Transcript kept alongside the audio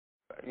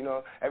You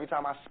know, every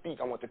time I speak,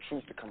 I want the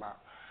truth to come out.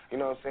 You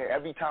know what I'm saying?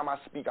 Every time I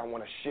speak, I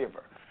want to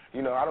shiver.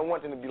 You know, I don't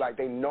want them to be like,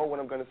 they know what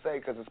I'm going to say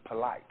because it's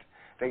polite.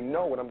 They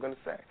know what I'm going to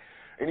say.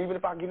 And even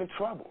if I get in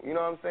trouble, you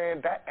know what I'm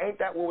saying? Ain't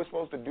that what we're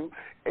supposed to do?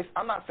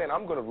 I'm not saying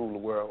I'm going to rule the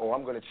world or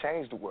I'm going to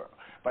change the world,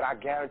 but I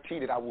guarantee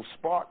that I will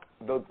spark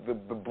the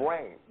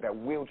brain that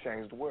will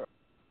change the world.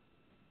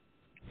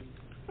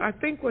 I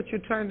think what you're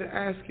trying to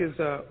ask is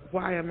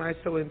why am I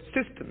so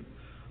insistent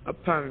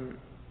upon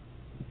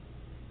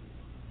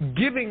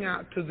giving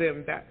out to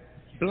them that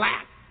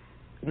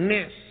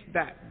blackness,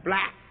 that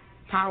black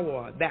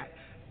power, that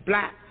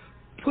black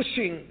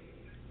pushing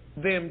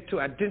them to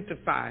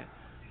identify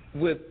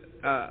with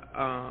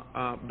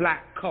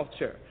black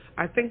culture.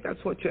 I think that's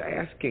what you're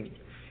asking.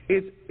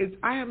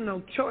 I have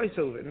no choice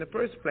over it. In the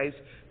first place,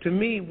 to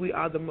me, we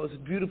are the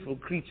most beautiful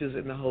creatures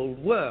in the whole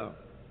world,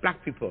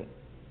 black people.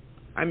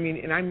 I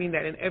mean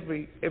that in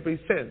every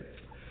sense,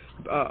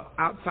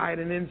 outside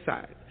and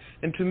inside.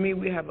 And to me,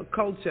 we have a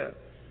culture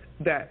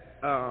that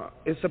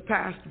is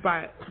surpassed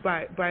by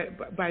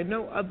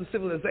no other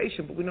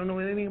civilization, but we don't know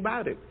anything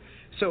about it.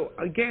 So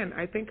again,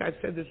 I think I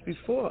said this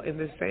before in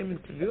the same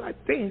interview. I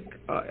think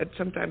at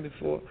some time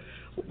before,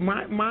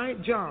 my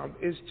job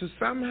is to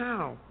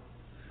somehow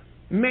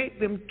make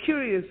them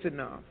curious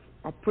enough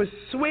or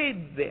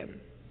persuade them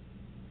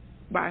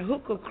by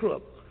hook or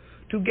crook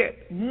to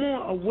get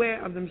more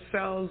aware of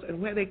themselves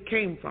and where they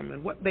came from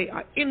and what they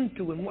are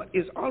into and what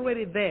is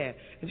already there,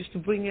 and just to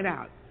bring it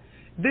out.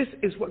 This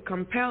is what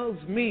compels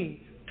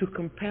me to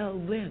compel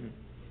them,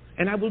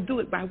 and I will do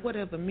it by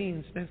whatever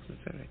means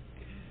necessary.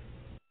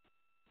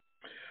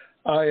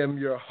 I am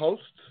your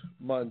host,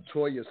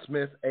 Montoya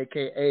Smith,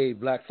 a.k.a.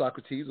 Black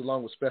Socrates,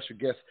 along with special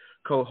guest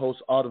co-host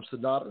Autumn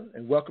Sonata,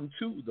 and welcome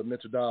to the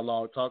Mental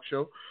Dialogue Talk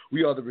Show.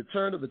 We are the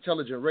return of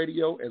intelligent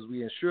radio as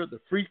we ensure the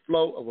free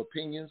flow of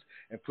opinions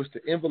and push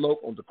the envelope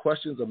on the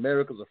questions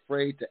America's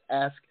afraid to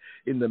ask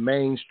in the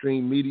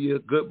mainstream media.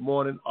 Good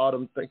morning,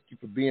 Autumn. Thank you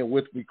for being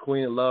with me,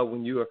 Queen of Love,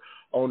 when you are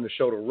on the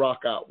show to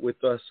rock out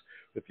with us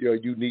with your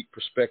unique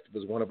perspective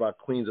as one of our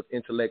Queens of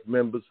Intellect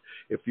members.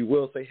 If you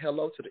will, say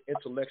hello to the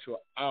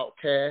intellectual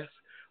outcast.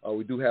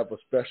 We do have a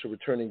special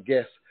returning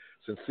guest,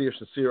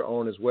 Sincere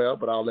on as well,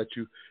 but I'll let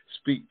you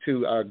speak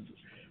to our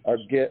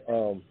audience.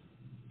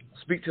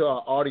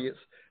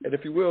 And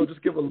if you will,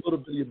 just give a little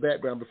bit of your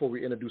background before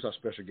we introduce our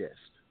special guest.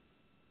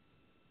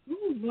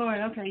 Ooh,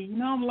 Lord, okay. You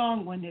know I'm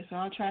long-winded, so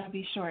I'll try to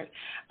be short.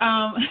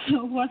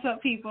 What's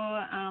up, people?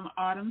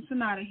 Autumn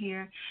Sonata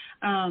here.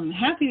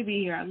 Happy to be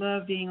here. I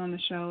love being on the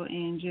show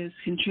and just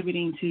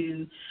contributing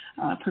to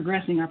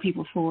progressing our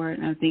people forward.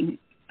 And I think,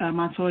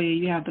 Montoya,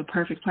 you have the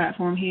perfect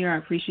platform here. I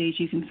appreciate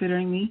you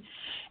considering me.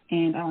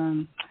 And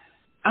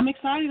I'm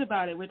excited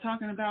about it. We're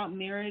talking about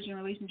marriage and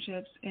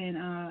relationships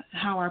and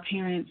how our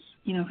parents,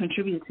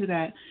 contributed to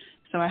that.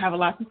 So I have a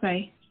lot to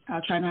say.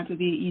 I'll try not to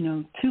be,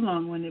 too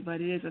long-winded, but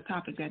it is a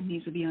topic that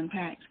needs to be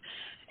unpacked.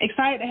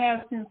 Excited to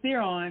have Sincere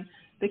on,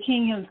 the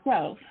king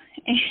himself.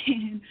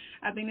 And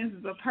I think this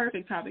is a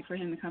perfect topic for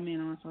him to come in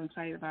on, so I'm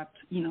excited about,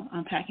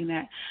 unpacking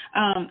that.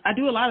 I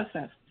do a lot of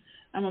stuff.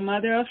 I'm a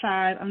mother of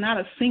 5. I'm not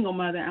a single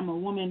mother. I'm a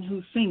woman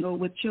who's single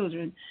with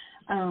children.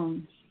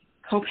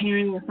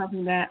 Co-parenting is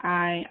something that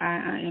I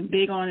am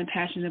big on and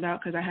passionate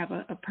about because I have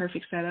a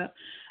perfect setup.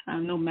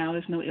 No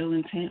malice, no ill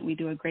intent. We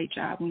do a great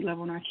job. We love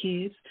on our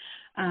kids.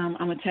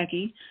 I'm a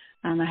techie.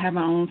 I have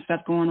my own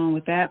stuff going on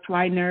with that.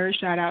 Fly Nerd,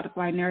 shout out to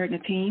Fly Nerd and the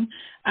team.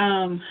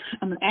 I'm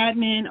an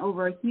admin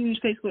over a huge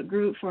Facebook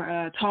group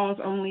for Talls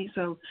Only,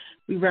 so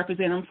we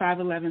represent. I'm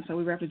 5'11", so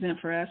we represent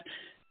for us.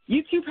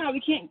 You two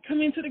probably can't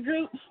come into the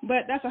group,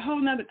 but that's a whole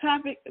nother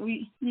topic.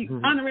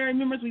 Honorary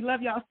members, we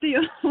love y'all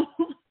still.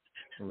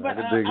 But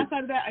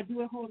outside of that, I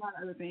do a whole lot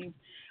of other things.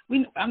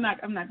 I'm not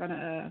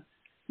gonna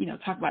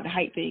talk about the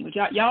height thing, but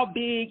y'all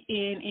big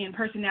in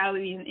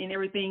personality and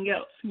everything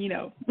else,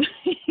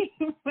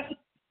 But,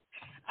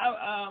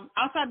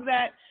 outside of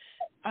that,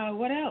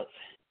 what else?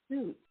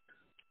 Shoot.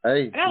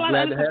 Hey, I'm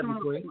glad to have you,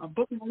 Queen. My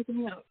book and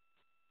everything else.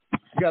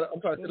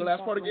 I'm sorry. Say the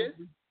last part again.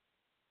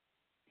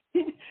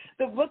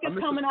 The book is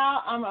coming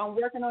out. I'm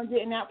working on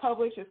getting that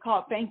published. It's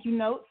called Thank You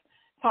Notes.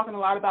 Talking a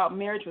lot about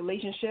marriage,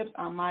 relationships,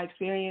 my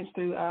experience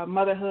through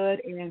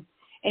motherhood and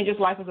just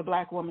life as a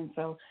Black woman.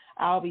 So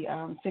I'll be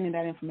sending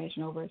that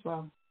information over as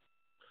well.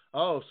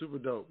 Oh, super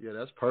dope. Yeah,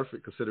 that's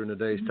perfect considering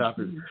today's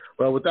topic.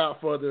 Well,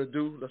 without further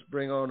ado, let's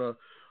bring on a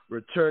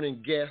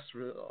returning guest,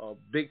 a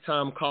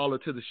big-time caller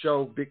to the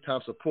show,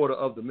 big-time supporter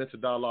of the Mental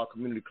Dialogue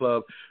Community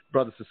Club,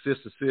 Brother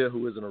Sincere,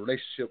 who is a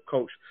relationship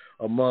coach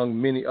among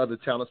many other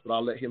talents, but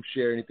I'll let him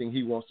share anything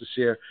he wants to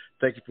share.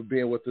 Thank you for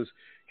being with us,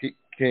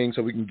 King,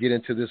 so we can get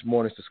into this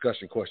morning's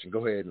discussion question.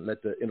 Go ahead and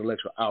let the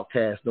intellectual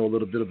outcast know a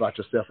little bit about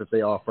yourself if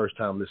they are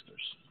first-time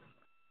listeners.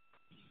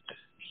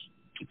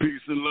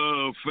 Peace and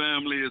love,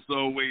 family. It's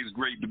always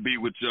great to be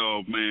with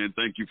y'all, man.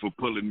 Thank you for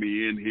pulling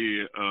me in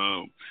here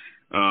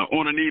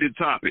on a needed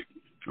topic.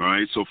 All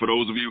right, so for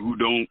those of you who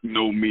don't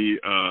know me,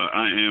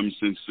 I am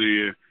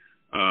Sincere.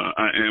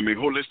 I am a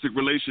holistic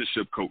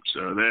relationship coach.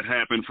 That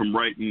happened from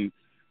writing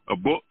a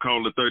book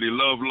called The 30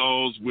 Love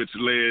Laws, which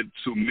led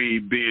to me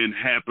being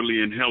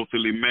happily and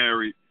healthily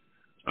married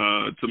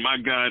to my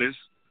goddess.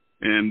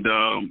 And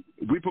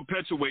we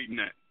perpetuating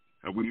that.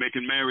 We're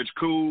making marriage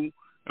cool.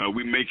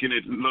 We're making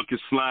it look as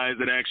fly as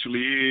it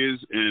actually is.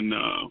 And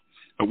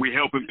we're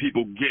helping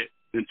people get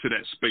into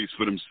that space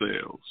for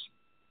themselves.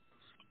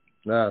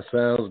 Nah,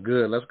 sounds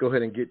good. Let's go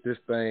ahead and get this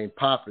thing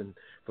popping.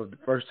 For the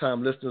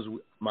first-time listeners,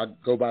 I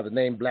go by the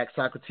name Black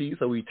Socrates,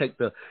 so we take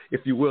the,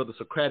 if you will, the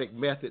Socratic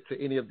method to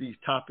any of these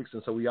topics,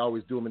 and so we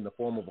always do them in the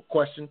form of a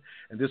question.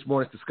 And this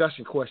morning's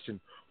discussion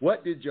question,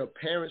 what did your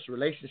parents'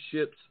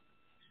 relationships,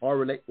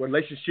 because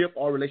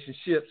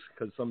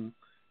some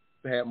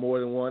had more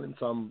than one and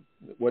some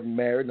wasn't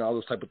married and all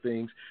those type of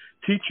things,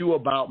 teach you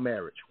about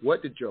marriage?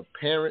 What did your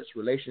parents'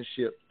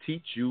 relationship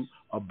teach you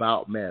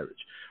about marriage?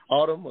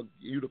 Autumn,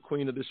 you the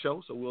queen of the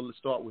show, so we'll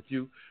start with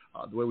you.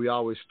 The way we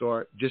always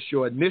start, just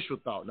your initial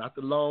thought, not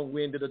the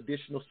long-winded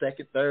additional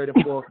second, third,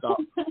 and fourth thought.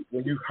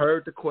 When you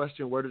heard the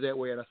question, worded that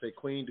way, and I say,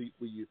 Queen,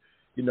 I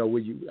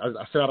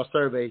sent out a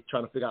survey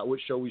trying to figure out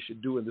which show we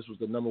should do, and this was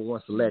the number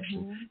one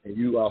selection. And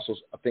you also,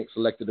 I think,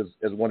 selected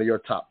as one of your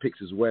top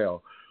picks as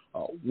well.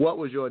 What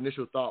was your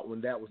initial thought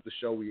when that was the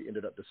show we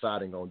ended up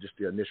deciding on, just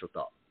the initial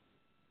thought?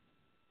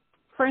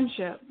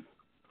 Friendship.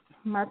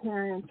 My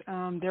parents,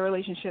 their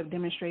relationship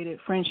demonstrated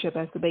friendship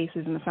as the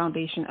basis and the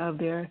foundation of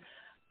their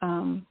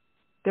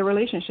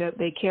relationship.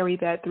 They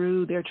carried that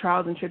through their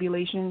trials and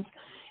tribulations,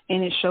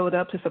 and it showed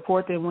up to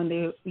support them when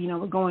they,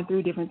 were going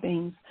through different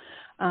things,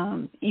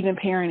 even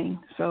parenting.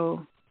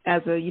 So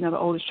as the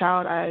oldest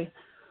child, I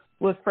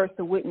was first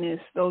to witness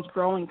those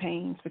growing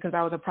pains because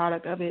I was a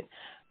product of it.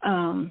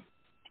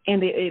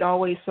 And it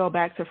always fell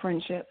back to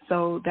friendship.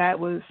 So that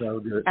was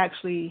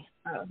actually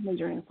a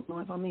major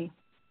influence on me.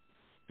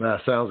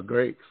 That sounds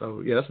great.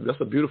 So, yeah, that's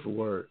a beautiful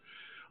word.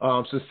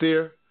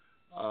 Sincere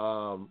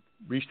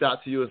reached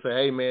out to you and said,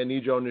 hey, man,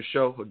 need you on this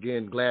show.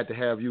 Again, glad to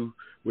have you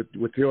with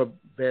your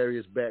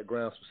various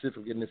backgrounds,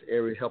 specifically in this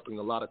area, helping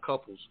a lot of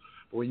couples.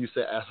 But when you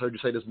said, I heard you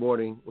say this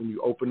morning, when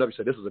you opened up, you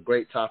said, this is a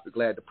great topic,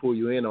 glad to pull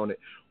you in on it.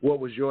 What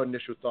was your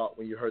initial thought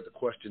when you heard the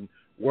question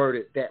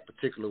worded that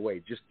particular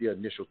way, just the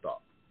initial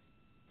thought?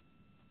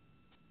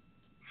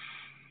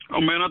 Oh,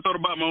 man, I thought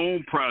about my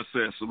own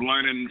process of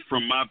learning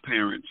from my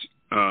parents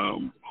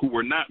who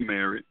were not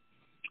married,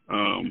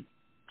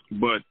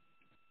 but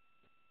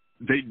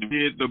they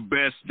did the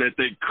best that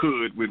they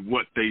could with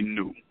what they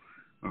knew.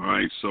 All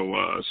right, so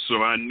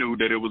I knew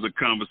that it was a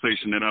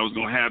conversation that I was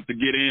going to have to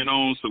get in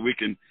on so we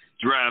can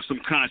drive some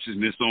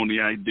consciousness on the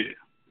idea.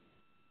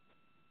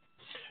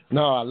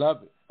 No, I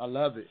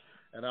love it.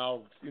 And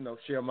I'll,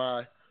 share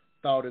my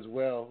thought as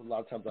well. A lot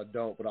of times I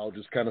don't, but I'll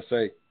just kind of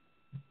say,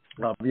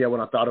 when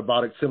I thought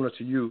about it, similar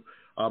to you,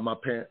 my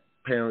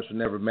parents were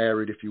never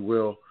married, if you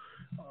will.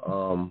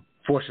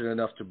 Fortunate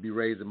enough to be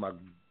raised in my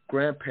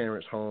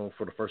grandparents' home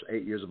for the first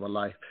 8 years of my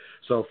life.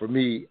 So for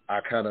me, I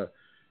kind of,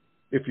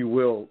 if you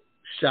will,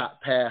 shot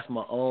past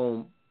my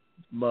own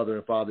mother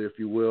and father, if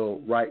you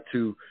will, right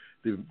to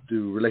the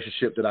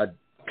relationship that I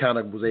kind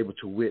of was able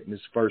to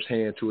witness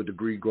firsthand to a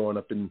degree growing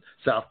up in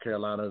South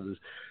Carolina,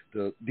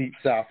 the deep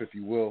South, if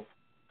you will.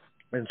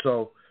 And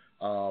so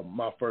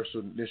my first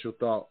initial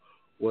thought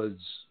was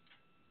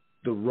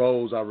the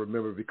roles I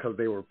remember because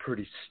they were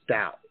pretty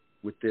stout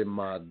within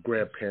my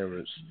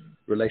grandparents'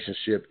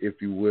 relationship, if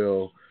you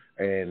will,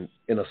 and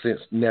in a sense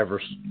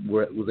never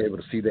was able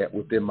to see that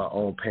within my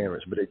own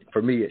parents. But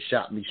for me, it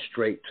shot me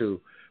straight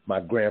to my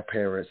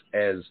grandparents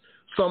as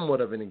somewhat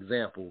of an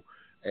example.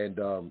 And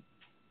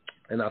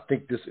I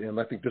think this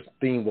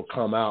theme will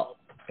come out,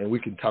 and we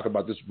can talk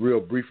about this real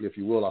briefly, if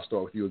you will. I'll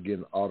start with you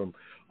again, Autumn.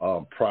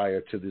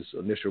 Prior to this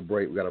initial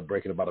break, we got a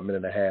break in about a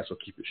minute and a half, so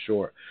keep it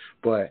short.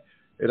 But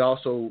it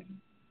also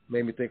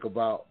made me think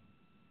about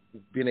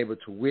being able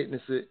to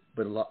witness it,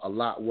 but a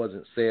lot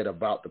wasn't said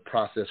about the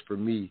process for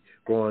me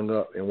growing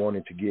up and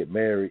wanting to get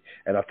married.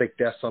 And I think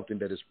that's something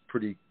that is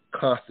pretty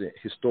constant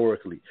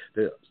historically,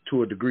 that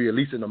to a degree, at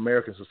least in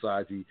American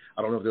society,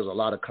 I don't know if there's a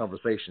lot of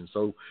conversation.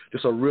 So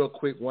just a real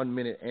quick 1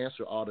 minute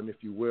answer, Autumn, if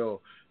you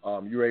will.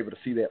 You're able to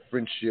see that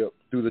friendship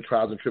through the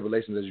trials and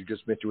tribulations, as you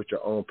just mentioned, with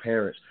your own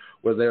parents.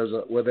 Was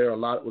there a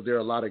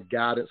lot of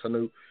guidance? I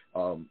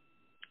know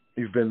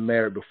you've been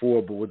married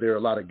before, but was there a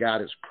lot of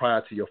guidance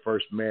prior to your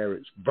first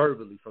marriage,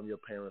 verbally from your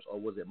parents, or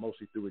was it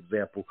mostly through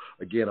example?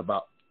 Again,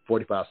 about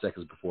 45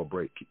 seconds before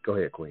break. Go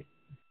ahead, Queen.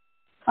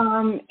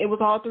 It was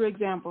all through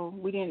example.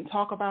 We didn't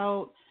talk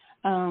about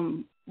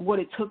what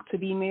it took to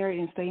be married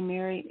and stay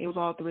married. It was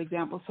all through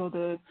example. So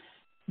the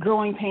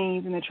growing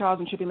pains and the trials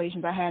and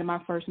tribulations I had in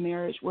my first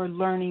marriage were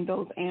learning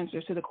those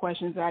answers to the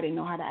questions that I didn't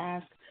know how to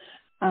ask.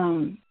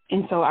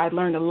 And so I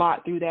learned a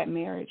lot through that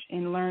marriage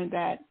and learned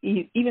that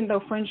even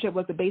though friendship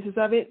was the basis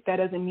of it, that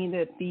doesn't mean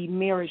that the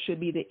marriage should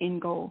be the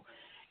end goal.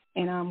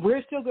 And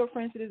we're still good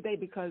friends to this day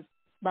because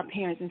my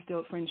parents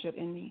instilled friendship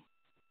in me.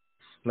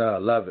 No,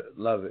 love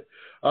it.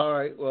 All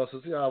right, well,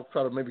 so I'll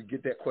try to maybe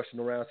get that question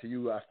around to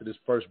you after this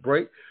first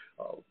break.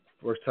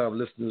 first-time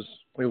listeners,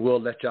 we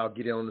will let y'all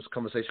get in on this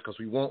conversation because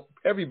we want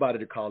everybody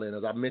to call in.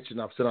 As I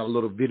mentioned, I've sent out a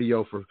little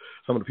video for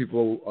some of the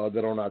people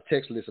that are on our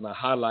text list, and I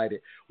highlighted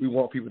we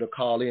want people to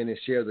call in and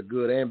share the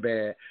good and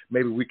bad.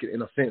 Maybe we could,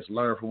 in a sense,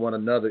 learn from one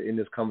another in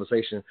this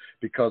conversation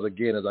because,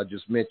 again, as I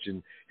just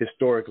mentioned,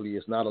 historically,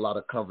 it's not a lot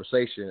of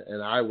conversation,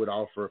 and I would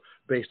offer,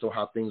 based on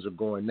how things are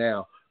going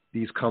now,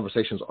 these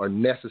conversations are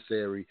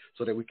necessary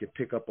so that we can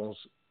pick up on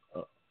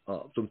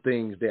some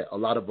things that a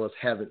lot of us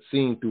haven't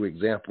seen through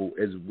example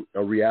as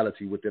a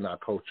reality within our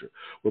culture.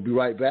 We'll be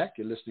right back.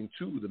 You're listening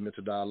to the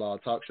Mental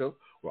Dialogue Talk Show,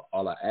 where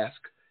all I ask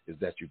is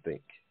that you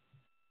think.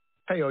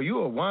 Hey, are you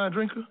a wine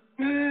drinker?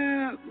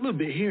 A little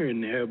bit here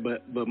and there,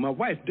 but my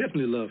wife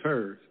definitely loves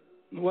hers.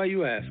 Why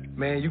you ask?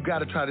 Man, you got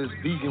to try this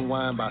vegan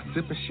wine by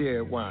Sip and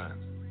Share Wines.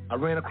 I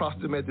ran across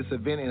them at this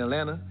event in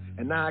Atlanta,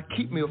 and now I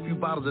keep me a few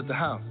bottles at the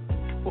house.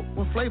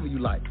 What flavor you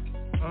like?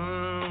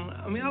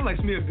 I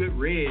like me a good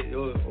red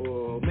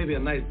or maybe a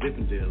nice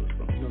Zinfandel or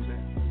something. You know what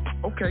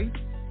I'm saying? Okay.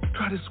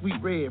 Try this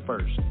sweet red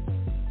first.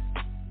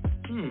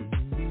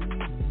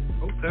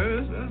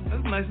 Okay,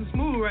 that's nice and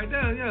smooth right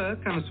there. Yeah,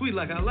 that's kind of sweet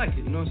like I like it.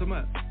 You know what I'm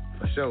talking about?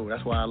 For sure.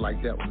 That's why I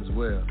like that one as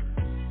well.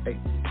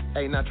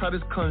 Hey, now try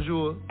this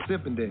Conjure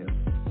Zinfandel.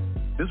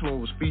 This one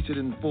was featured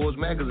in Forbes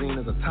magazine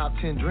as a top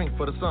 10 drink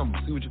for the summer.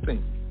 See what you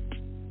think.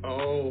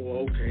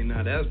 Oh, okay.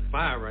 Now that's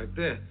fire right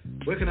there.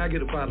 Where can I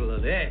get a bottle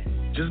of that?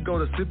 Just go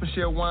to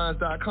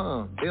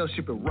sipandsharewines.com. They'll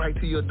ship it right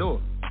to your door.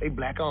 They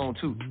black owned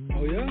too.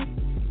 Oh, yeah?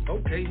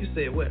 Okay, you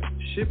said what?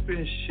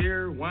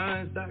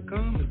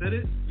 Sipandsharewines.com? Is that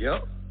it?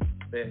 Yep.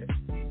 Bad.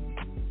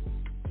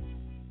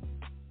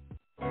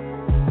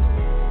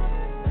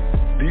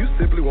 Do you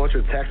simply want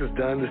your taxes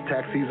done this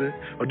tax season?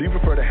 Or do you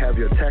prefer to have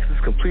your taxes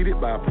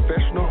completed by a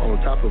professional on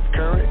top of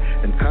current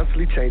and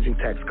constantly changing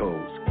tax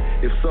codes?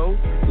 If so,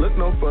 look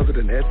no further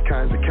than S.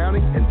 Kynes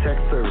Accounting and Tax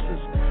Services,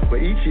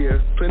 where each year,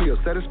 plenty of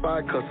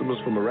satisfied customers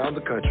from around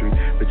the country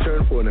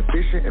return for an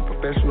efficient and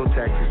professional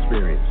tax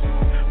experience.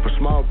 For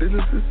small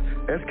businesses,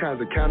 S.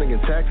 Kynes Accounting and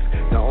Tax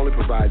not only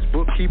provides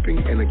bookkeeping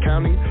and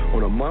accounting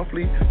on a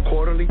monthly,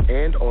 quarterly,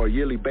 and or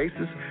yearly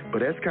basis,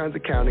 but S. Kynes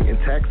Accounting and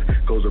Tax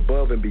goes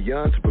above and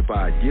beyond to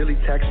provide yearly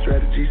tax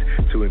strategies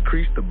to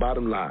increase the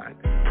bottom line,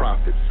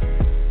 profits.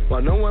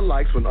 While no one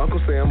likes when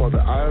Uncle Sam or the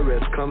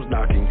IRS comes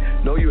knocking,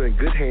 know you're in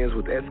good hands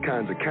with S.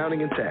 Kynes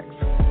Accounting and Tax.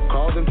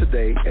 Call them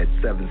today at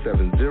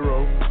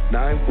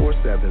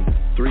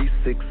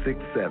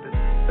 770-947-3667.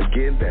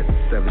 Again, that's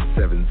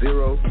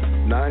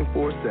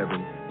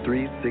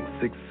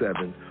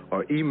 770-947-3667,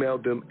 or email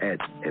them at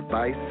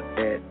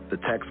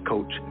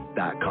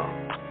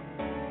advice@thetaxcoach.com.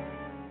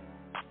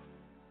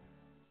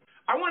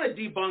 I want to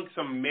debunk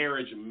some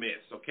marriage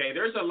myths, okay?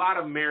 There's a lot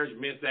of marriage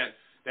myths that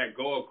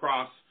go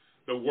across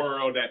the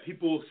world that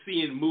people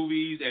see in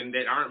movies and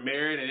that aren't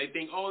married, and they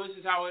think, oh, this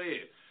is how it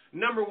is.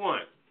 Number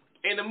one,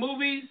 in the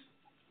movies,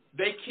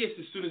 they kiss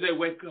as soon as they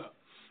wake up.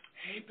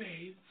 Hey,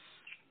 babe.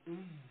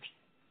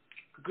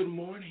 Good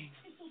morning.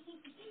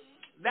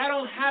 That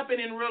don't happen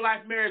in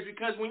real-life marriage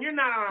because when you're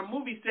not on a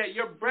movie set,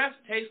 your breath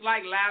tastes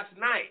like last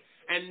night,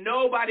 and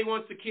nobody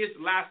wants to kiss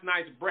last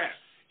night's breath.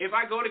 If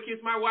I go to kiss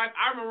my wife,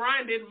 I'm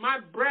reminded my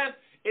breath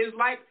is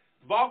like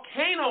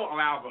volcano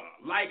lava.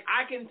 Like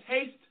I can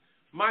taste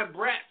my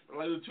breath.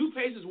 Like the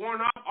toothpaste is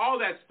worn off, all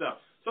that stuff.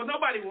 So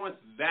nobody wants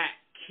that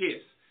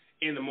kiss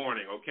in the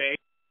morning, okay?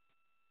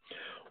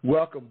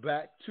 Welcome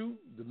back to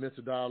the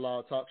Mental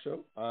Dialogue Talk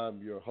Show.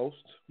 I'm your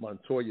host,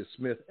 Montoya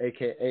Smith,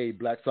 a.k.a.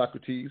 Black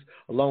Socrates,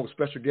 along with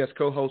special guest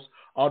co-host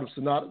Autumn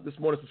Sonata. This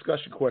morning's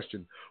discussion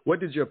question: what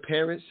did your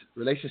parents'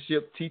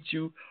 relationship teach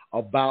you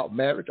about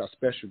marriage? Our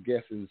special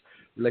guest is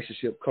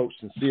relationship coach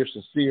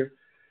Sincere.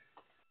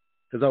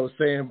 As I was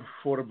saying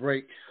before the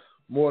break,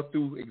 more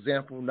through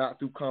example, not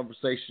through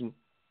conversation,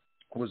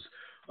 was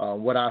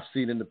what I've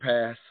seen in the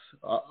past.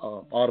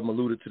 Autumn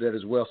alluded to that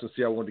as well.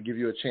 Sincere, I wanted to give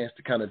you a chance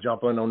to kind of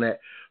jump in on that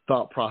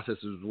thought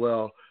process as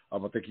well. I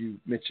think you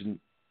mentioned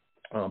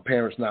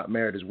parents not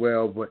married as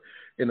well, but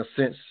in a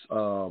sense,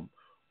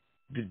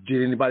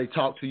 did anybody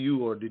talk to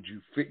you, or did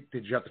you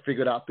have to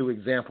figure it out through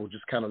example?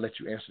 Just kind of let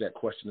you answer that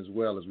question as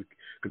well as we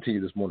continue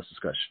this morning's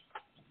discussion.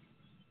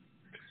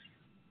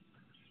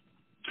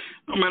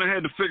 I mean, I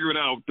had to figure it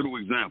out through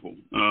example.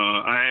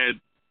 I had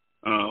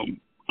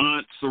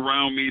aunts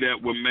around me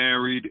that were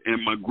married,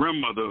 and my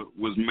grandmother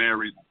was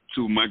married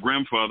to my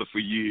grandfather for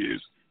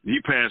years. He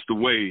passed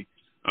away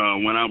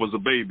when I was a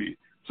baby,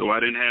 so I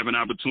didn't have an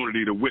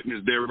opportunity to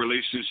witness their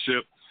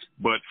relationship.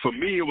 But for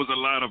me, it was a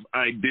lot of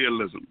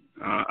idealism.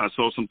 I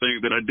saw some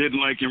things that I didn't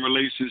like in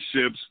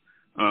relationships,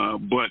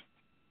 but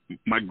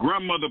my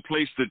grandmother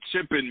placed a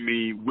chip in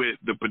me with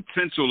the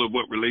potential of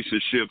what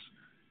relationships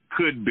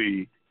could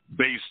be,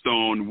 based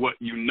on what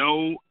you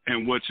know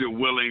and what you're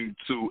willing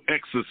to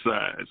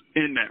exercise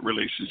in that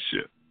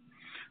relationship.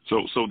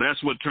 So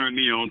that's what turned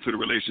me on to the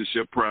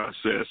relationship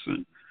process,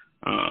 and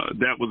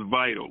that was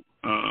vital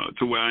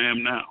to where I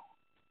am now.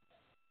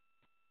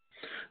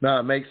 No,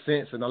 it makes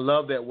sense, and I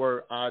love that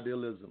word,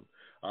 idealism.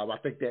 I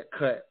think that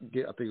cut. I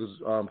think it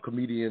was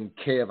comedian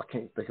Kev. I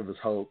can't think of his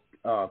whole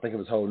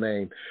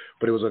name,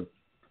 but it was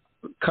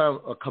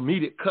a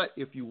comedic cut,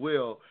 if you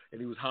will, and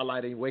he was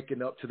highlighting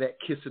waking up to that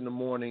kiss in the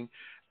morning.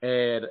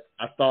 And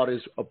I thought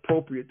it's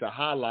appropriate to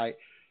highlight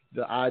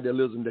the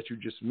idealism that you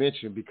just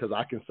mentioned, because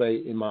I can say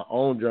in my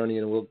own journey,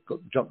 and we'll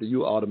jump to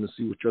you, Autumn, and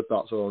see what your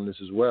thoughts are on this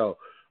as well.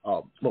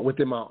 But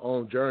within my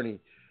own journey,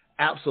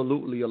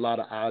 absolutely a lot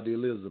of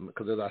idealism,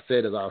 because as I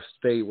said, as I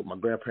stayed with my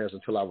grandparents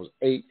until I was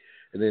 8,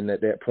 and then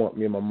at that point,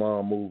 me and my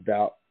mom moved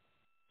out.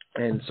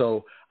 And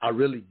so I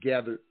really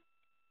gathered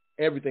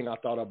everything I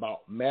thought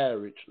about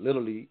marriage,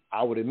 literally,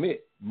 I would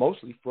admit,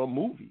 mostly from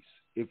movies,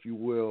 if you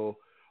will,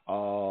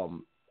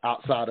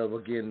 outside of,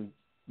 again,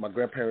 my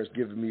grandparents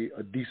giving me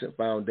a decent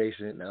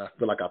foundation, and I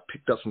feel like I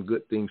picked up some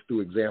good things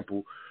through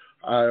example.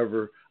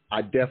 However,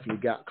 I definitely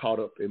got caught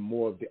up in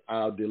more of the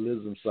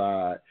idealism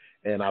side,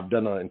 and I've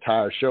done an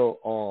entire show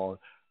on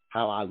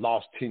how I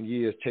lost 10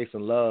 years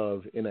chasing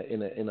love in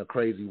a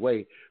crazy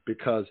way,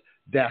 because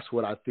that's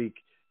what I think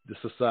the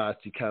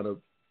society kind of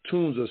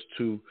tunes us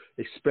to,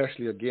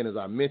 especially, again, as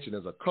I mentioned,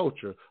 as a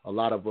culture, a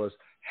lot of us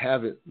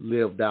haven't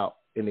lived out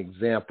an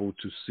example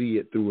to see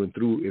it through and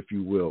through, if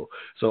you will.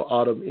 So,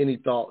 Autumn, any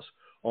thoughts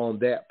on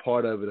that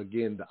part of it?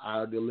 Again, the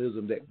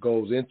idealism that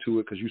goes into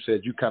it, because you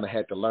said you kind of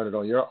had to learn it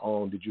on your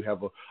own. Did you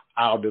have an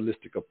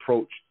idealistic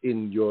approach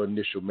in your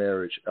initial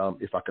marriage,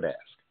 if I could ask?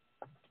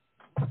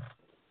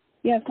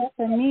 Yeah, so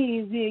for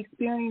me, the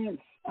experience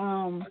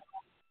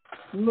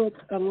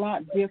looked a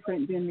lot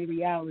different than the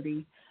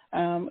reality.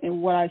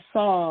 And what I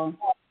saw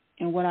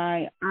and what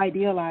I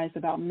idealized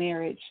about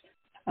marriage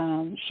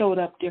showed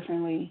up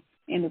differently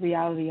in the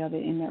reality of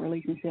it in that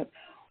relationship.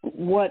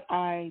 What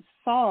I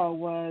saw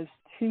was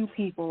two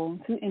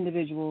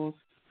individuals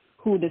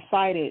who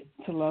decided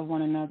to love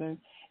one another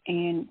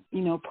and,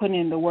 put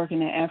in the work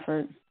and the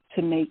effort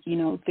to make,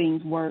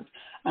 things work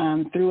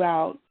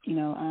throughout,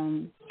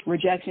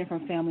 rejection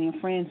from family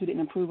and friends who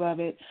didn't approve of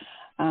it,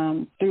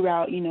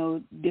 throughout,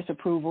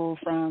 disapproval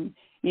from,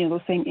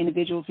 those same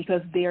individuals,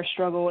 because their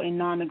struggle and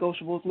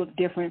non-negotiables look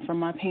different from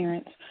my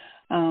parents.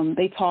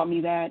 They taught me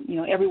that,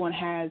 everyone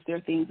has their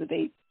things that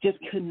they just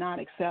could not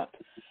accept,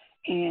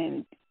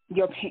 and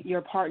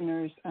your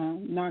partner's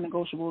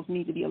non-negotiables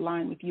need to be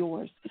aligned with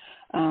yours.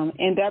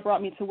 And that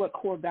brought me to what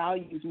core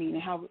values mean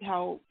and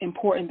how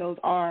important those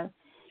are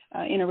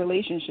in a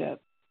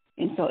relationship.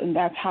 And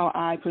that's how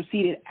I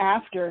proceeded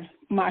after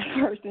my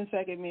first and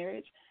second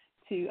marriage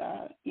to,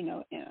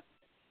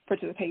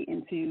 participate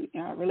into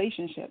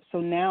relationships. So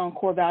now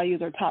core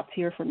values are top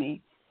tier for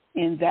me,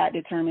 and that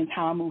determines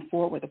how I move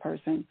forward with a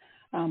person.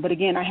 But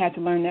again, I had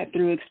to learn that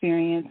through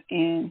experience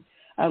and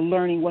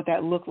learning what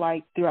that looked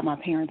like throughout my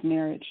parents'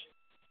 marriage.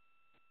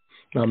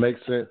 That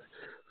makes sense.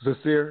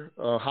 Sincere,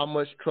 how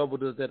much trouble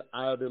does that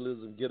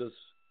idealism get us,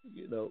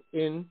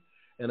 in?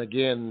 And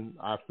again,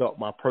 I felt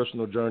my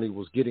personal journey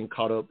was getting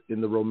caught up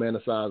in the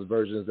romanticized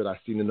versions that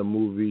I've seen in the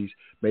movies,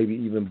 maybe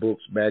even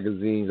books,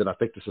 magazines, and I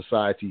think the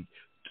society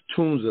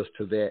tunes us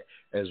to that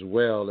as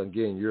well.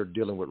 Again, you're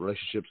dealing with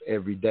relationships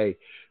every day.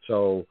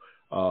 So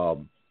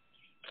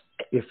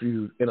if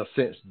you, in a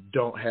sense,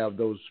 don't have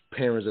those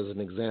parents as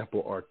an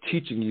example or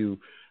teaching you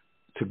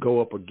to go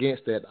up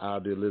against that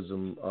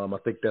idealism, I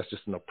think that's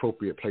just an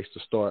appropriate place to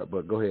start.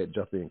 But go ahead,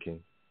 jump in,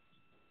 King.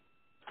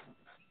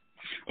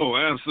 Oh,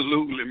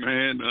 absolutely,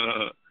 man.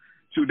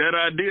 That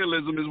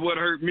idealism is what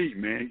hurt me,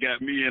 man.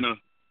 Got me in a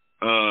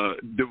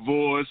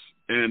divorce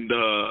and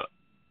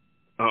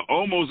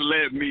almost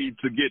led me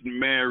to getting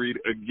married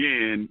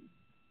again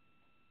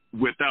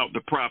without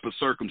the proper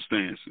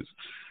circumstances,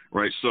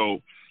 right?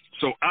 So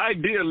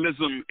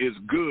idealism is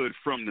good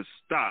from the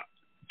start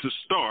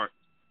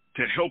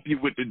to help you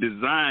with the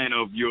design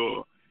of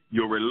your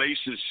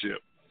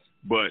relationship,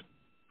 but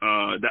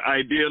the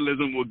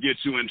idealism will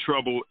get you in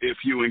trouble if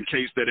you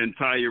encase that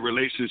entire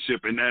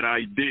relationship in that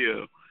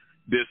idea,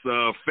 this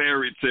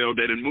fairy tale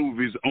that in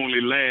movies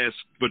only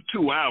lasts for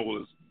 2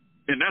 hours,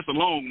 and that's a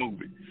long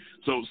movie.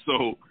 So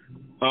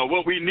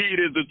what we need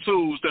is the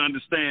tools to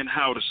understand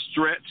how to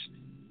stretch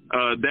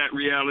that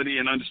reality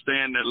and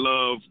understand that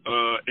love,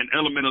 an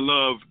element of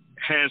love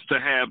has to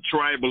have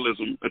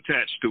tribalism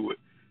attached to it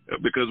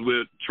because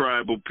we're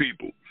tribal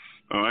people.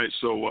 All right,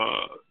 so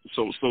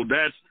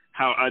that's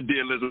how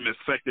idealism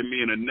affected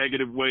me in a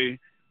negative way,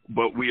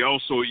 but we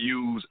also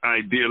use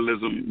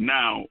idealism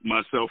now,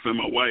 myself and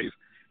my wife,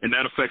 and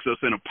that affects us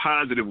in a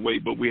positive way,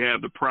 but we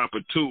have the proper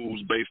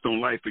tools based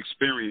on life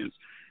experience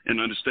and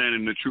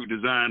understanding the true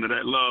design of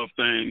that love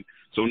thing.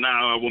 So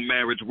now our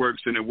marriage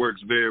works, and it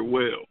works very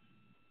well.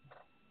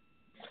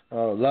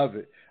 Oh, love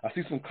it. I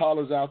see some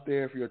callers out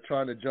there. If you're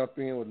trying to jump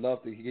in, would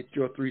love to get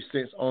your 3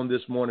 cents on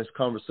this morning's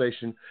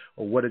conversation,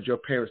 or what did your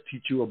parents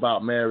teach you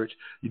about marriage?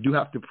 You do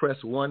have to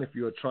press 1 if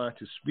you're trying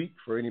to speak.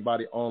 For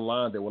anybody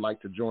online that would like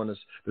to join us,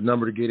 the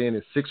number to get in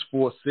is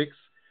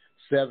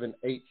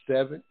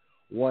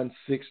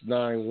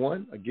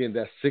 646-787-1691. Again,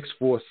 that's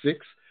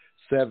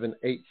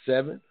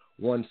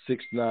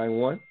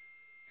 646-787-1691.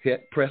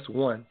 Press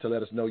 1 to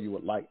let us know you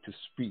would like to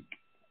speak.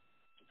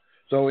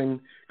 So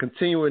in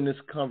continuing this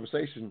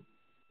conversation,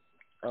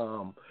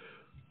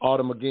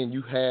 Autumn, again,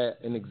 you had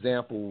an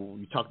example.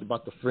 You talked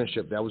about the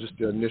friendship. That was just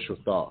the initial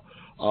thought.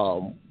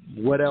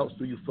 What else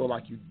do you feel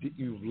like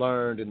you've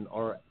learned and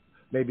or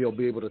maybe you'll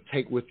be able to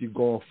take with you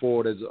going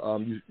forward as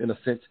you, in a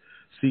sense,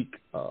 seek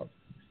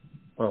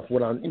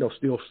what I'm,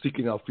 still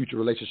seeking a future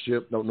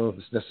relationship. Don't know if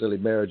it's necessarily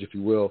marriage, if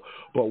you will,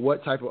 but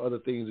what type of other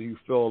things do you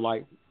feel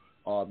like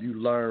you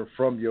learned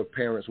from your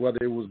parents, whether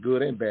it was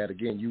good and bad?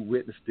 Again, you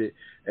witnessed it,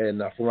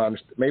 and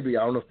maybe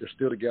I don't know if they're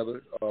still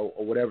together or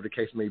whatever the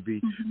case may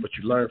be, but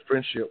you learned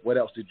friendship. What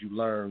else did you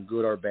learn,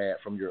 good or bad,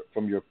 from your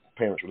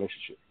parents'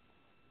 relationship?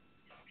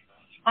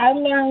 I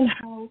learned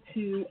how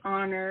to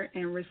honor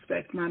and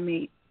respect my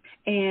mate.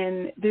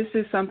 And this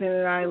is something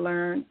that I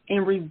learned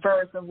in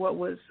reverse of what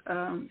was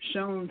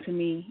shown to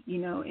me,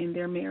 in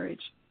their marriage.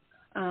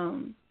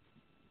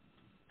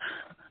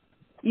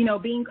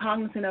 Being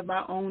cognizant of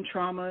my own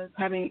traumas,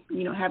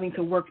 having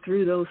to work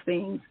through those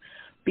things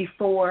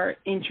before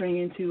entering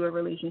into a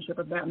relationship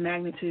of that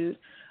magnitude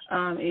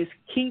is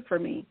key for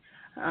me.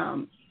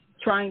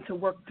 Trying to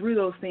work through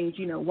those things,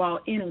 while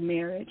in a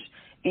marriage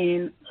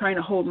and trying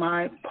to hold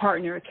my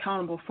partner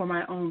accountable for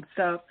my own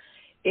stuff,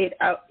 it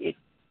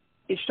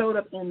showed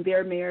up in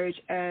their marriage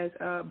as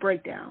a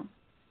breakdown.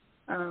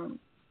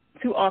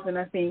 Too often,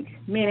 I think,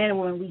 men and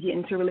women, we get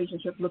into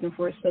relationships looking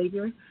for a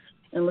savior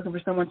and looking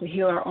for someone to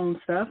heal our own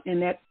stuff,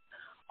 and that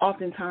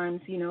oftentimes,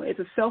 it's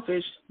a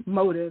selfish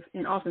motive,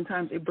 and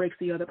oftentimes it breaks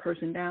the other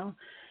person down.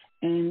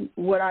 And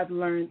what I've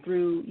learned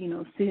through,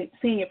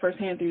 seeing it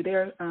firsthand through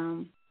their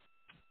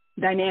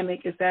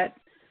dynamic is that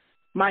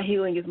my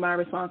healing is my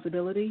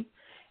responsibility,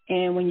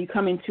 and when you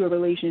come into a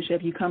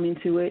relationship, you come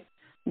into it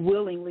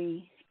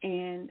willingly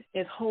and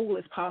as whole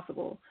as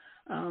possible,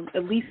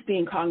 at least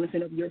being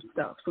cognizant of your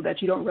stuff so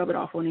that you don't rub it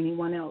off on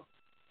anyone else.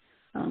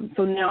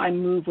 So now I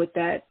move with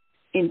that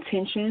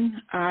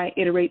intention. I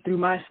iterate through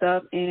my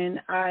stuff, and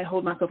I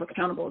hold myself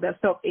accountable. That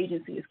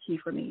self-agency is key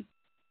for me,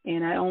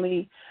 and I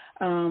only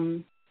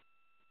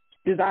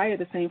desire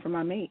the same for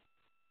my mate.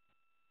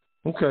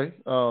 Okay.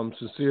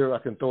 Sincere, I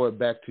can throw it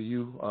back to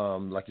you.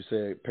 Like you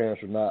said,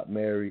 parents were not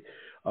married.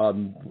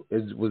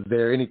 Was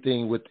there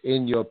anything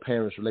within your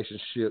parents'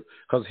 relationship?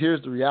 Because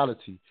here's the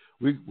reality.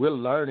 We're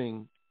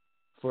learning,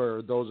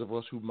 for those of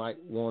us who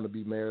might want to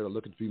be married or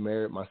looking to be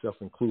married, myself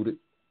included,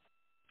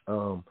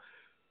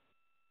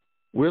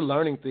 we're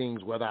learning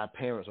things whether our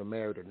parents are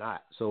married or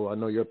not. So I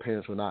know your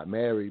parents were not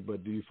married,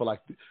 but do you feel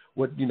like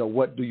what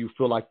do you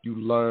feel like you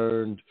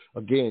learned,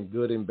 again,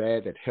 good and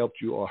bad, that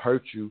helped you or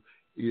hurt you,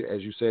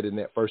 as you said, in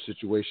that first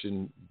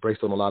situation,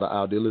 based on a lot of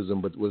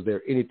idealism? But was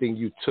there anything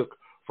you took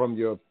from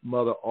your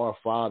mother or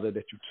father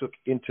that you took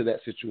into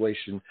that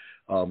situation,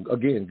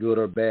 again, good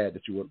or bad,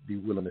 that you would be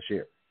willing to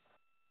share?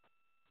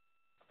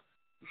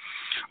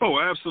 Oh,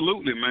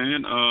 absolutely,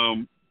 man.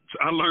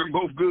 I learned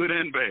both good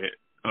and bad.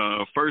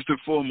 First and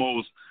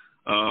foremost,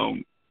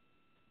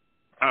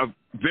 I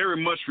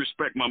very much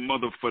respect my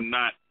mother for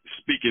not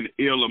speaking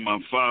ill of my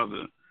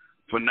father,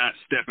 for not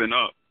stepping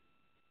up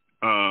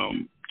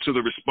to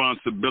the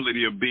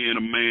responsibility of being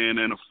a man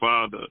and a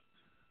father.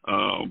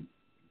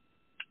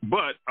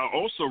 But I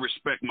also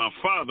respect my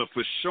father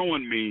for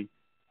showing me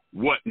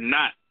what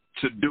not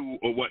to do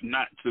or what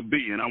not to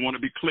be. And I want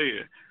to be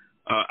clear.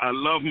 I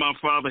love my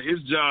father.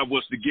 His job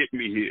was to get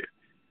me here,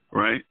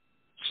 right?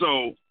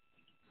 So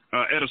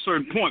at a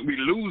certain point, we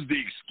lose the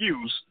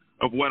excuse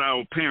of what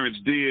our parents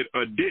did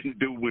or didn't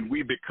do when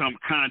we become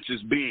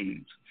conscious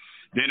beings.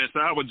 Then it's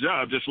our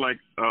job, just like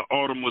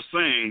Autumn was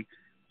saying,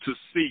 to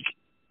seek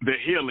the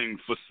healing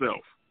for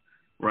self,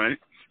 right?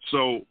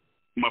 So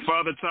my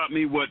father taught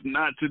me what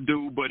not to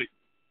do, but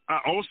I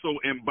also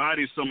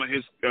embody some of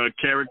his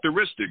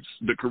characteristics,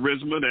 the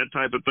charisma, that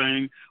type of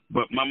thing.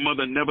 But my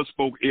mother never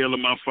spoke ill of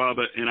my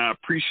father, and I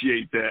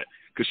appreciate that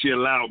because she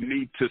allowed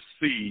me to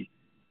see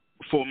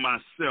for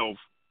myself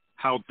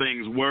how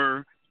things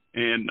were,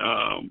 and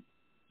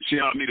she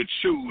allowed me to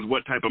choose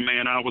what type of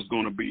man I was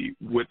going to be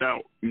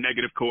without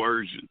negative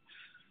coercion.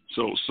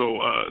 So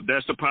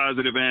that's the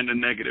positive and the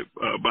negative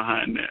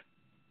behind that.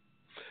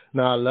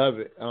 No, I love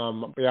it. I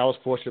was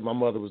fortunate. My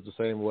mother was the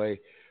same way.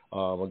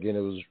 Again, it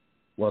was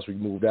once we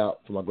moved out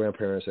from my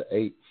grandparents at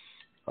 8.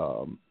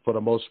 For the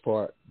most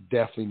part,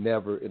 definitely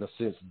never, in a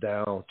sense,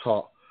 down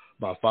talk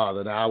my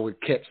father. Now, I would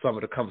catch some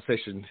of the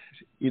conversation,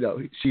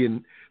 she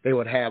and they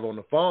would have on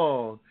the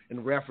phone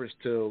in reference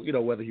to,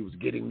 whether he was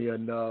getting me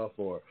enough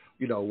or,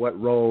 what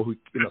role he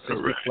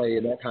played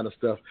and that kind of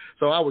stuff.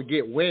 So I would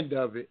get wind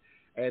of it.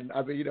 And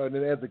I mean, and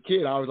then as a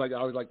kid, I always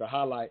like to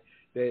highlight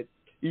that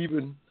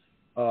even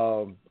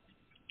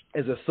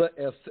as upset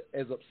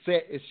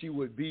as she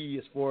would be,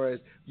 as far as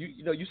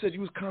you said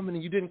you was coming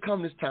and you didn't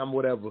come this time,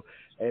 whatever.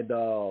 And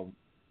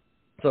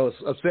so as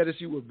upset as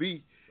she would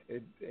be,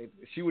 and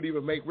she would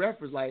even make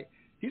reference like,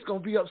 he's gonna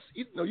be upset.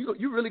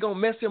 You really gonna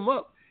mess him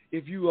up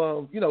if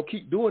you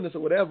keep doing this or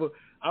whatever.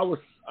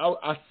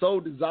 I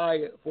so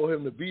desired for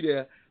him to be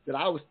there that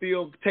I would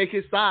still take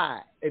his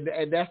side,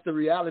 and that's the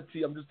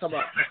reality. I'm just talking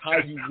about how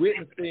you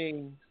witness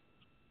things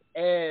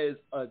as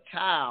a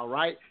child,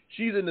 right?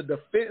 She's in the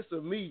defense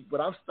of me,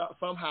 but I'm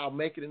somehow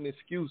making an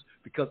excuse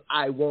because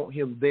I want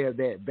him there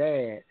that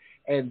bad.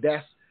 And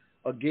that's,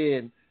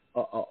 again,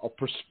 a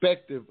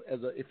perspective,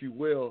 if you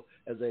will,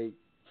 as a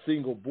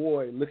single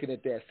boy looking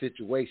at that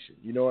situation.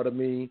 You know what I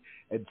mean?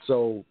 And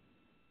so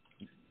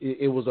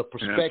it was a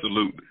perspective.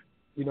 Absolutely.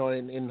 You know,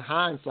 in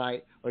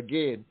hindsight,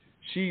 again,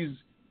 she's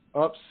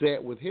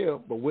upset with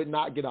him, but would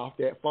not get off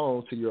that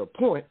phone, to your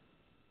point,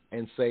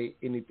 and say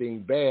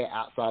anything bad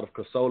outside of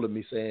consoling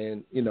me,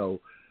 saying, you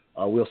know,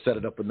 we'll set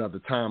it up another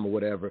time or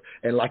whatever.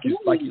 And like you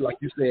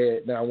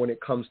said, now when it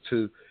comes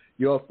to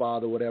your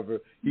father, whatever,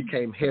 he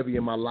came heavy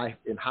in my life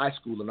in high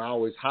school, and I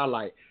always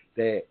highlight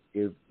that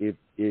if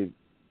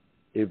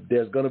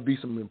there's going to be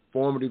some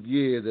informative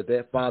years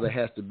that father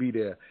has to be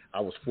there, I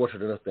was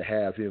fortunate enough to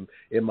have him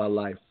in my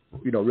life,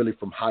 you know, really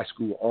from high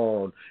school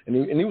on. And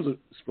he was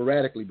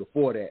sporadically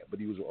before that, but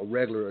he was a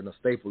regular and a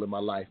staple in my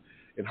life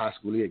in high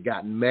school. He had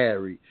gotten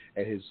married,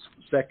 and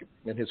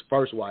his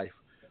first wife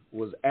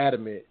was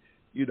adamant.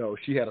 You know,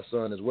 she had a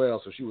son as well,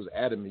 so she was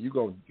adamant, you're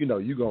gonna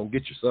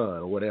get your son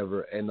or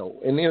whatever. And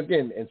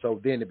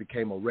so then it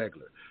became a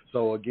regular.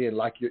 So again,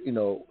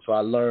 so I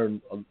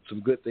learned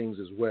some good things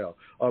as well.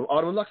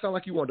 Autumn, it sounded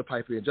like you wanted to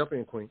pipe in. Jump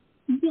in, Queen.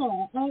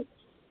 Yeah,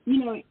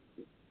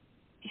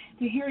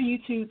 to hear you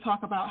two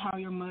talk about how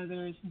your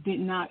mothers did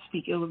not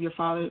speak ill of your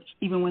father,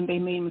 even when they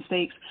made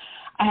mistakes,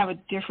 I have a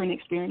different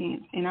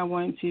experience, and I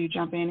wanted to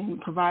jump in and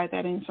provide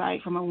that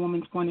insight from a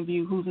woman's point of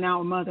view who's now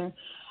a mother.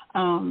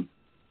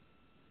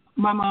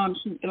 My mom,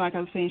 like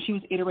I was saying, she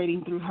was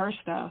iterating through her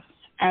stuff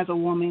as a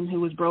woman who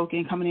was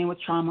broken, coming in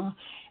with trauma.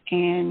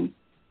 And,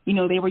 you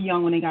know, they were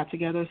young when they got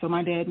together, so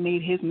my dad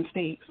made his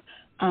mistakes.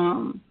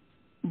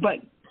 But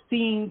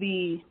seeing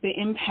the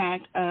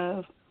impact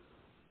of,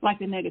 like,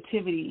 the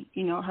negativity,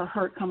 you know, her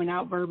hurt coming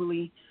out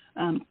verbally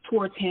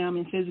towards him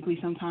and physically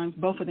sometimes,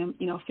 both of them,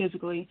 you know,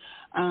 physically,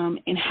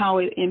 and how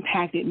it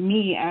impacted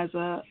me as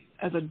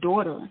a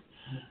daughter.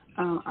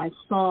 I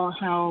saw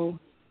how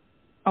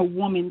a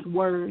woman's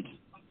words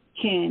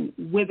can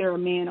wither a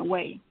man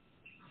away.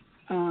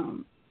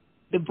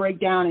 The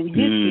breakdown in his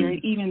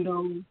spirit, even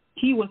though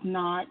he was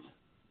not,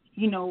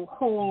 you know,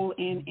 whole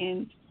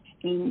and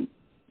you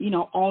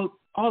know, all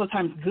the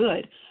time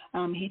good.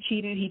 He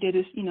cheated. He did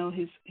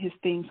his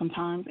thing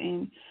sometimes,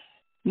 and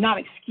not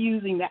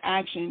excusing the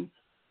action,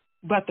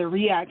 but the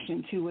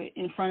reaction to it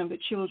in front of the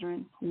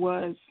children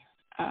was,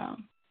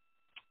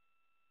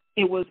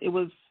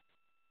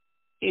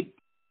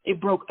 it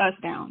broke us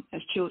down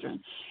as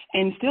children.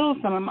 And still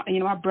some of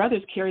my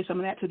brothers carry some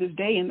of that to this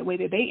day in the way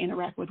that they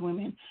interact with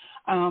women.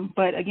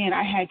 But again,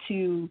 I had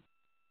to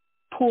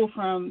pull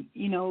from,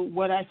 you know,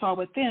 what I saw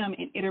with them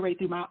and iterate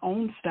through my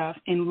own stuff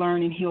and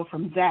learn and heal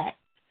from that,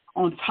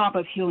 on top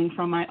of healing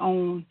from my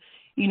own,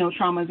 you know,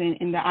 traumas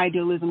and the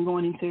idealism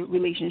going into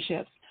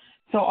relationships.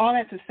 So all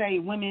that to say,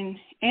 women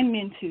and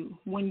men too,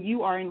 when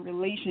you are in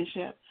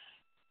relationship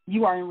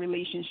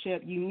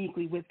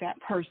uniquely with that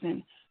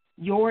person.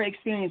 Your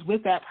experience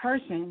with that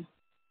person,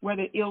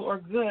 whether ill or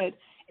good,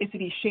 is to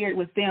be shared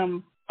with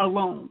them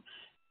alone.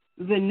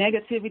 The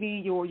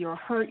negativity, your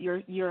hurt,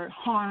 your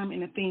harm,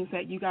 and the things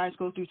that you guys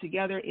go through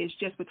together is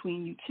just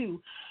between you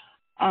two.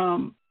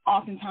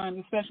 Oftentimes,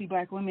 especially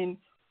Black women,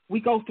 we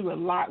go through a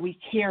lot. We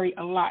carry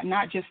a lot,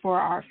 not just for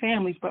our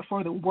families, but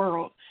for the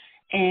world.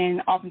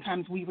 And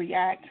oftentimes we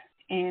react,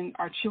 and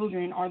our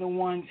children are the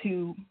ones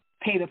who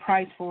pay the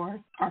price for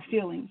our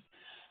feelings.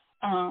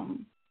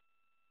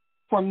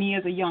 For me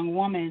as a young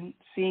woman,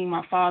 seeing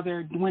my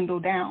father dwindle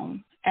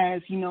down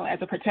as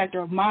a protector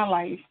of my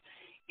life,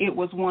 it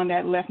was one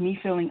that left me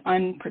feeling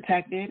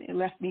unprotected. It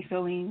left me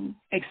feeling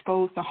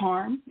exposed to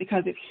harm,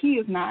 because if he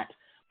is not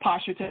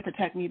postured to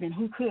protect me, then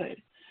who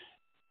could?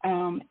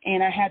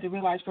 And I had to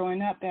realize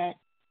growing up that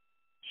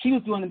she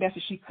was doing the best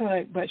that she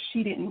could, but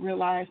she didn't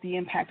realize the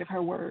impact of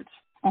her words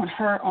on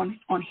her, on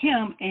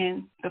him,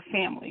 and the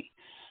family.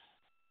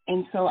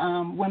 And so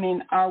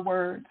women, our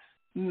words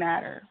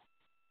matter.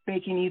 They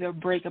can either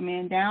break a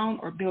man down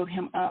or build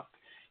him up.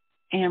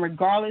 And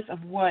regardless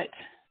of what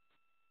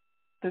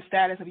the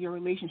status of your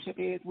relationship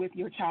is with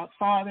your child's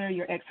father,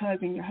 your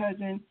ex-husband, your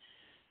husband,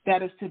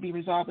 that is to be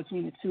resolved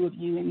between the two of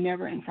you and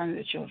never in front of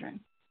the children.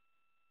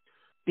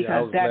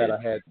 Because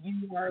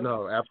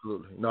No,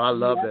 absolutely. No, I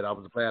love that. I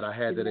was glad I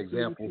had that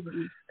example.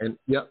 And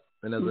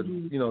and as a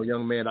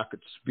young man, I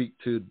could speak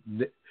to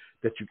that.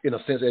 You, in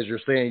a sense, as you're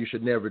saying, you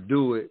should never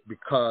do it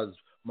because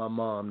my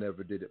mom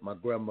never did it, my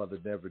grandmother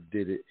never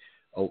did it.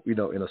 Oh, in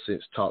a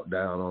sense, talk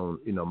down on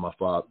my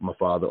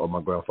father or my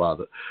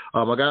grandfather.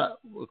 I got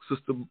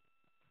Sister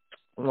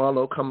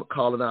Marlo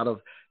calling out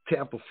of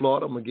Tampa,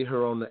 Florida. I'm gonna get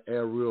her on the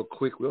air real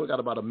quick. We only got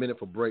about a minute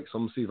for break, so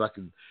I'm gonna see if I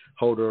can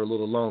hold her a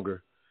little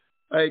longer.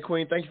 Hey,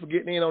 Queen, thank you for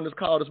getting in on this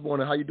call this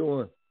morning. How you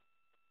doing?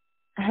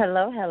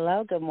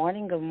 Hello. Good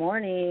morning.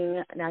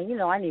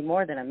 Now, I need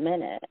more than a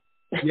minute.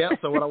 Yeah,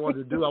 so what I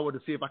wanted to do, I wanted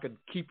to see if I could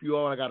keep you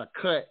on. I got a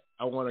cut.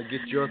 I want to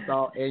get your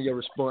thought and your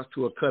response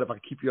to a cut if I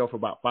can keep you on for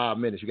about 5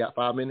 minutes. You got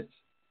 5 minutes?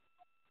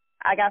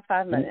 I got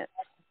 5 minutes.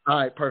 All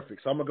right,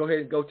 perfect. So I'm going to go ahead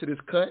and go to this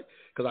cut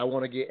because I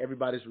want to get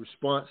everybody's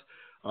response.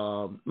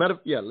 Matter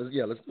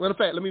of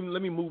fact, let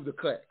me move the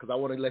cut because I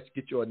want to let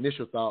you get your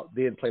initial thought,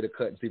 then play the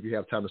cut and see if you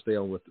have time to stay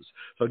on with us.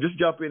 So just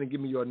jump in and give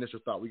me your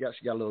initial thought.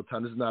 She got a little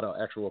time. This is not an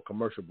actual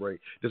commercial break.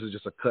 This is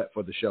just a cut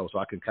for the show, so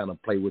I can kind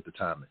of play with the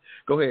timing.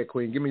 Go ahead,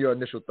 Queen. Give me your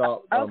initial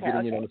thought.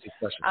 Getting in on this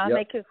discussion. I'll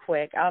make it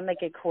quick.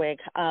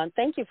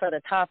 Thank you for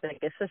the topic.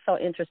 It's just so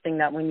interesting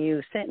that when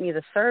you sent me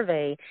the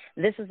survey,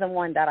 this is the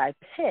one that I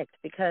picked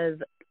because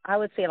I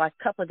would say like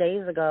a couple of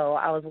days ago,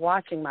 I was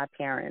watching my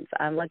parents.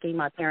 I'm lucky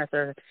my parents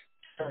are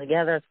still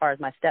together as far as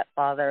my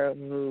stepfather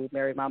who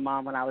married my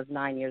mom when I was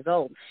 9 years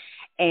old.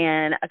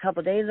 And a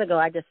couple of days ago,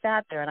 I just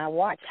sat there and I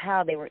watched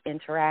how they were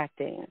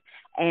interacting.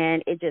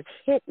 And it just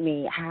hit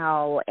me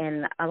how,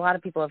 and a lot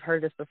of people have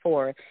heard this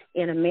before,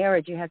 in a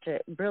marriage you have to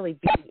really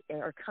be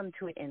or come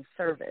to it in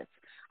service.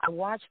 I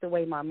watched the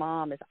way my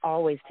mom is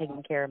always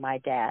taking care of my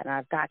dad, and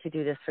I've got to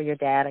do this for your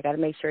dad. I got to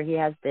make sure he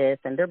has this,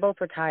 and they're both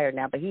retired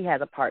now, but he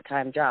has a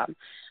part-time job.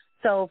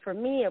 So for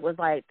me, it was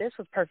like this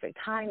was perfect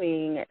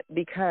timing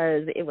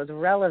because it was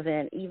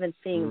relevant. Even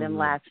seeing them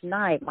last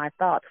night, my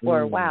thoughts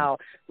were, wow,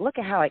 look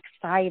at how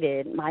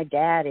excited my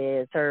dad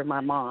is or my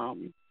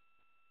mom.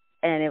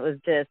 And it was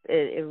just,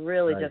 it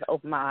really just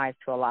opened my eyes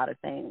to a lot of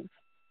things.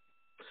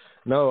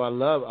 No, I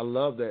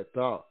love that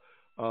thought.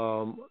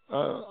 Autumn,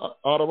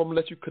 I'm going to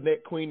let you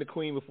connect Queen to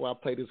Queen before I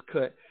play this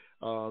cut.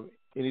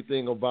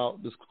 Anything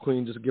about this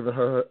Queen, just giving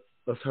her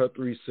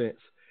 3 cents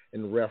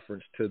in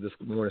reference to this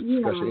morning's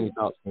discussion. Any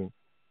thoughts, Queen?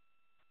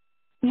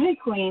 Hey,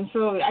 Queen.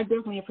 So I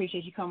definitely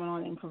appreciate you coming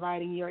on and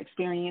providing your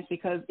experience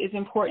because it's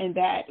important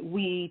that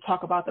we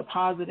talk about the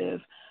positive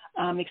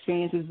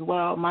experiences as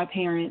well. My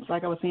parents,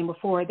 like I was saying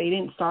before, they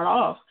didn't start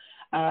off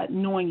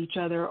knowing each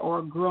other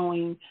or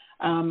growing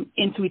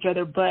into each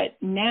other, but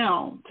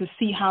now to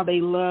see how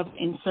they love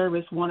and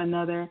service one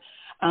another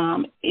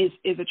is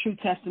a true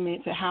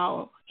testament to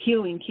how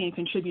healing can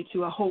contribute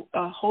to a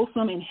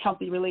wholesome and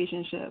healthy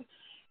relationship.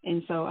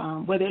 And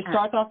so whether it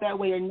starts off that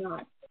way or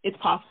not, it's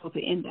possible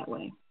to end that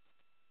way.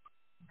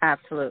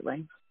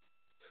 Absolutely.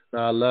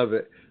 I love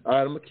it. All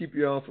right, I'm going to keep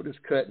you on for this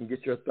cut and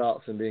get your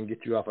thoughts and then get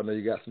you off. I know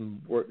you got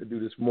some work to do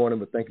this morning,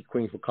 but thank you,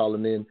 Queen, for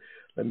calling in.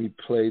 Let me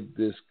play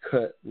this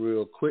cut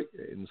real quick.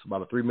 It's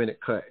about a 3-minute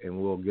cut,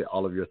 and we'll get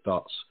all of your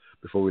thoughts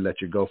before we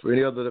let you go. For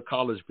any other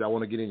callers, if y'all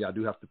want to get in, y'all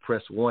do have to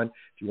press 1 if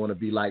you want to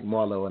be like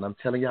Marlo. And I'm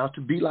telling y'all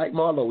to be like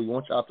Marlo. We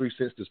want y'all 3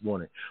 cents this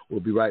morning. We'll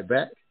be right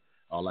back.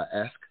 All I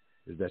ask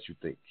is that you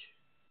think.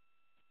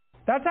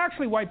 That's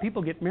actually why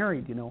people get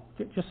married,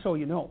 just so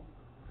you know.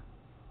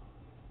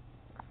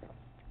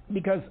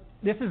 Because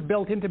this is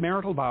built into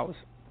marital vows.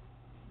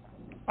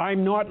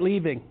 I'm not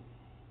leaving,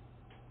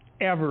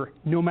 ever,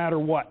 no matter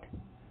what.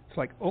 It's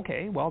like,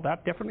 okay, well,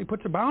 that definitely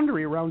puts a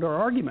boundary around our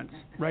arguments,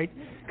 right?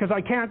 Because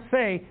I can't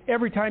say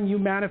every time you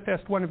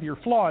manifest one of your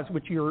flaws,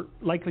 which you're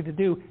likely to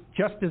do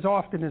just as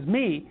often as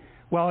me,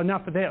 well,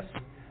 enough of this.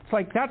 It's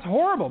like, that's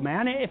horrible,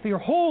 man. If your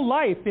whole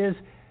life is,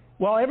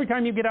 well, every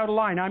time you get out of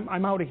line,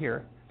 I'm out of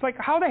here. It's like,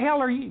 how the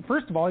hell are you?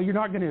 First of all, you're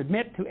not going to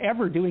admit to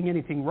ever doing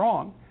anything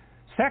wrong.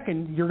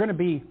 Second, you're going to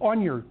be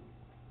on you're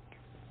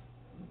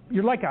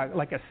like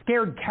a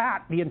scared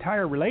cat the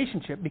entire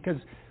relationship because,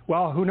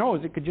 well, who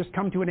knows? It could just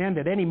come to an end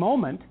at any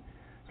moment.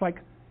 It's like,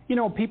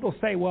 people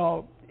say,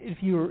 well,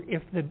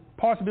 if the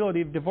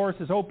possibility of divorce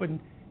is open,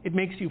 it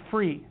makes you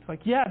free. It's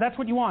like, yeah, that's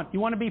what you want. You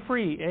want to be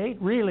free, eh?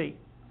 Really?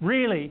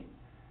 Really?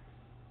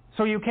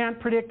 So you can't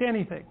predict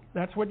anything.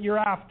 That's what you're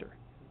after.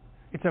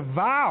 It's a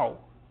vow.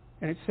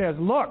 And it says,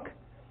 look,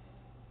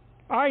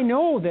 I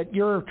know that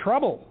you're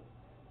trouble.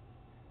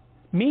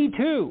 Me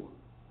too.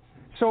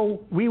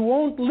 So we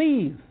won't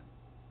leave,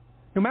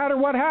 no matter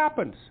what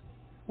happens.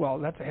 Well,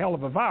 that's a hell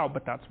of a vow,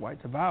 but that's why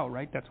it's a vow,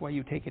 right? That's why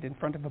you take it in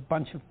front of a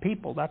bunch of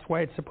people. That's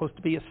why it's supposed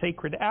to be a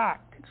sacred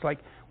act. It's like,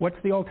 what's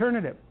the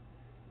alternative?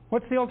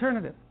 What's the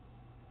alternative?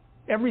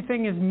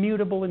 Everything is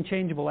mutable and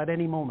changeable at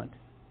any moment.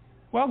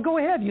 Well, go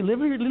ahead. You live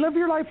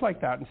your life like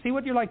that and see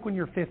what you're like when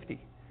you're 50.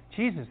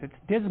 Jesus, it's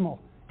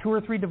dismal. 2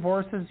 or 3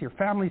 divorces, your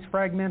family's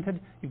fragmented,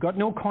 you've got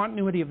no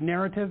continuity of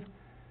narrative.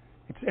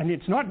 And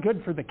it's not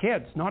good for the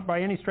kids, not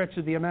by any stretch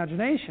of the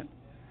imagination.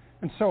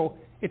 And so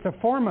it's a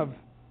form of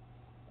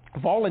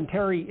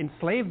voluntary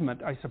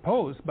enslavement, I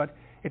suppose, but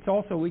it's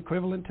also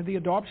equivalent to the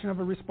adoption of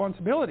a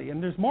responsibility.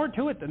 And there's more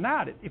to it than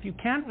that. If you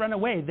can't run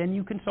away, then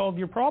you can solve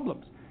your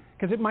problems.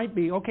 Because it might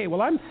be, okay,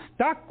 well, I'm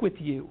stuck with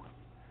you.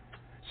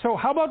 So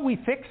how about we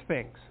fix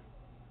things?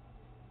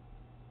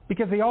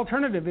 Because the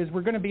alternative is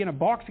we're going to be in a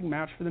boxing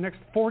match for the next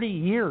 40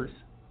 years.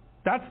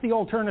 That's the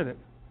alternative.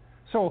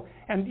 So,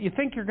 and you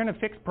think you're going to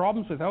fix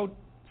problems without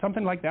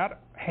something like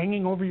that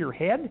hanging over your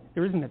head?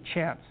 There isn't a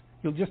chance.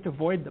 You'll just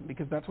avoid them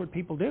because that's what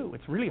people do.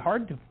 It's really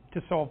hard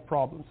to solve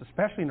problems,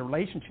 especially in a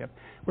relationship.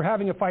 We're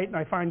having a fight and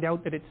I find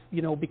out that it's,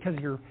 because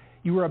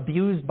you were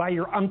abused by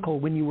your uncle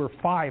when you were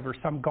 5 or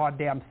some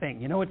goddamn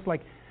thing. It's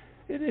like,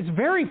 it's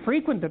very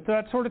frequent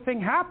that sort of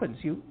thing happens.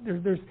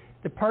 There's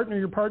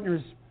your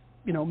partner's,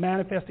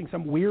 manifesting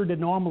some weird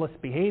anomalous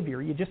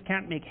behavior. You just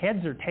can't make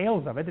heads or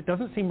tails of it. It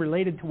doesn't seem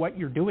related to what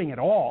you're doing at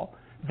all.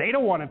 They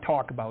don't want to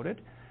talk about it.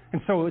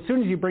 And so as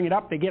soon as you bring it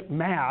up, they get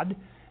mad.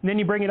 And then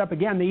you bring it up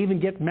again, they even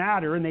get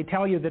madder, and they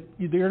tell you that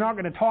you're not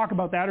going to talk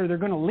about that or they're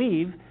going to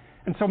leave.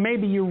 And so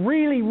maybe you're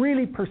really,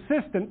 really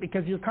persistent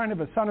because you're kind of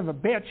a son of a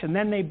bitch, and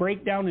then they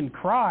break down and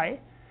cry,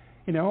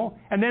 you know,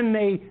 and then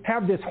they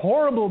have this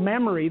horrible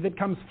memory that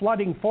comes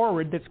flooding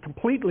forward that's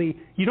completely,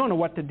 you don't know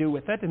what to do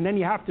with it, and then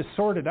you have to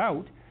sort it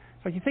out.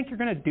 So you think you're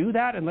going to do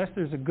that unless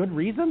there's a good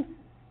reason?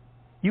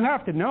 You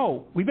have to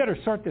know, we better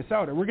sort this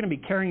out or we're going to be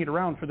carrying it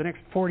around for the next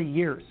 40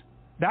 years.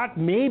 That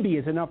maybe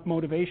is enough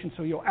motivation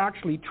so you'll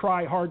actually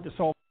try hard to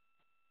solve.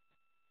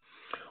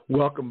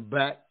 Welcome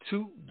back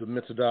to the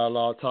Mental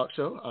Dialogue Talk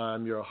Show.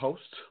 I'm your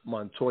host,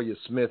 Montoya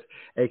Smith,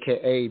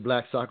 a.k.a.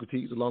 Black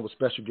Socrates, along with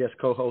special guest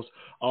co-host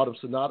Autumn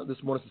Sonata. This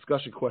morning's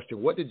discussion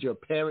question: what did your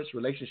parents'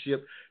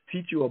 relationship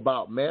teach you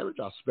about marriage?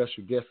 Our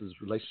special guest is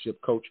relationship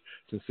coach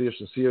Sincere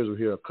Sinceres. We'll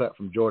hear a cut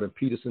from Jordan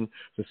Peterson.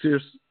 Sincere,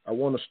 I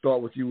want to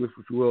start with you, if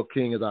you will.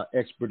 King is our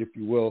expert, if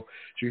you will.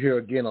 You hear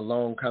again a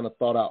long kind of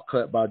thought-out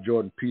cut by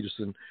Jordan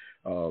Peterson,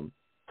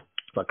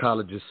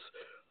 psychologist,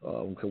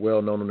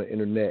 well known on the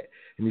internet.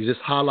 And he's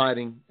just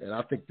highlighting, and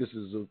I think this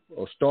is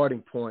a starting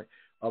point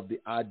of the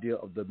idea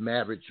of the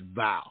marriage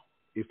vow,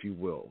 if you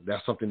will.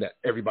 That's something that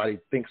everybody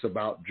thinks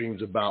about,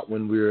 dreams about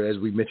when we're, as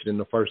we mentioned in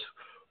the first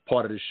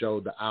part of the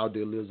show, the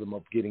idealism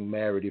of getting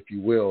married, if you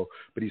will.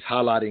 But he's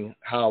highlighting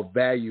how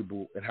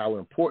valuable and how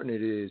important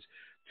it is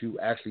to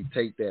actually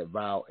take that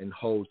vow and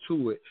hold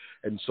to it.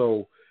 And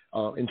so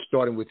in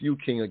starting with you,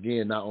 King,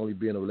 again, not only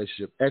being a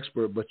relationship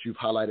expert, but you've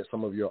highlighted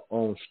some of your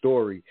own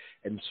story.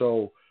 And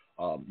so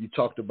you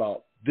talked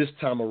about this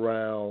time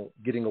around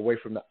getting away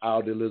from the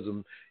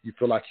idealism. You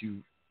feel like you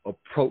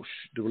approach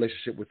the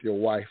relationship with your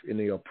wife in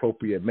the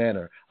appropriate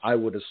manner. I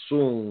would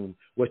assume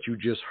what you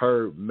just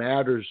heard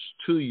matters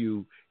to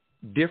you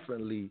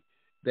differently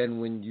than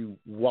when you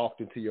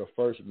walked into your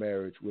first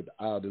marriage with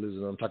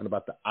idealism. I'm talking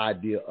about the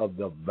idea of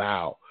the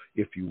vow,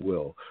 if you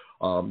will.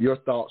 Your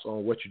thoughts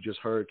on what you just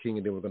heard, King,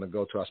 and then we're going to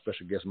go to our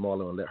special guest,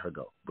 Marlo, and let her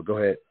go. But go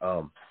ahead,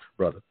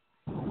 brother.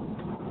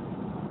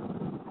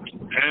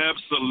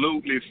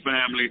 Absolutely,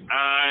 family.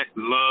 I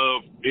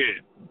love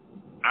it.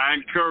 I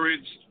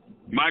encourage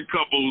my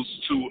couples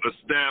to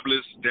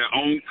establish their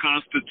own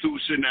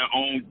constitution, their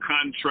own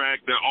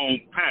contract, their own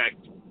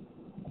pact,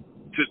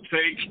 to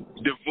take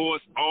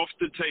divorce off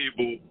the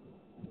table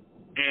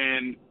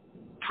and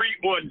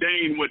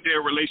preordain what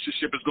their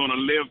relationship is going to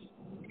live,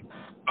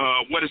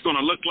 what it's going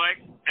to look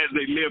like as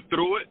they live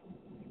through it,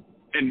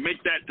 and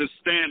make that the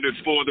standard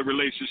for the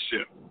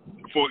relationship.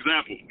 For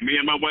example, me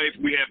and my wife,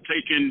 we have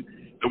taken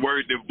the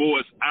word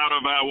divorce out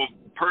of our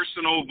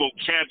personal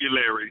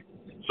vocabulary,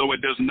 so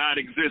it does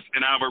not exist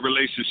in our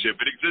relationship.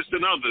 It exists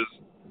in others,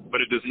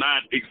 but it does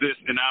not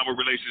exist in our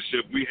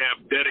relationship. We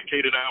have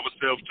dedicated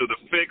ourselves to the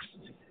fix,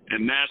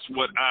 and that's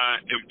what I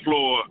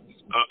implore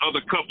other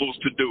couples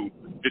to do.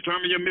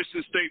 Determine your mission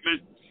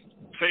statement,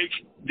 take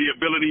the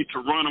ability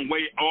to run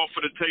away off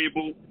of the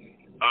table,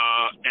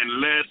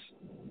 and let's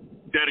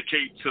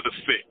dedicate to the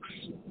fix.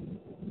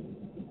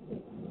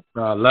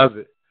 I love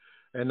it.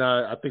 And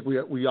I think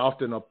we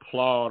often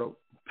applaud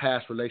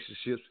past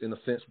relationships in a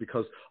sense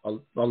because a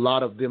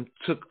lot of them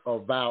took a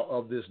vow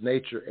of this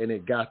nature and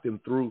it got them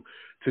through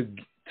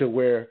to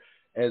where,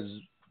 as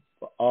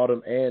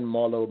Autumn and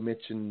Marlo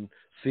mentioned,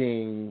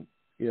 seeing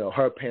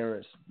her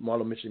parents.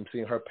 Marlo mentioned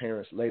seeing her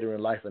parents later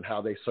in life and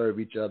how they serve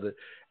each other,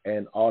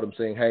 and Autumn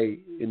saying, "Hey,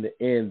 in the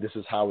end, this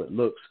is how it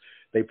looks."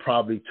 They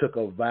probably took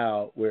a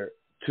vow where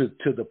to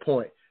the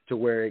point to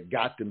where it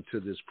got them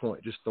to this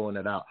point. Just throwing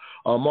that out.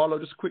 Marlo,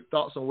 just quick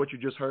thoughts on what you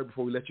just heard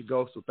before we let you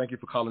go. So thank you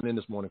for calling in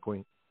this morning,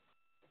 Queen.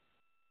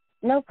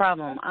 No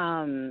problem.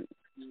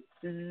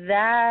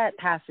 That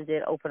passage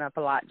did open up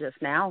a lot just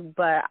now,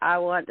 but I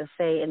want to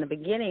say in the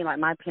beginning, like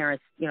my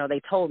parents,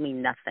 they told me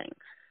nothing.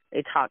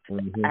 They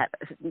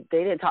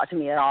they didn't talk to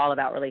me at all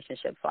about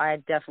relationships, so I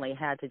definitely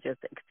had to just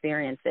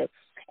experience it.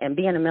 And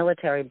being a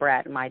military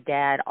brat and my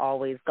dad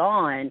always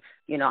gone,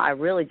 I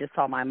really just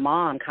saw my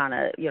mom kind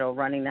of,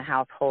 running the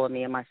household, and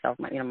me and myself,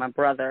 my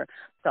brother.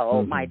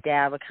 So my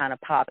dad would kind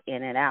of pop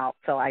in and out.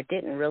 So I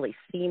didn't really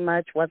see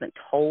much, wasn't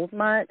told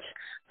much,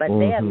 but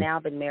they have now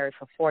been married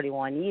for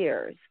 41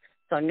 years.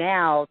 So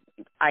now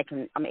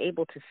I'm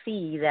able to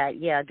see that,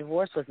 yeah,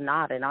 divorce was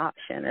not an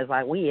option. It's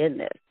like, we in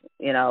this,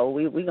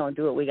 we going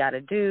to do what we got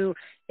to do.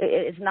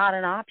 It's not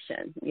an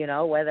option,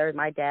 whether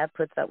my dad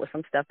puts up with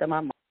some stuff that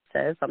my mom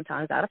says,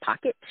 sometimes out of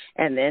pocket,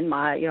 and then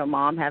my,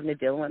 mom having to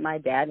deal with my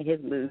dad and his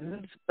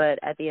moods. But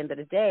at the end of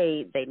the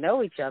day, they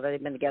know each other.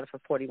 They've been together for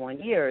 41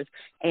 years,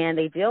 and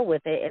they deal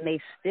with it, and they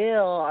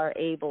still are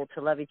able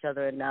to love each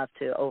other enough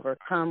to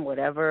overcome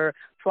whatever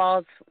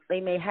flaws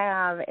they may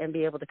have and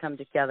be able to come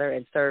together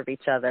and serve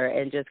each other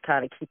and just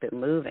kind of keep it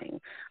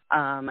moving.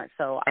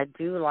 So I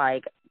do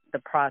like the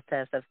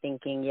process of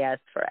thinking, yes,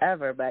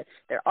 forever, but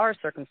there are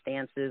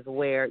circumstances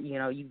where,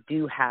 you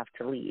do have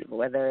to leave,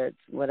 whether it's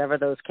whatever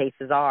those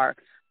cases are.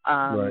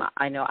 Right.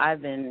 I know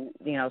I've been,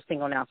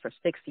 single now for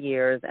 6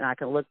 years, and I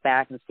can look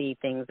back and see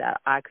things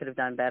that I could have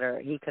done better,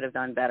 he could have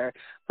done better.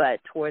 But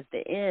towards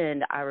the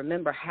end, I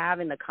remember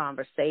having the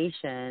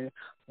conversation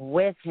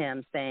with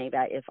him saying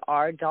that if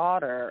our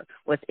daughter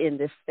was in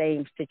this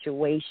same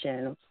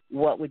situation,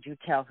 what would you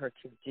tell her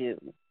to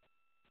do?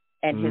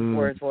 And his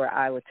words were,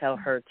 I would tell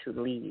her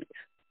to leave.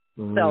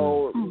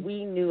 So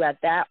we knew at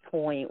that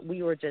point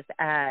we were just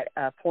at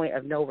a point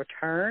of no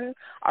return.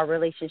 Our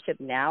relationship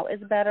now is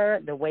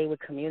better. The way we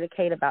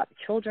communicate about the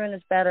children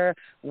is better.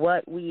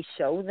 What we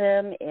show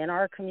them in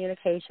our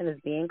communication as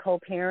being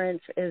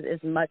co-parents is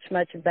much,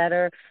 much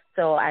better.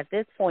 So at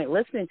this point,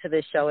 listening to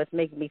this show, it's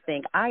making me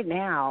think I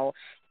now,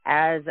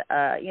 as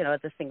a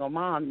single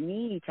mom,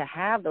 need to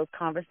have those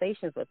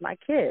conversations with my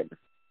kids.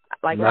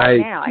 Like right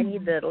now, I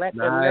need to let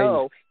them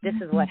know this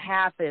is what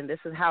happened, this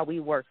is how we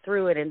worked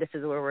through it, and this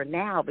is where we're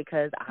now,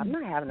 because I'm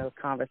not having those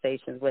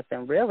conversations with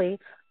them, really,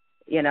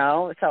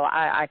 So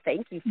I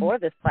thank you for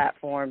this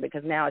platform,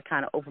 because now it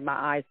kind of opened my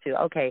eyes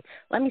to, okay,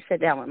 let me sit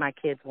down with my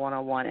kids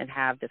one-on-one and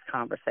have this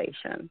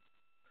conversation.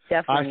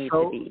 Definitely need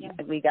to be.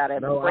 We got to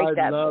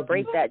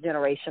break that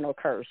generational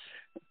curse.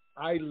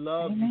 I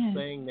love you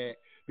saying that,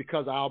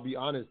 because I'll be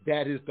honest,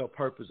 that is the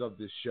purpose of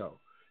this show,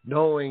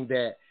 knowing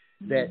that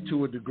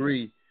to a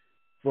degree,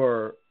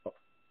 for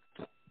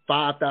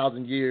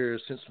 5,000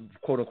 years since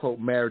quote-unquote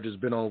marriage has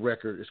been on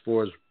record as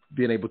far as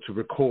being able to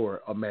record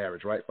a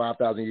marriage, right?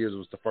 5,000 years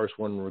was the first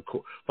one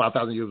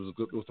 5,000 years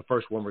was the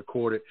first one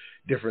recorded.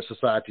 Different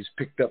societies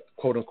picked up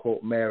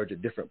quote-unquote marriage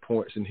at different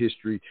points in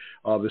history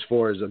as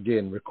far as,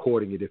 again,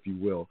 recording it, if you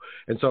will.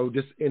 And so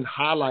just in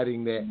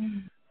highlighting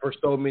that for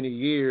so many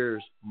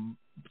years,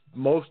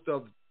 most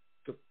of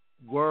the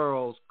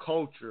world's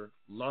culture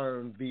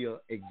learned via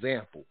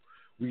example.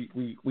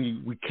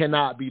 We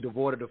cannot be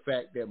devoid of the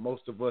fact that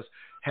most of us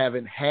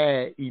haven't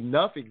had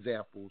enough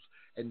examples.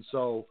 And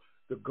so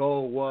the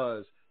goal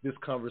was, this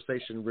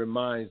conversation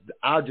reminds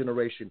our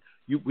generation,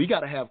 we got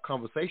to have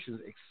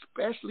conversations,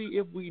 especially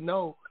if we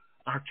know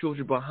our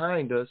children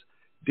behind us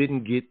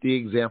didn't get the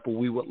example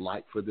we would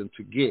like for them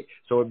to get.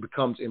 So it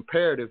becomes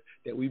imperative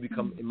that we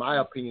become, in my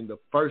opinion, the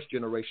first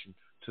generation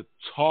to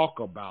talk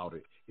about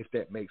it, if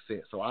that makes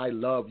sense. So I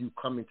love you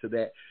coming to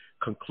that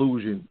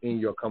conclusion in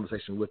your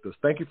conversation with us.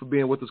 Thank you for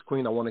being with us,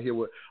 Queen. I want to hear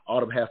what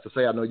Autumn has to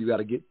say. I know you got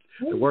to get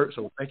to work,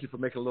 so thank you for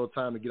making a little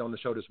time to get on the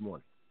show this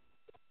morning.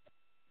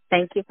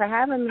 Thank you for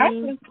having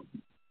me.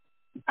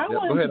 I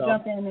wanted to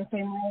jump in and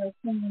say my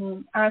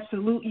opinion. I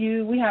salute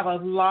you. We have a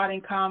lot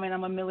in common.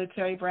 I'm a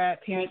military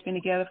brat. Parents been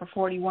together for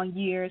 41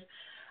 years.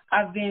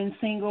 I've been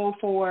single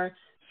for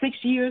 6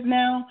 years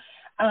now.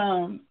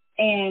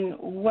 And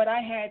what I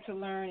had to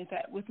learn is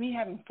that with me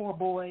having 4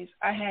 boys,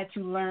 I had to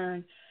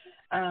learn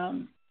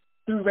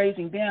through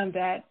raising them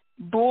that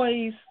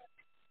boys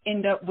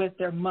end up with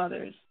their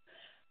mothers.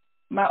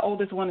 My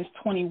oldest one is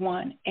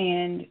 21,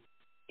 and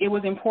it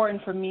was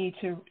important for me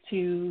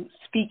to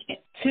speak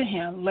to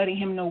him, letting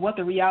him know what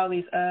the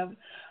realities of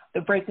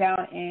the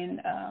breakdown in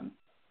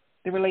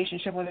the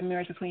relationship or the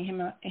marriage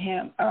between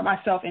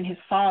myself and his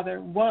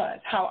father was,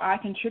 how I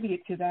contributed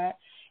to that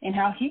and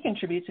how he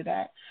contributed to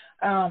that,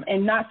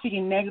 and not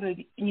speaking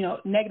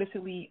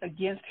negatively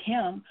against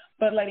him,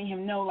 but letting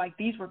him know, like,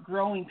 these were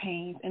growing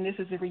pains, and this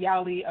is the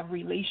reality of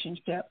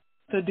relationship.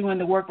 So doing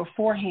the work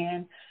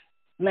beforehand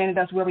landed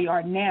us where we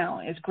are now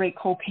as great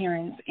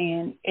co-parents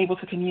and able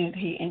to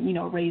communicate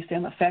and, raise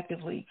them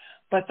effectively.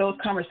 But those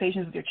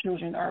conversations with your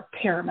children are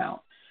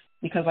paramount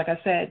because, like I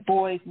said,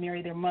 boys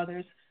marry their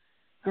mothers,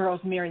 girls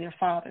marry their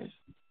fathers.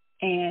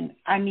 And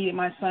I needed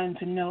my son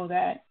to know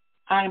that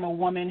I am a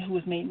woman who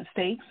has made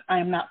mistakes. I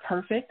am not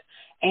perfect.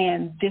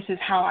 And this is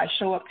how I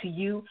show up to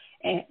you.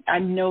 And I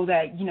know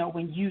that,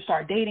 when you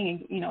start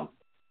dating and,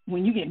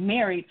 when you get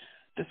married,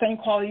 the same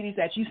qualities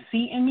that you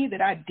see in me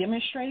that I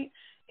demonstrate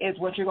is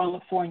what you're going to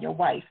look for in your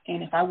wife.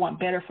 And if I want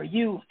better for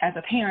you as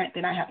a parent,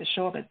 then I have to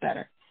show up as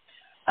better.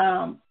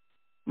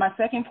 My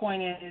second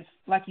point is,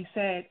 like you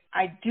said,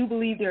 I do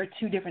believe there are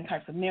 2 different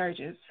types of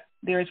marriages.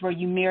 There is where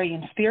you marry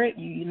in spirit,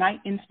 you unite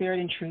in spirit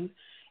and truth,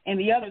 and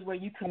the other is where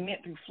you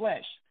commit through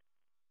flesh.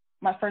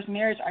 My first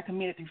marriage, I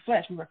committed through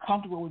flesh. We were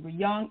comfortable, we were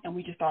young, and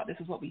we just thought this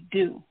is what we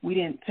do. We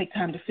didn't take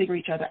time to figure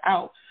each other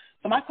out.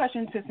 So my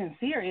question to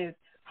Sincere is,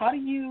 how do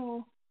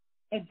you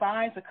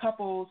advise the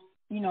couples,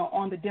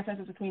 on the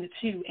differences between the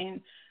 2,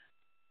 and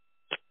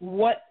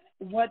what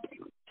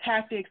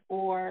tactics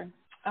or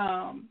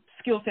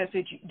skill sets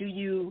do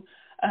you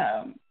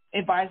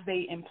advise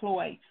they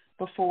employ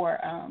before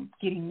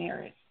getting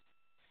married?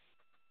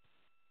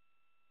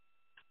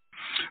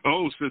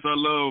 Oh, sis, I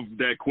love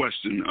that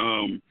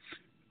question.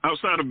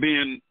 Outside of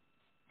being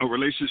a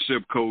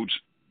relationship coach,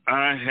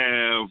 I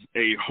have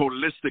a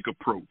holistic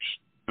approach,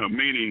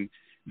 meaning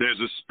there's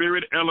a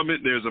spirit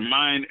element, there's a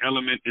mind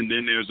element, and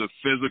then there's a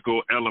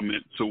physical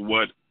element to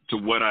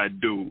what I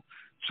do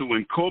to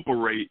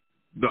incorporate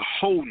the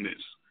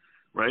wholeness,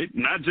 right?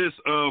 Not just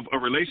of a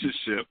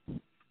relationship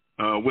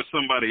with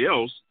somebody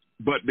else,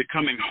 but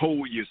becoming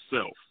whole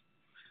yourself,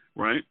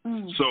 right?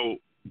 So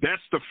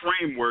that's the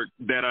framework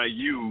that I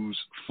use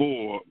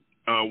for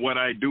what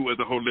I do as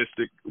a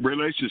holistic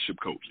relationship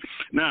coach.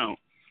 Now,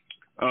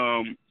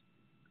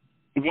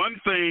 one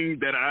thing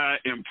that I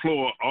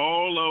implore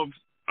all of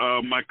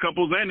my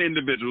couples and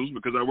individuals,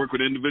 because I work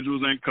with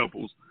individuals and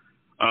couples,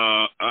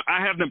 I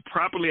have them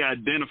properly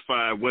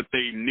identify what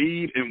they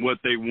need and what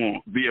they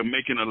want via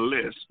making a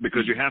list,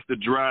 because you have to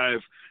drive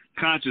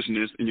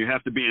consciousness and you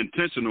have to be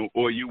intentional,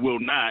 or you will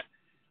not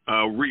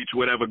reach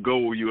whatever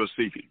goal you are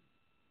seeking.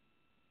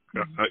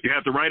 You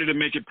have to write it and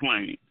make it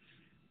plain.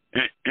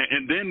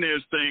 And then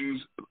there's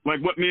things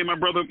like what me and my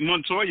brother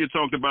Montoya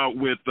talked about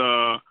with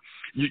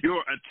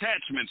your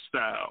attachment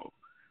style,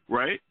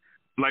 right?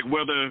 Like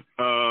whether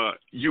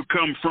you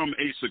come from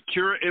a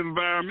secure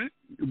environment,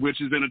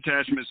 which is an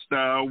attachment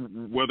style,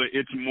 whether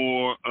it's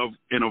more of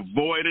an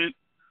avoidant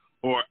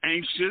or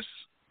anxious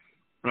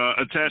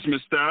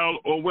attachment style,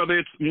 or whether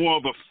it's more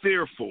of a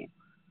fearful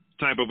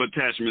type of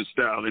attachment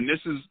style. And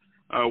this is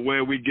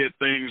where we get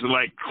things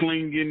like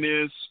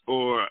clinginess,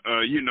 or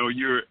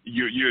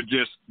you're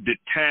just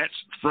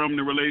detached from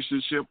the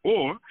relationship,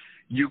 or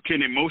you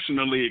can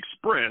emotionally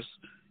express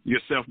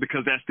yourself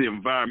because that's the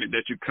environment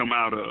that you come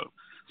out of.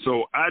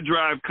 So I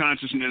drive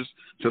consciousness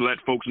to let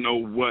folks know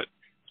what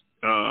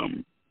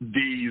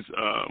these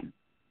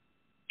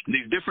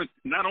different,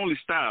 not only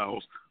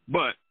styles,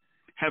 but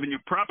having you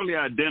properly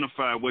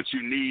identify what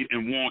you need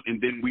and want, and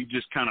then we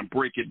just kind of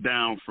break it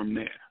down from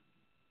there.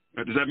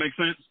 Does that make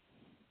sense?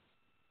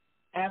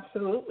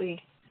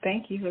 Absolutely.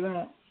 Thank you for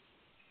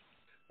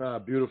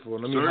that. Beautiful.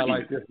 Let me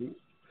highlight this.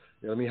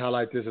 Let me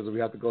highlight this as we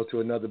have to go to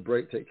another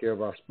break, take care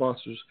of our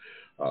sponsors.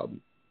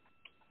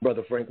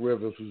 Brother Frank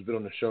Rivers, who's been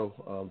on the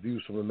show,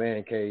 Views from the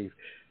Man Cave,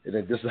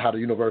 and this is how the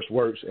universe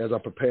works. As I'm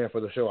preparing for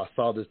the show, I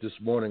saw this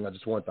morning. I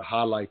just wanted to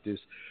highlight this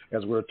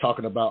as we're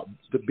talking about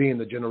being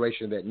the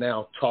generation that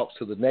now talks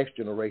to the next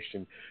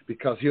generation,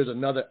 because here's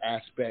another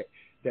aspect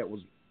that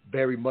was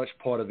very much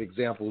part of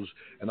examples,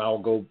 and I'll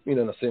go, in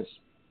a sense,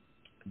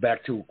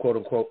 back to, quote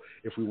unquote,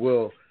 if we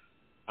will,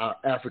 our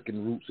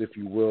African roots, if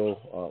you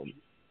will,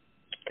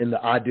 in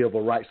the idea of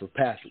a rites of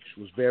passage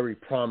was very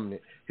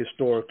prominent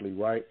historically,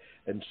 right?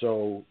 And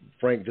so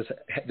Frank just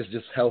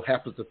how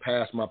happens to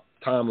pass my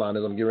timeline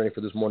as I'm getting ready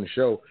for this morning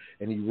show,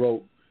 and he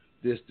wrote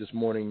this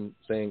morning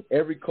saying,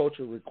 every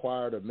culture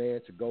required a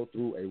man to go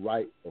through a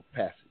rite of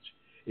passage.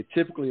 It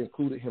typically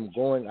included him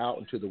going out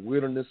into the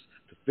wilderness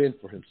to fend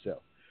for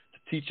himself, to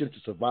teach him to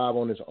survive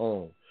on his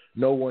own.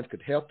 No one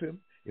could help him.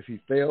 If he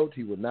failed,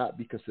 he would not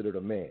be considered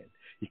a man.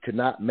 He could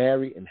not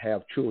marry and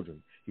have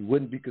children. He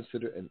wouldn't be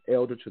considered an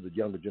elder to the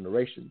younger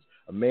generations.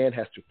 A man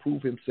has to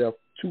prove himself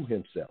to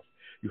himself.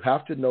 You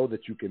have to know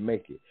that you can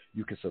make it.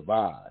 You can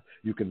survive.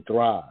 You can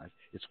thrive.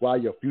 It's why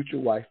your future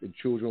wife and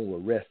children will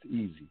rest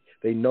easy.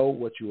 They know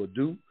what you will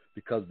do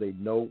because they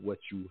know what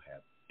you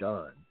have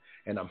done.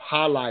 And I'm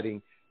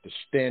highlighting the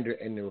standard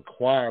and the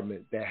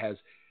requirement that has,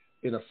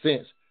 in a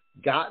sense,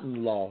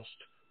 gotten lost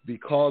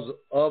because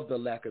of the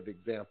lack of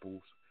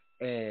examples,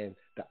 and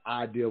the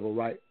idea of a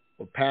rite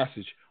of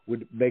passage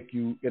would make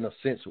you, in a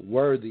sense,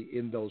 worthy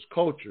in those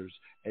cultures.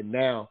 And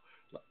now,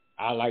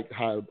 I like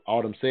how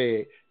Autumn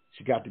said,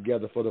 she got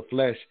together for the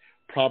flesh,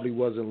 probably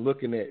wasn't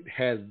looking at,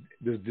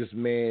 does this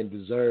man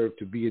deserve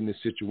to be in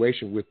this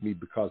situation with me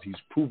because he's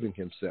proving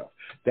himself.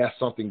 That's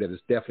something that has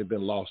definitely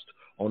been lost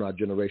on our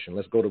generation.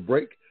 Let's go to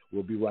break.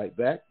 We'll be right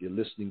back. You're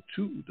listening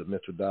to the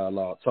Mental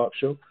Dialogue Talk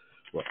Show,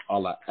 where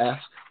all I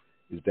ask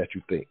is that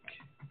you think.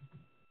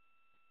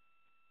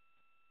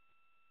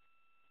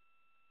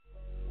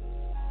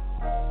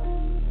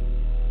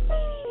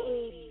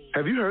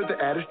 Have you heard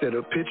the adage that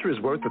a picture is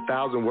worth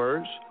 1,000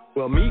 words?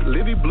 Well, meet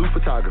Livy Blue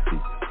Photography,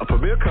 a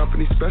premier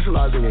company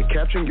specializing in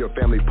capturing your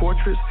family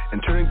portraits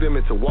and turning them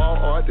into wall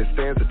art that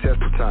stands the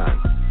test of time.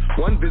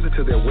 One visit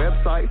to their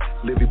website,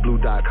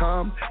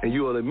 livyblue.com, and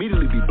you will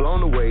immediately be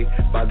blown away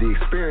by the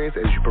experience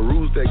as you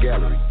peruse their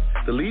gallery.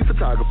 The lead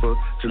photographer,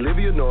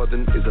 Jalivia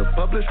Northern, is a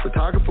published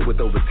photographer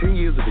with over 10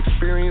 years of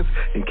experience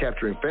in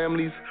capturing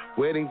families,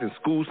 weddings, and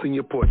school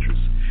senior portraits.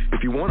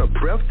 If you want a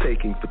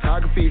breathtaking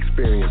photography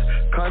experience,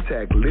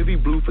 contact Livy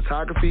Blue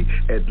Photography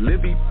at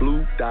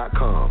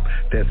livyblue.com.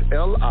 That's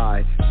livyblue.com.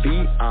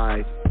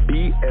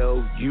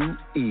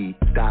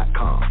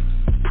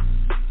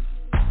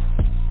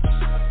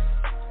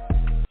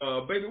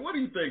 Baby, what do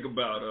you think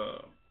about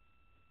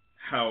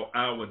how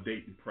our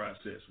dating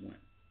process went?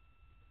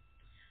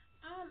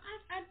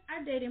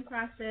 Our dating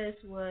process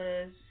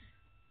was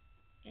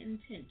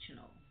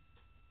intentional.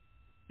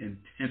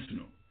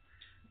 Intentional.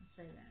 I'll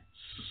say that.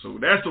 So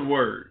that's a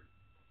word.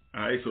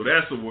 All right. So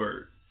that's a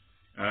word.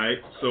 All right.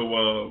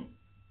 So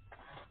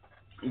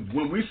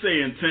when we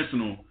say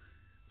intentional,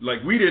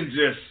 like we didn't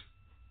just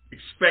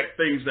expect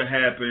things to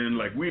happen.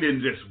 Like we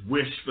didn't just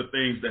wish for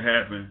things to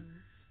happen.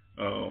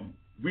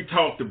 We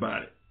talked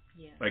about it,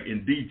 like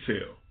in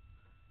detail.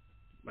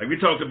 Like we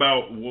talked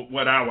about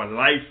what our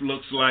life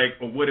looks like,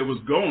 or what it was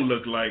going to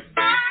look like,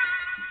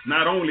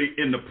 not only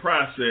in the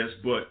process,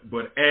 but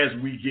as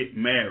we get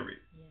married.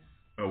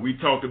 We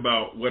talked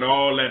about what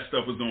all that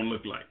stuff was going to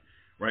look like,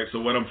 right?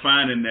 So what I'm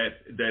finding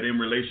that in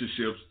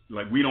relationships,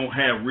 like we don't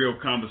have real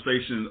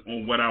conversations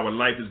on what our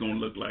life is going to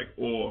look like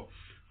or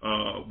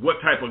what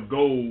type of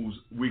goals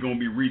we're going to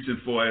be reaching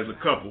for as a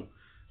couple.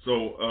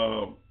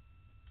 So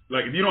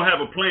like if you don't have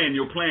a plan,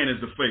 your plan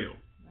is to fail.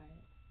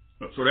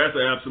 Right. So that's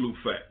an absolute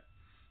fact.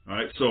 All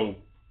right. So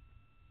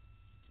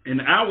in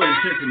our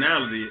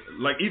intentionality,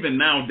 like even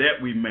now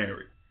that we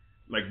married,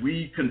 like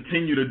we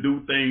continue to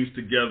do things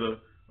together.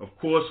 Of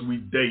course we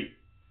date,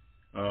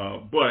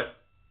 but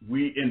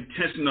we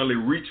intentionally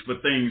reach for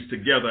things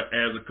together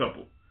as a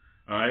couple.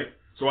 All right.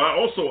 So I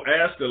also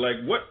asked her, like,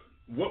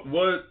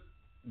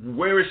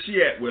 where is she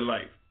at with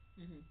life?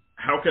 Mm-hmm.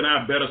 How can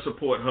I better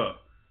support her?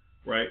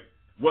 Right.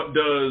 What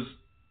does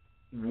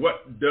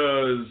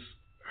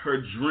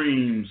her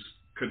dreams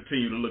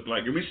continue to look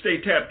like? And we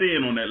stay tapped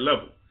in on that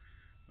level.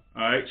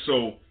 All right.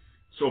 So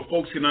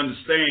folks can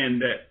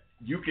understand that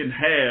you can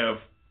have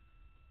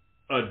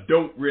a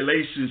dope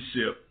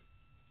relationship,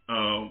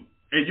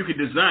 and you can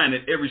design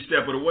it every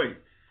step of the way,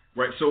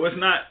 right? So it's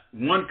not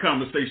one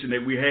conversation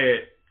that we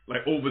had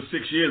like over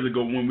 6 years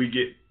ago when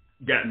we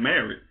got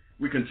married.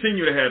 We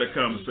continue to have a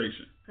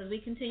conversation because we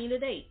continue to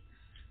date.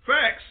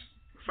 Facts.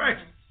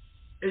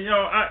 Mm-hmm. And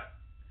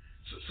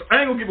I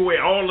ain't gonna give away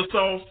all the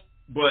sauce,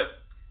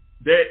 but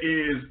there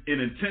is an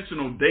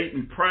intentional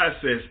dating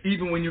process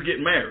even when you get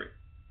married.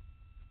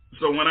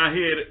 So when I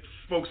hear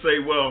folks say,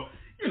 well,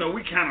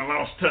 we kind of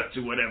lost touch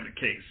or whatever the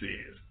case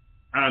is,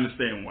 I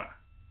understand why.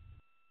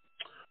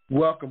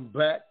 Welcome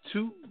back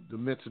to the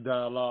Mental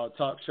Dialogue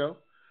Talk Show.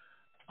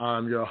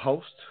 I'm your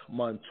host,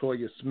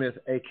 Montoya Smith,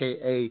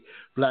 a.k.a.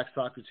 Black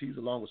Socrates,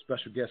 along with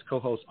special guest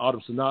co-host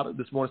Autumn Sonata.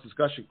 This morning's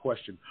discussion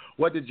question: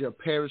 what did your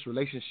parents'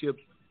 relationships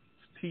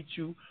teach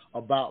you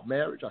about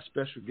marriage? Our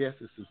special guest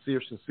is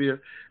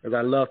Sincere, as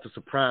I love to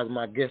surprise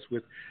my guests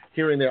with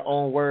hearing their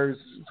own words,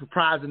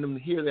 surprising them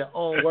to hear their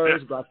own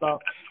words, but I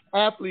thought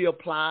aptly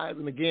applies.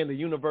 And again, the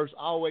universe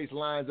always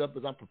lines up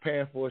as I'm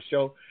preparing for a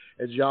show,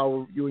 as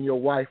you and your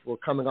wife were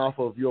coming off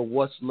of your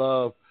What's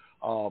Love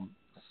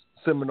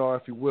seminar,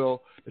 if you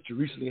will, that you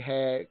recently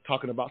had,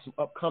 talking about some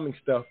upcoming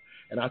stuff.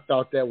 And I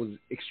thought that was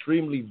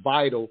extremely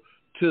vital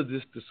to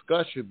this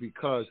discussion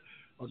because,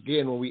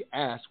 again, when we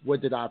ask,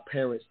 what did our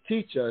parents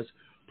teach us,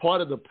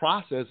 part of the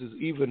process is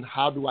even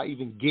how do I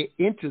even get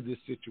into this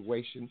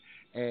situation.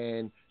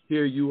 And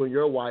here you and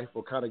your wife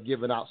are kind of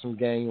giving out some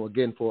game,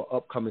 again, for an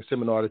upcoming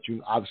seminar that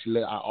you obviously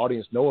let our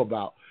audience know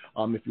about,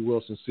 if you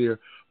will, Sincere.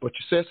 But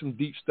you said some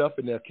deep stuff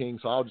in there, King,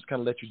 so I'll just kind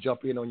of let you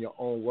jump in on your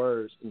own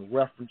words in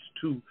reference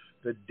to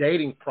the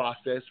dating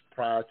process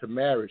prior to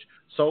marriage.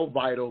 So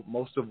vital.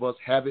 Most of us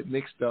have it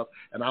mixed up.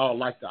 And I would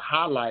like to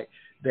highlight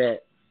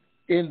that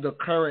in the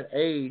current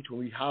age, when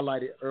we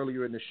highlighted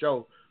earlier in the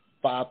show,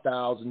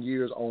 5,000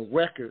 years on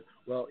record,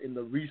 well, in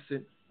the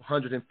recent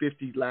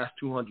 150 last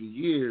 200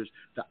 years,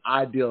 the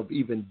idea of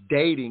even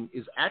dating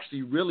is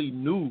actually really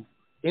new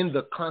in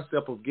the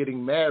concept of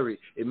getting married.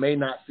 It may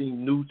not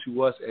seem new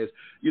to us as,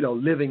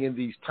 living in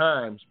these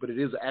times, but it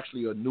is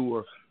actually a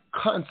newer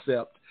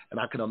concept. And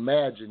I can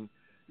imagine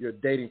your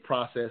dating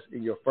process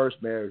in your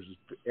first marriage,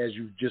 as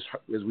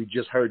we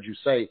just heard you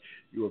say,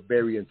 you were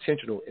very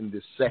intentional in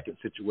this second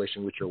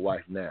situation with your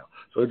wife now.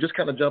 So just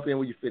kind of jump in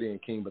where you fit in,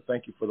 King, but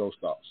thank you for those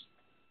thoughts.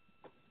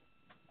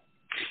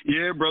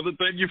 Yeah, brother,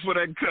 thank you for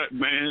that cut,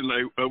 man.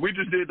 Like we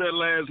just did that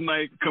last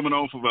night, coming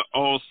off of an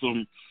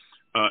awesome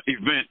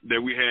event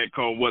that we had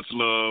called What's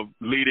Love,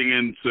 leading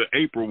into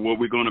April, where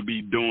we're going to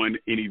be doing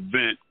an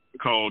event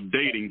called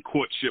Dating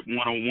Courtship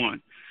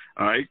 101.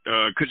 All right,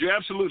 because you're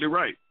absolutely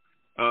right.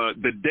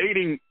 The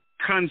dating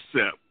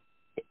concept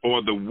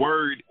or the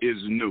word is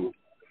new,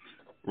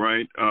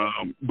 right?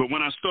 But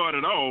when I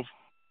started off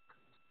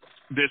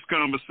this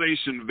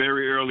conversation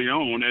very early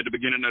on at the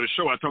beginning of the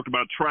show, I talked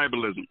about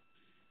tribalism.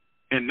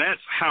 And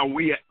that's how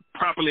we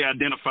properly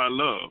identify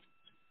love.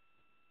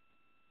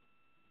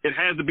 It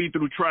has to be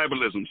through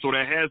tribalism. So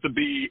there has to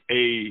be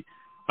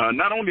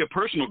not only a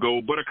personal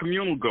goal, but a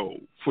communal goal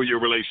for your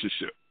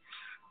relationship.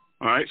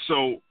 All right,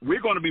 so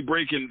we're going to be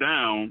breaking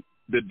down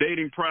the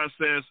dating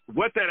process,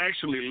 what that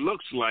actually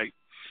looks like,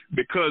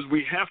 because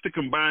we have to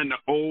combine the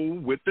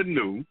old with the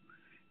new,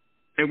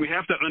 and we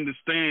have to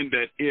understand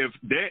that if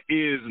there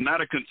is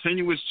not a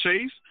continuous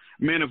chase,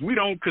 man, if we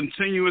don't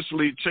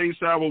continuously chase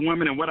our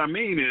women, and what I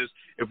mean is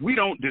if we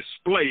don't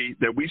display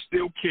that we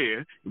still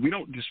care, if we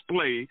don't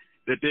display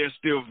that they're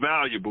still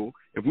valuable,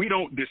 if we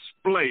don't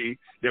display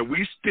that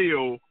we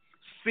still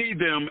see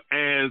them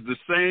as the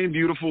same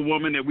beautiful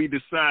woman that we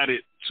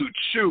decided to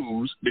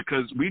choose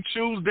because we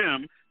choose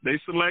them, they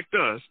select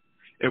us.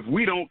 If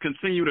we don't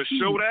continue to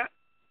show that,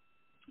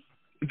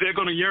 they're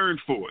going to yearn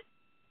for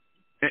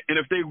it. And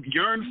if they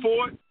yearn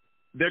for it,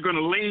 they're going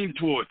to lean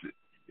towards it.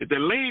 If they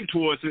lean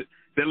towards it,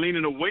 they're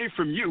leaning away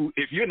from you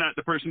if you're not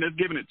the person that's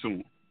giving it to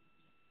them.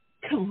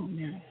 Come on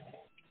now.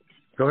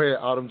 Go ahead,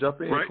 Autumn. Jump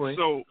in, right? Queen.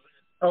 So,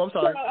 I'm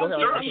sorry. Go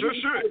ahead.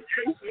 Sure.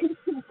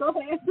 Go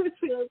ahead.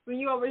 So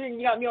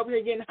you got me over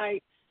here getting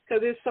hyped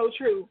because it's so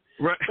true.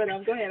 Right. But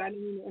go ahead. I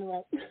didn't mean to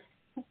interrupt.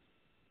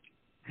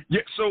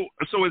 Yeah. So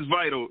it's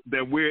vital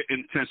that we're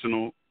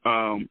intentional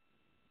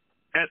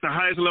at the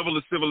highest level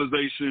of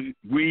civilization,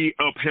 we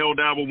upheld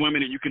our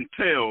women, and you can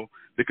tell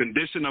the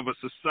condition of a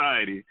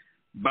society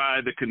by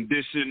the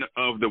condition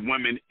of the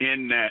women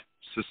in that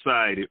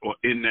society or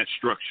in that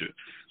structure.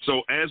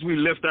 So as we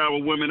lift our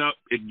women up,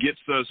 it gets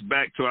us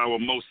back to our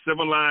most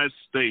civilized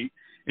state,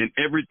 and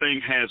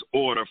everything has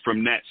order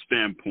from that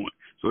standpoint.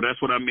 So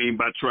that's what I mean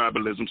by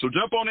tribalism. So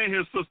jump on in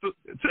here, sister.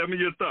 Tell me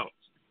your thoughts.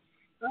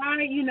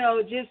 You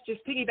know,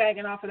 just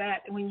piggybacking off of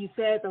that, when you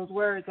said those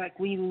words, like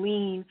we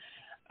lean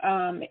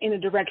in the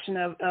direction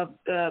of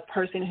the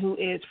person who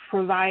is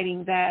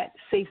providing that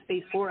safe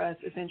space for us,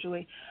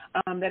 essentially.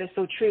 That is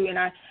so true. And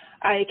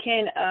I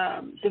can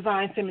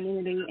divine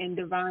femininity and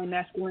divine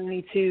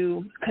masculinity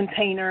to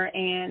container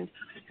and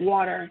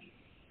water.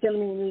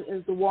 Femininity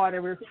is the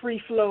water. We're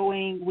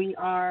free-flowing. We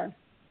are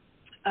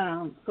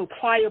so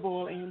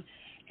pliable and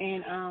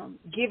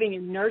giving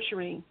and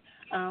nurturing.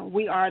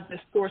 We are the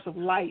source of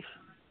life,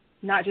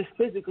 not just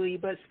physically,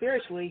 but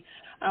spiritually.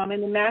 In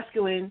the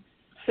masculine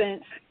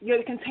sense, you're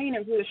the container,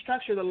 you're the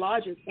structure, the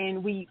logic,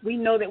 and we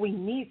know that we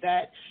need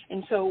that.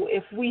 And so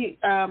if we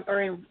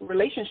are in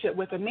relationship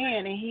with a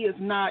man and he is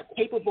not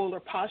capable or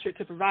postured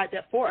to provide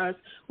that for us,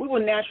 we will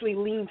naturally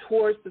lean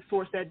towards the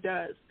source that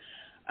does.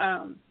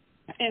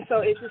 And so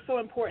it's just so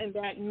important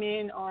that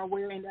men are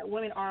aware and that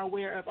women are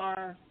aware of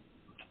our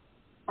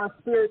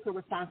spiritual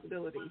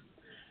responsibilities.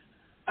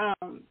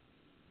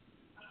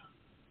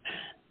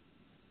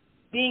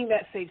 Being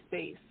that safe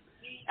space.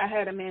 I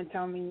had a man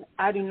tell me,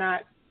 I do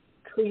not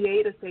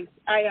create a safe,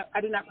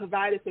 I do not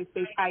provide a safe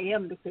space, I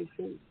am the safe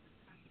space.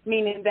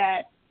 Meaning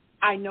that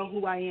I know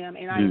who I am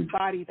and I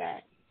embody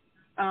that.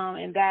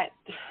 And that,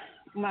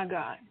 my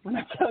God, when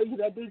I tell you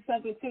that, did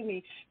something to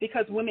me,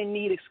 because women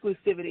need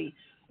exclusivity.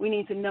 We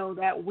need to know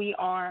that we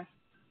are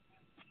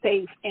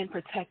safe and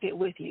protected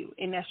with you.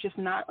 And that's just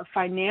not a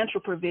financial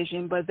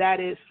provision, but that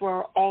is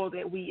for all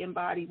that we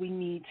embody. We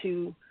need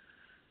to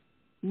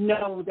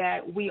know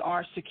that we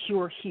are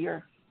secure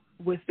here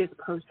with this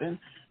person.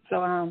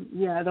 So,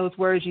 those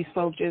words you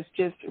spoke just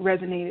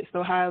resonated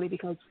so highly,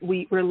 because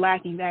we're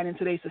lacking that in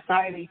today's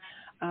society.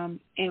 And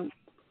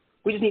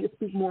we just need to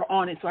speak more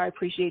on it. So I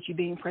appreciate you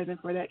being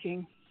present for that,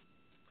 King.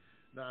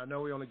 Now, I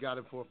know we only got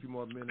it for a few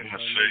more minutes. I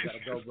know you got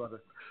to go,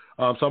 brother.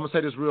 So I'm going to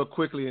say this real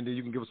quickly, and then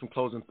you can give us some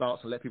closing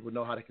thoughts and let people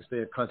know how they can stay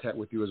in contact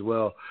with you as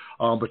well.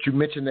 But you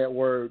mentioned that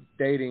word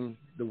dating,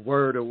 the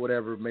word or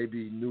whatever,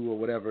 maybe new or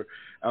whatever.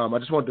 I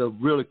just wanted to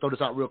really throw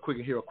this out real quick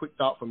and hear a quick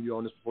thought from you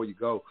on this before you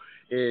go.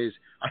 Is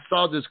I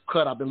saw this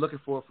cut. I've been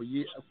looking for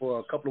it for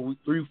a couple of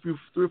weeks,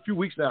 a few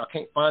weeks now. I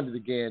can't find it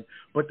again.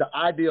 But the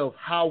idea of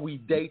how we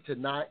date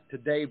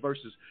today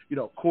versus,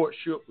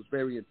 courtship was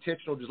very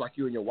intentional, just like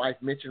you and your wife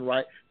mentioned,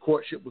 right?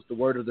 Courtship was the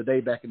word of the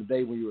day back in the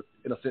day when you were,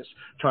 in a sense,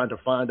 trying to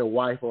find a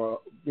wife or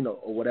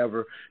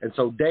whatever. And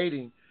so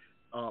dating,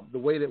 the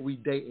way that we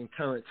date in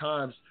current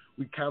times,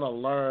 we kind of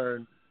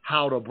learn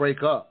how to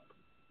break up.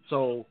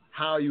 So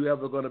how are you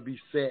ever going to be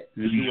set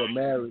if you are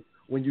married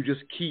when you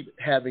just keep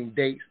having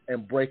dates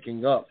and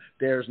breaking up?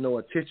 There's no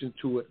attention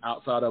to it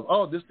outside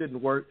of, this didn't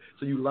work.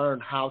 So you learn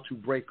how to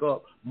break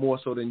up more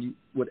so than you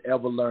would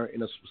ever learn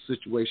in a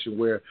situation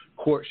where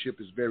courtship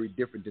is very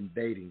different than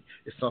dating.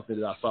 It's something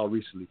that I saw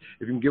recently.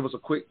 If you can give us a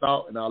quick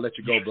thought, and I'll let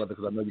you go, brother,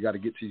 because I know you got to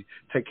get to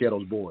take care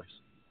of those boys.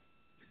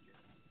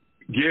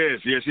 Yes,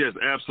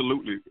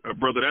 absolutely.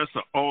 Brother, that's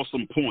an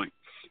awesome point.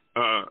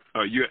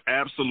 You're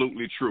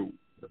absolutely true.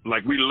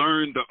 Like, we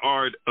learned the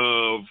art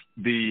of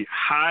the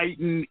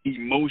heightened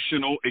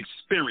emotional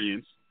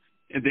experience,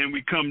 and then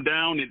we come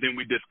down and then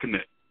we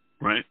disconnect,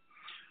 right?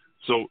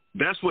 So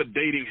that's what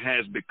dating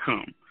has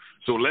become.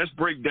 So let's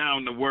break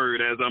down the word,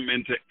 as I'm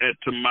into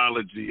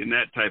etymology and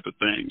that type of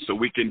thing, so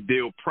we can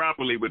deal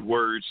properly with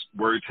words.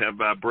 Words have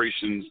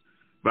vibrations.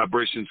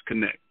 Vibrations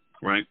connect,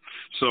 right?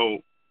 So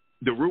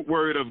the root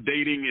word of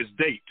dating is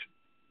date.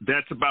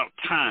 That's about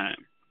time,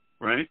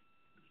 right?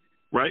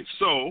 Right?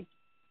 So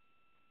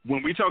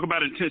when we talk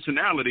about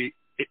intentionality,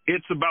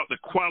 it's about the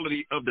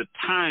quality of the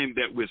time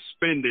that we're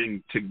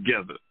spending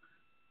together.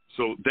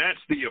 So that's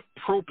the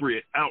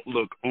appropriate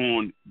outlook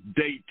on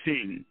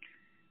dating,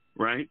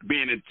 right?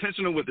 Being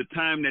intentional with the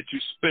time that you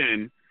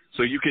spend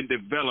so you can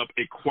develop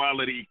a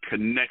quality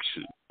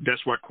connection.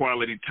 That's why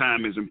quality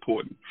time is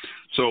important.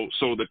 So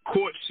the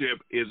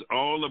courtship is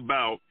all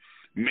about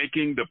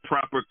making the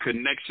proper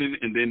connection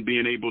and then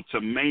being able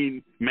to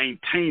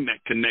maintain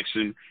that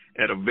connection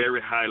at a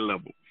very high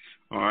level.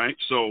 All right.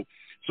 So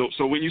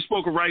when you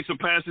spoke of rites of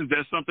passage,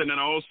 that's something that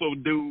I also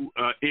do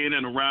in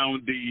and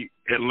around the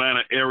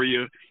Atlanta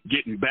area,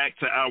 getting back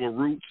to our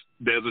roots.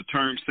 There's a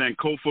term,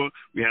 Sankofa.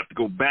 We have to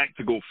go back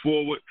to go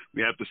forward.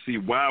 We have to see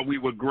why we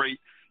were great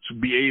to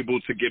be able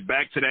to get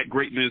back to that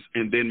greatness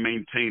and then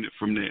maintain it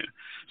from there.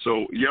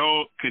 So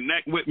y'all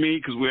connect with me,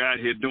 because we're out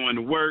here doing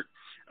the work.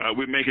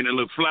 We're making it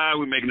look fly.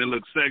 We're making it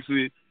look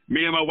sexy.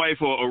 Me and my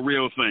wife are a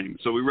real thing.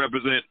 So we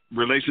represent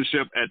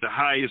relationship at the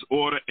highest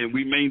order, and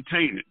we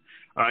maintain it.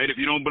 All right, if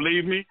you don't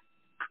believe me,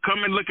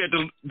 come and look at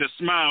the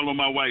smile on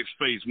my wife's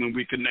face when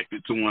we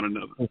connected to one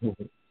another.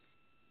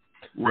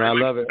 Right? I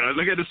love it.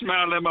 Look at the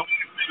smile at my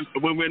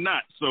wife when we're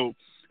not. So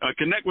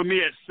Connect with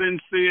me at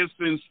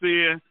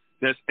Sincere.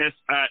 That's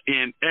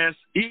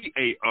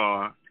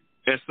SINSEAR.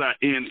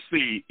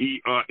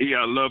 SINCERE.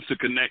 I love to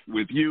connect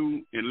with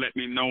you and let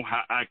me know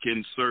how I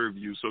can serve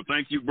you. So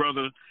thank you,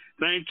 brother.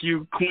 Thank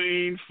you,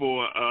 Queen,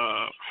 for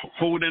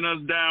holding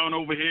us down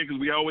over here, because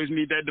we always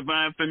need that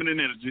divine feminine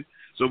energy.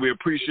 So we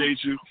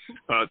appreciate you.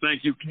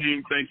 Thank you,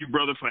 King. Thank you,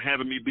 brother, for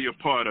having me be a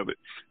part of it.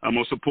 I'm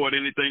going to support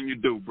anything you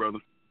do, brother.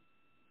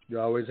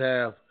 You always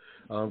have.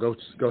 Go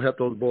help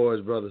those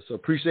boys, brother. So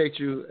appreciate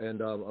you,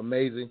 and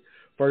amazing.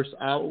 First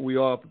hour, we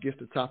are up against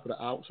the top of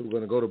the hour, so we're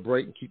going to go to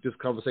break and keep this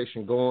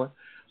conversation going.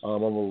 I'm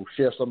going to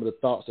share some of the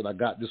thoughts that I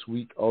got this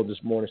week on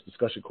this morning's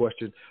discussion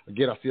question.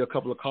 Again, I see a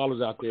couple of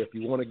callers out there. If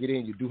you want to get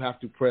in, you do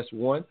have to press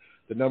 1.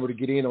 The number to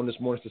get in on this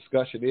morning's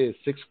discussion is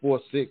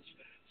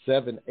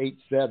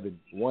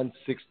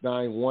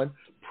 646-787-1691.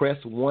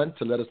 Press 1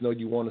 to let us know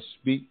you want to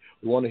speak.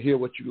 We want to hear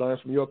what you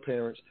learned from your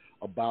parents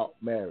about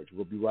marriage.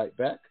 We'll be right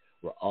back,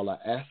 where all I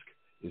ask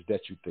is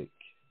that you think.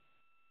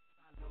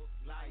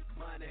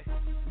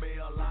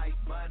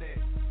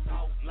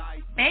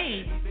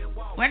 Hey,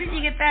 where did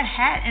you get that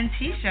hat and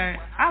t-shirt?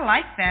 I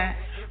like that.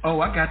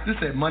 Oh, I got this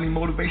at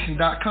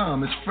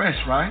moneymotivation.com. It's fresh,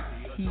 right?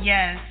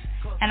 Yes,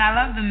 and I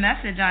love the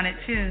message on it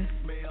too.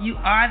 You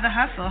are the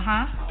hustle,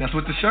 huh? That's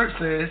what the shirt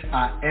says.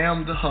 I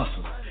am the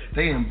hustle.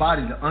 They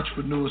embody the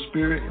entrepreneur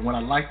spirit, and what I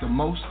like the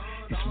most,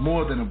 it's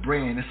more than a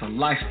brand. It's a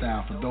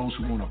lifestyle for those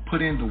who want to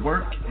put in the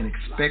work and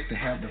expect to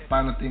have the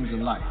finer things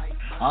in life.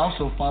 I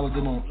also follow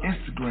them on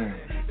Instagram.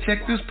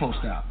 Check this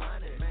post out.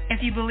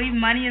 If you believe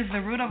money is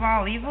the root of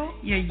all evil,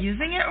 you're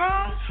using it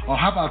wrong? Or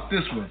how about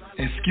this one?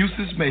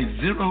 Excuses made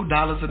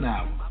 $0 an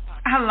hour.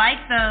 I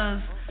like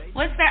those.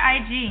 What's their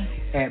IG?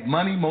 At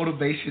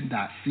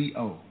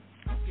moneymotivation.co.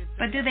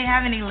 But do they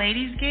have any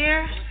ladies'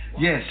 gear?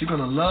 Yes, you're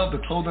going to love the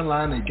clothing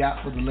line they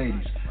got for the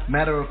ladies.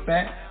 Matter of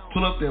fact,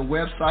 pull up their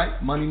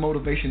website,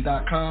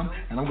 moneymotivation.com,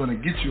 and I'm going to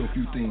get you a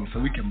few things so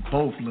we can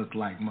both look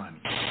like money.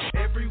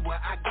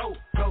 Everywhere I go,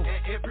 and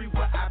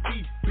everywhere I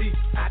be.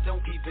 I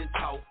don't even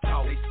talk,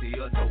 they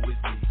still know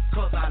it's me.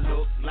 'Cause I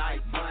look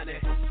like money,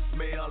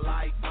 smell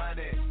like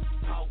money,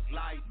 talk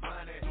like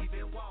money,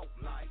 even walk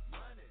like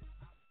money.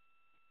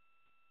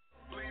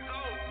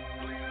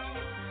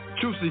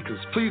 Truth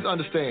seekers, please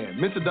understand,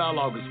 Mental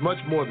Dialogue is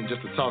much more than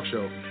just a talk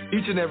show.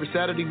 Each and every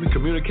Saturday, we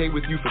communicate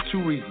with you for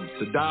 2 reasons: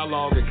 to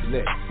dialogue and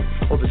connect.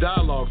 On the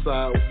dialogue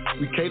side,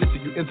 we cater to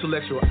you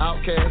intellectual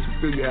outcasts who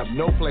feel you have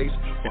no place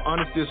for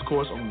honest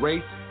discourse on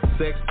race,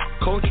 sex,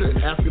 culture,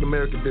 and African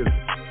American business.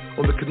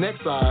 On the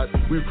connect side,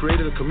 we've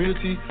created a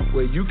community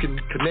where you can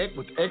connect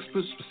with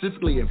experts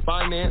specifically in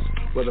finance,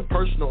 whether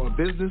personal or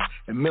business,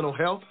 and mental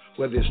health,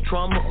 whether it's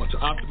trauma or to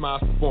optimize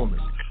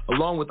performance,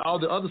 along with all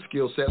the other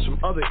skill sets from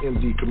other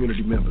MD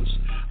community members.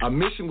 Our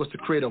mission was to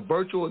create a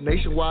virtual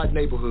nationwide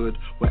neighborhood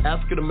where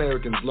African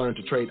Americans learn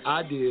to trade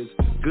ideas,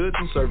 goods,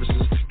 and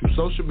services through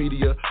social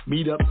media,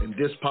 meetup, and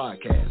this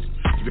podcast.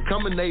 To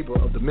become a neighbor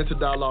of the Mental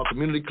Dialogue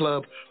Community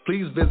Club,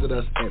 please visit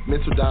us at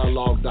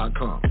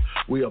mentaldialogue.com.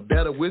 We are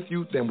better with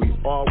you than we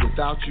are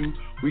without you.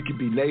 We can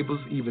be neighbors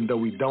even though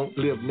we don't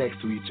live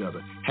next to each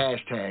other.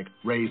 Hashtag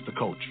raise the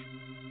culture.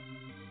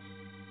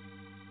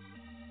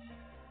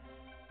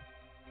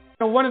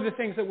 Now, one of the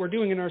things that we're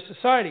doing in our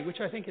society,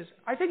 which I think it's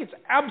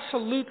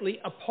absolutely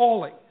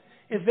appalling,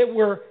 is that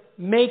we're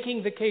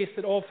making the case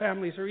that all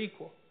families are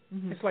equal.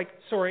 Mm-hmm. It's like,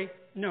 sorry,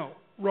 no,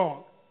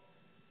 wrong.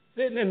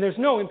 And there's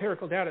no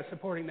empirical data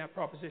supporting that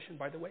proposition,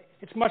 by the way.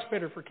 It's much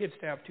better for kids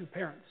to have 2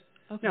 parents.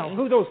 Okay. Now,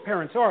 who those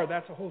parents are,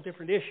 that's a whole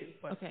different issue.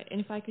 But. Okay, and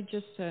if I could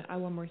just add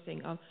one more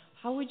thing.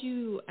 How would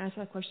you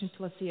answer that question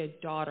to, let's say, a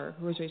daughter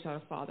who was raised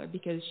without a father?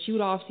 Because she would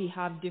obviously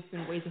have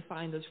different ways of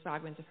finding those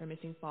fragments of her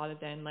missing father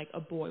than, like,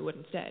 a boy would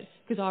instead.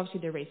 Because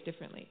obviously they're raised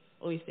differently.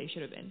 At least they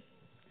should have been.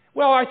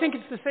 Well, I think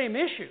it's the same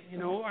issue, you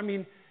know. I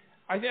mean,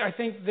 I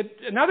think that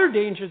another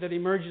danger that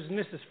emerges, and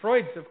this is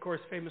Freud's, of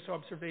course, famous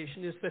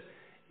observation, is that,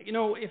 you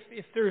know,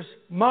 if there's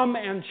mom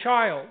and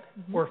child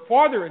or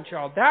father and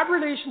child, that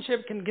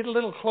relationship can get a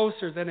little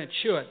closer than it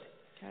should.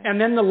 Okay.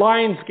 And then the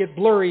lines get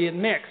blurry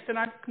and mixed. And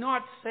I'm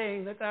not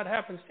saying that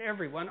happens to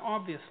everyone,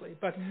 obviously,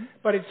 but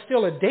it's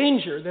still a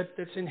danger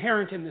that's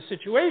inherent in the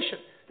situation.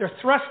 They're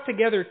thrust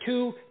together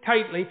too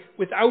tightly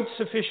without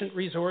sufficient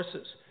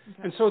resources.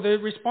 Okay. And so the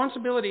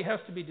responsibility has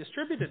to be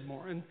distributed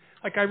more. And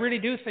like, I really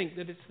do think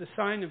that it's the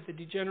sign of the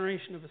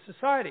degeneration of a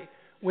society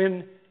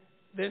when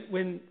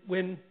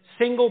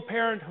single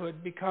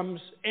parenthood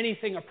becomes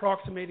anything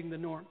approximating the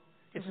norm.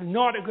 It's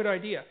not a good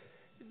idea.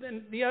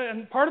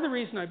 And part of the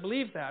reason I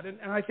believe that,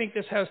 and I think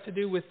this has to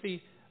do with the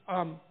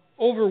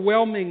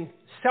overwhelming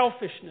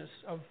selfishness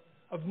of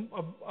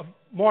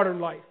modern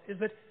life, is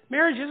that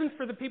marriage isn't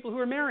for the people who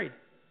are married.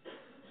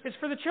 It's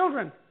for the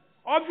children,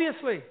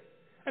 obviously.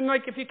 And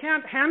like, if you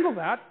can't handle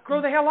that, grow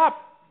the hell up.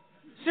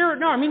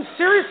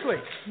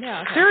 Seriously.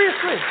 Yeah, okay.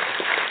 Seriously.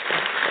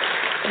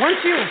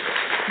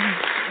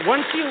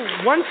 Once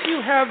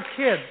you have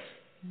kids,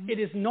 it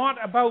is not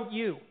about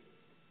you.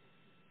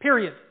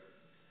 Period.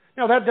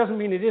 Now, that doesn't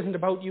mean it isn't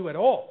about you at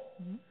all.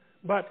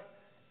 But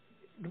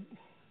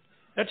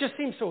That just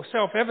seems so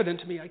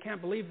self-evident to me. I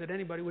can't believe that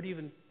anybody would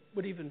even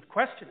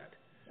question it.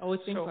 Oh,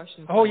 it's been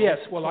questioned. Oh, yes.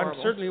 Well, horrible.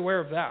 I'm certainly aware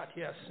of that.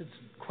 Yes, it's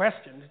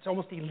questioned. It's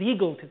almost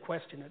illegal to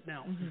question it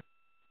now. Mm-hmm.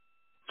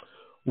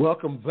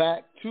 Welcome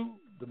back to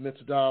the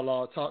Mental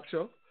Dialogue Talk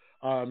Show.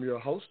 I'm your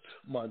host,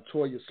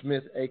 Montoya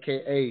Smith,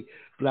 a.k.a.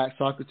 Black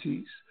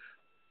Socrates.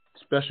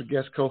 Special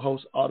guest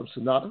co-host, Autumn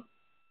Sonata.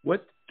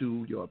 What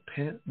did your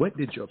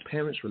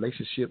parents'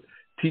 relationship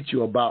teach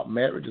you about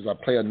marriage? As I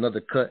play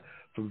another cut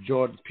from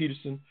Jordan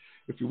Peterson.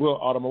 If you will,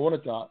 Autumn, I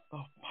wanted to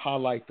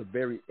highlight the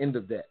very end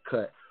of that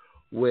cut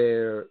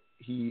where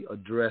he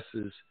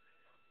addresses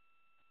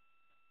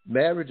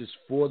marriage is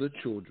for the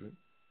children.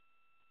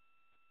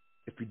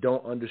 If you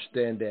don't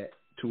understand that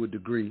to a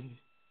degree,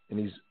 and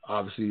he's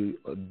obviously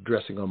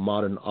addressing a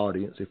modern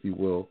audience, if you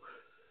will,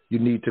 you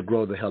need to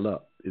grow the hell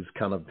up, is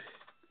kind of,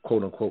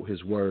 quote unquote,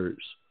 his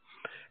words.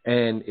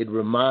 And it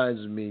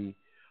reminds me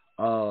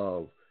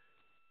of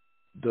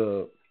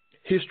the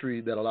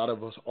history that a lot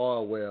of us are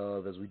aware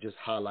of, as we just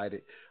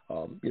highlighted,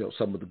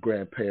 some of the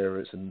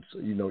grandparents and,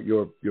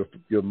 your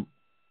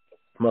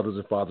mother's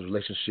and father's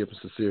relationship, and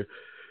Sincere,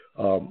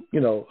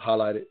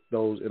 highlighted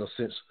those, in a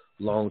sense,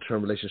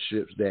 long-term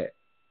relationships that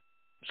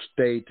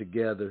stayed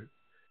together,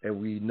 and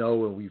we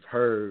know and we've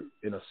heard,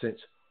 in a sense,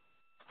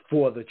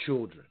 for the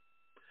children.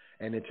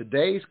 And in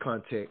today's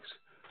context,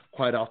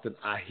 quite often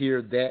I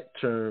hear that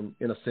term,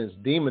 in a sense,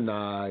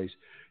 demonized,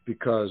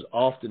 because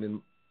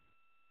often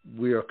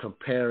we are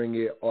comparing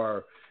it,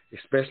 or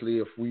especially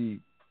if we,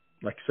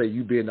 like say,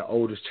 you being the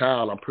oldest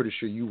child, I'm pretty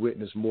sure you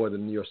witnessed more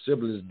than your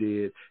siblings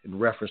did in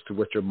reference to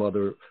what your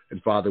mother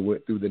and father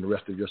went through than the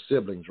rest of your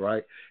siblings,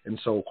 right? And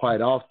so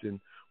quite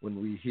often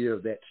when we hear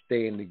that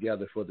staying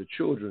together for the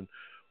children,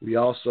 we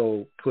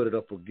also put it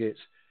up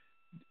against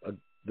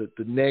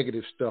the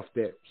negative stuff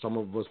that some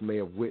of us may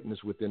have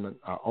witnessed within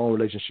our own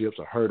relationships,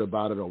 or heard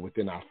about it, or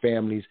within our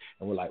families,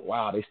 and we're like,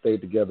 wow, they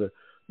stayed together,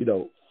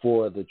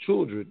 for the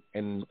children.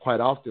 And quite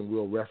often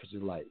we'll reference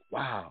it like,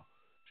 wow,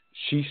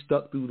 she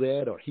stuck through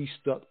that, or he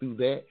stuck through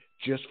that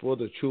just for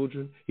the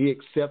children. He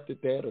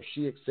accepted that, or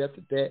she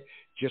accepted that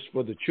just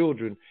for the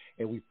children.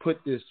 And we put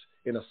this,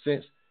 in a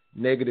sense,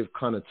 negative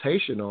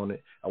connotation on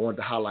it. I wanted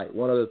to highlight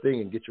one other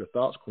thing and get your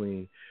thoughts,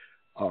 Queen.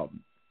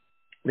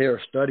 There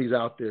are studies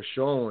out there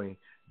showing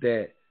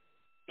that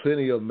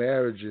plenty of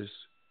marriages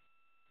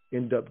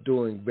end up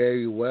doing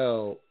very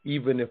well,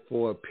 even if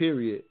for a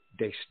period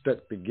they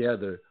stuck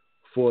together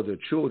for the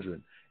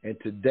children. And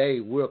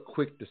today we're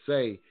quick to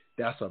say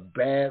that's a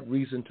bad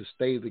reason to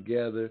stay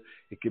together.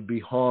 It can be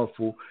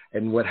harmful.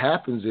 And what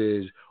happens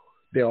is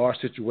there are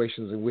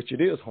situations in which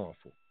it is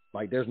harmful.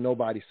 Like, there's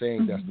nobody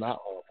saying that's not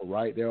harmful,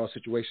 right? There are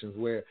situations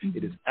where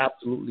it is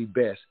absolutely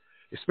best,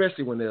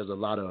 especially when there's a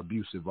lot of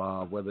abuse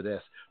involved, whether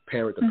that's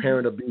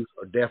parent-to-parent abuse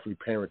or definitely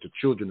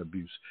parent-to-children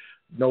abuse.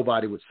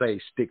 Nobody would say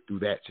stick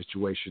through that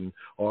situation,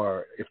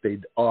 or if they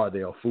are,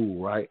 they're a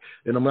fool, right?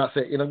 And I'm not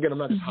saying, and again, I'm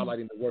not just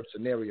highlighting the worst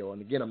scenario.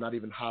 And again, I'm not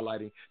even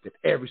highlighting that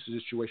every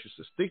situation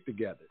should stick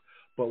together.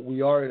 But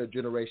we are in a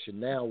generation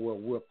now where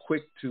we're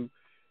quick to,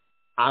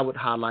 I would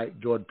highlight,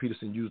 Jordan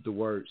Peterson used the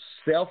word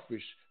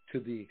selfish,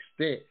 to the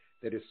extent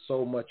that it's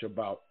so much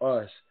about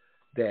us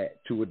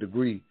that, to a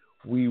degree,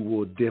 we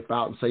will dip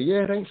out and say,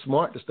 yeah, it ain't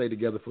smart to stay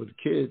together for the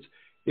kids.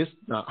 It's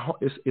not.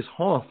 It's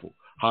harmful.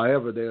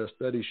 However, there are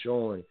studies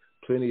showing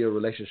plenty of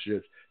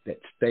relationships that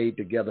stayed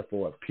together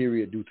for a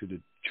period due to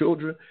the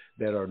children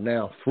that are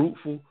now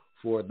fruitful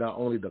for not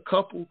only the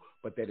couple,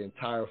 but that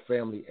entire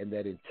family, and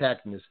that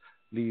intactness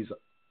means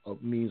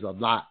a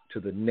lot to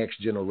the next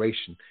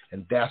generation.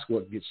 And that's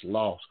what gets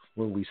lost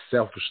when we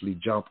selfishly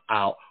jump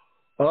out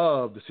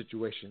of the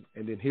situation.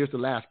 And then here's the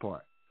last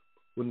part.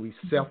 When we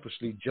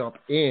selfishly jump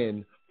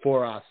in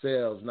for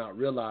ourselves, not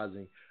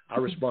realizing our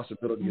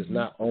responsibility is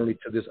not only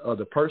to this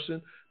other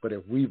person, but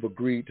if we've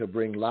agreed to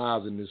bring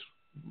lives in this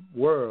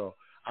world,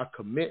 our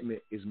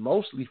commitment is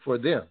mostly for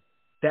them.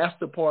 That's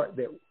the part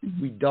that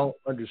we don't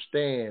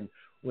understand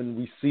when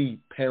we see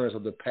parents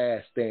of the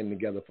past standing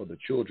together for the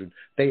children.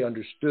 They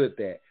understood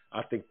that.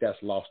 I think that's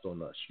lost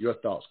on us. Your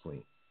thoughts,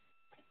 Queen?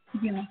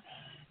 Yeah.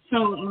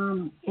 So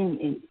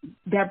and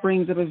that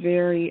brings up a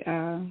very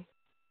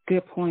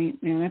good point,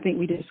 and I think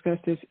we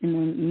discussed this in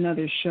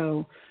another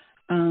show.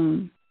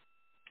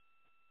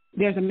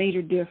 There's a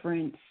major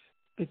difference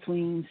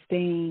between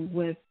staying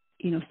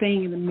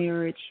in the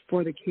marriage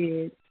for the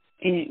kids,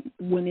 and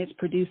when it's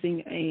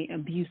producing a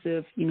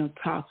abusive,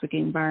 toxic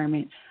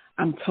environment.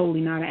 I'm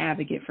totally not an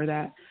advocate for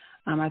that.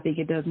 I think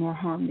it does more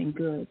harm than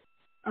good.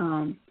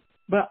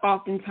 But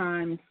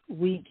oftentimes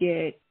we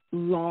get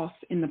lost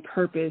in the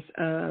purpose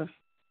of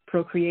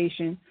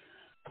procreation.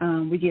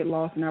 We get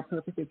lost in our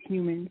purpose as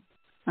humans.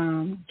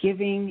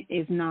 Giving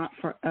is not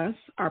for us.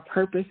 Our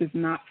purpose is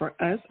not for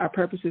us. Our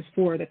purpose is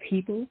for the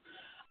people.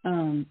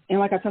 And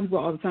like I tell people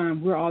all the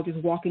time, we're all just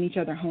walking each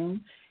other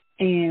home.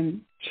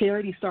 And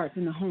charity starts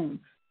in the home.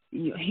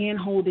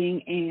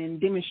 Hand-holding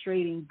and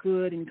demonstrating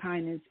good and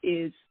kindness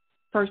is,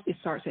 first, it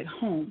starts at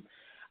home.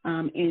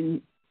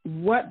 And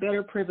what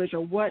better privilege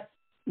or what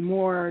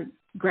more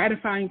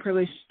gratifying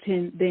privilege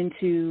than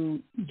to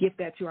gift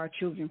that to our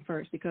children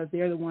first, because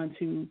they're the ones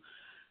who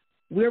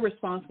we're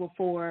responsible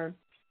for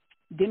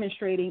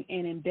demonstrating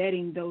and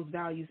embedding those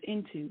values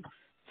into.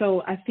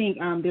 So I think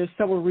there's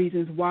several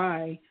reasons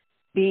why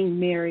being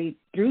married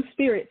through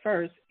spirit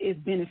first is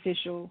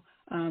beneficial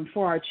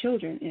for our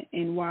children,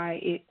 and why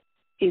it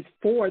is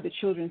for the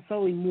children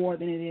solely more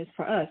than it is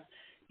for us,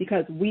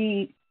 because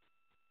we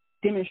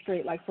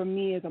demonstrate, like for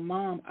me as a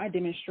mom, I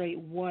demonstrate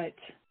what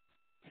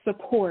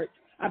support,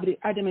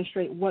 I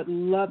demonstrate what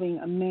loving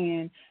a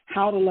man,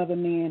 how to love a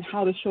man,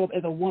 how to show up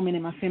as a woman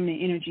in my feminine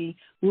energy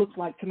looks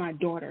like to my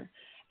daughter.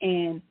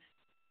 And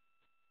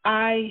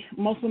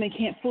most women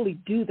can't fully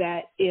do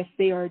that if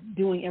they are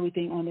doing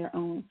everything on their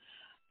own.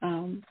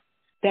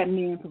 That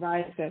man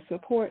provides that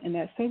support and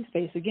that safe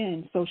space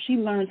again. So she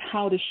learns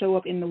how to show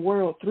up in the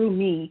world through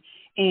me,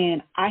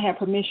 and I have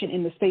permission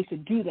in the space to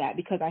do that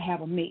because I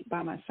have a mate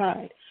by my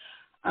side.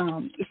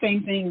 The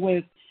same thing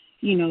with,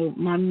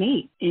 my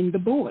mate and the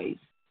boys.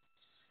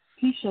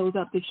 He shows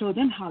up to show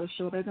them how to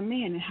show up as a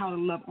man and how to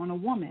love on a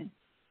woman.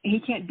 And he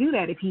can't do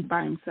that if he's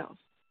by himself.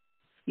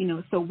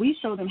 So we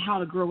show them how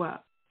to grow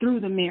up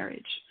through the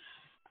marriage.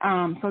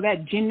 So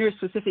that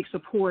gender-specific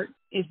support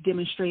is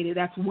demonstrated.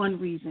 That's one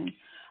reason.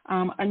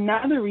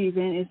 Another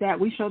reason is that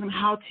we show them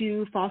how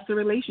to foster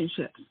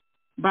relationships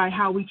by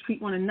how we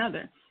treat one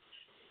another.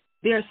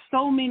 There are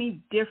so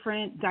many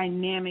different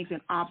dynamics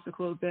and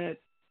obstacles that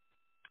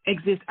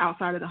exist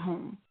outside of the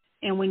home.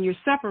 And when you're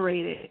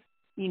separated,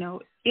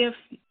 if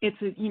it's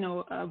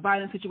a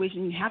violent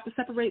situation, you have to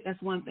separate,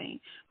 that's one thing.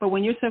 But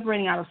when you're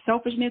separating out of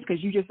selfishness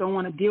because you just don't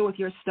want to deal with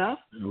your stuff,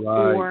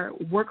 right, or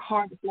work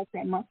hard to flex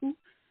that muscle,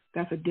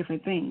 that's a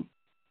different thing.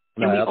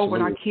 And we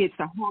open our kids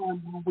to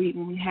harm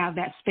when we have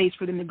that space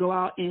for them to go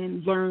out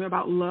and learn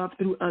about love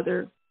through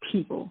other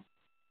people.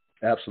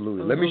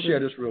 Absolutely. Let me share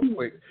this real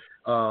quick.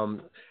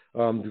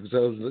 Because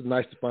it was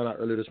nice to find out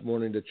earlier this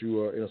morning that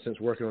you are, in a sense,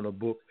 working on a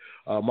book.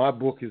 My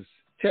book is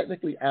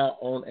technically out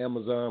on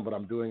Amazon, but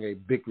I'm doing a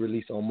big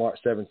release on March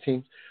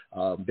 17th.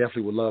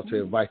 Definitely would love to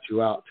invite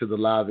you out to the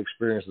live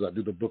experience as I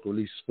do the book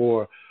release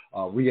for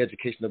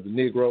Re-Education of the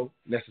Negro,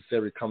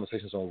 Necessary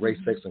Conversations on Race,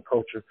 Sex, and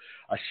Culture.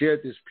 I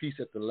shared this piece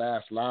at the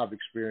last live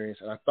experience,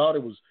 and I thought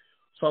it was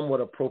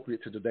somewhat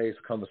appropriate to today's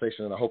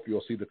conversation, and I hope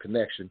you'll see the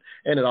connection.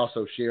 And it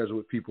also shares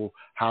with people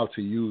how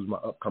to use my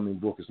upcoming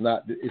book. It's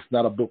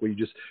not a book where you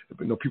just,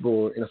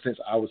 people, in a sense,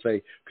 I would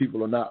say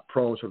people are not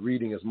prone to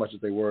reading as much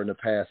as they were in the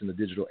past in the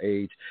digital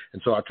age.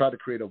 And so I tried to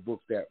create a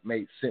book that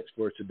made sense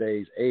for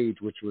today's age,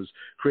 which was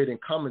creating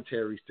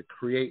commentaries to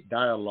create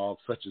dialogue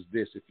such as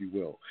this, if you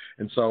will.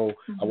 And so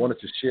I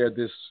wanted to share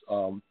this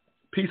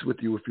piece with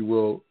you, if you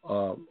will,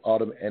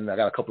 Autumn, and I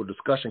got a couple of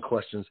discussion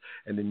questions,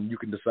 and then you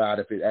can decide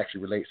if it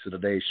actually relates to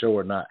today's show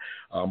or not.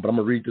 But I'm going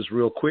to read this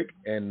real quick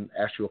and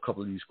ask you a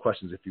couple of these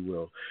questions, if you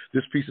will.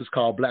 This piece is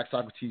called Black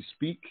Socrates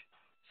Speak,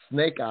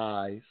 Snake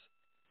Eyes,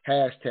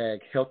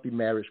 #Healthy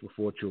Marriage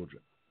Before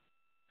Children.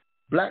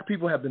 Black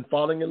people have been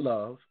falling in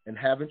love and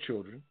having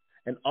children,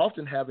 and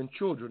often having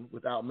children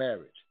without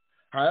marriage.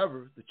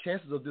 However, the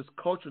chances of this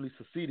culturally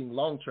succeeding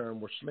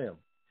long-term were slim.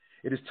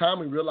 It is time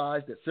we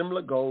realize that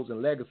similar goals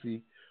and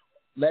legacy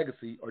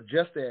are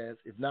just as,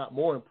 if not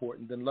more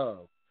important than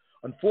love.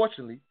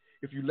 Unfortunately,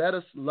 if you let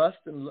lust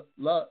and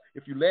love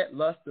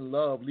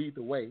lead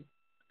the way,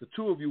 the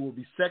two of you will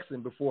be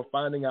sexing before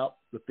finding out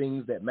the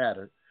things that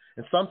matter,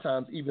 and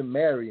sometimes even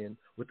marrying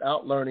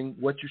without learning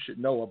what you should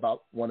know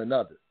about one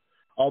another.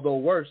 Although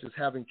worse is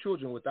having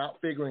children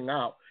without figuring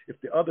out if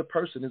the other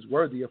person is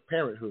worthy of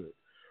parenthood.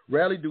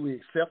 Rarely do we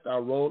accept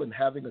our role in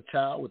having a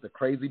child with a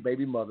crazy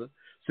baby mother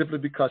simply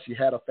because she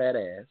had a fat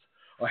ass,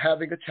 or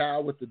having a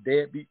child with a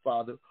deadbeat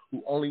father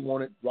who only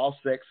wanted raw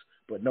sex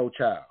but no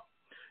child.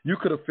 You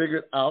could have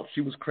figured out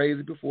she was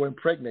crazy before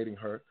impregnating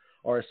her,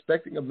 or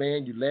expecting a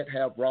man you let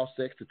have raw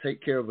sex to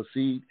take care of a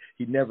seed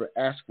he never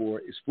asked for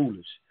is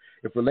foolish.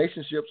 If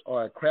relationships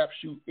are a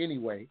crapshoot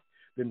anyway,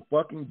 then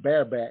fucking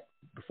bareback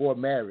before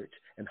marriage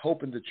and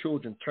hoping the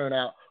children turn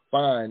out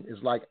fine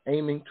is like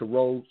aiming to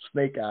roll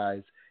snake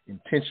eyes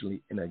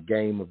intentionally in a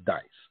game of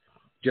dice.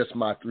 Just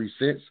my 3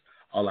 cents.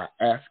 All I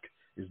ask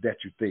is that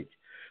you think.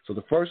 So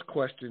the first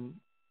question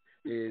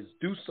is,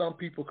 do some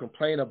people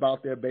complain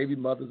about their baby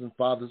mothers and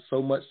fathers so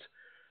much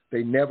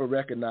they never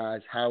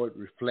recognize how it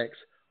reflects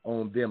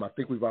on them? I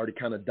think we've already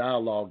kind of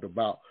dialogued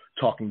about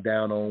talking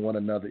down on one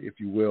another, if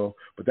you will,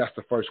 but that's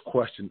the first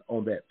question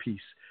on that piece.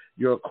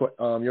 Your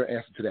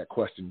answer to that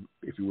question,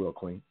 if you will,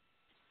 Queen.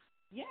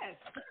 Yes,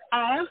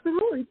 I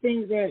absolutely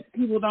think that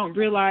people don't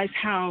realize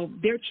how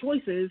their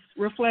choices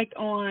reflect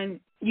on,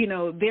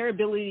 their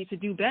ability to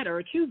do better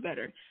or choose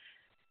better.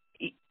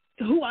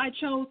 Who I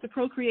chose to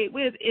procreate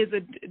with is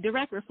a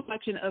direct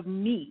reflection of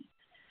me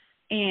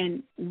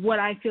and what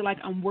I feel like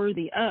I'm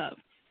worthy of.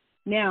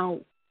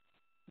 Now,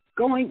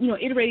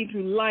 iterating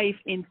through life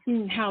and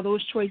seeing how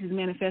those choices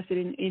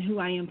manifested in who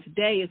I am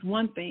today is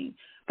one thing,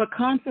 but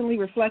constantly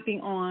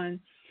reflecting on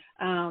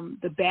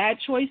the bad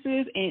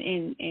choices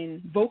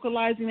and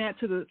vocalizing that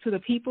to the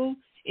people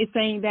is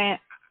saying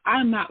that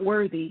I'm not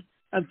worthy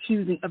of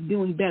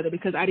doing better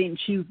because I didn't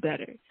choose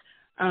better.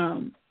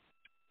 And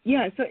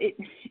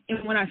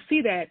when I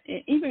see that,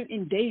 even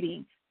in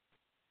dating,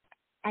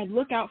 I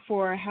look out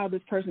for how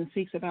this person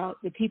speaks about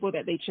the people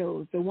that they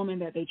chose, the woman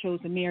that they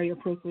chose to marry or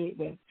procreate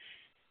with.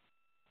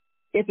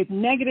 If it's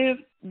negative,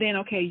 then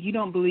okay, you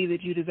don't believe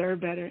that you deserve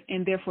better,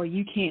 and therefore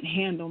you can't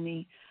handle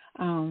me.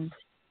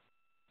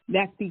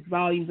 That speaks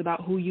volumes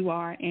about who you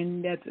are,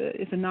 and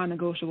it's a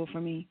non-negotiable for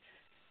me.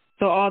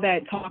 So all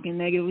that talking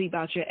negatively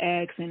about your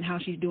ex and how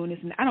she's doing this,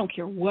 and I don't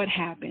care what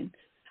happened,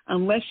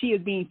 unless she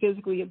is being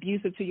physically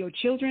abusive to your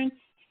children,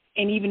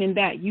 and even in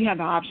that, you have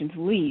the option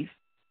to leave.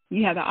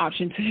 You have the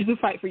option to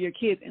fight for your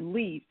kids and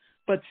leave.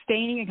 But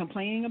staying and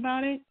complaining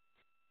about it,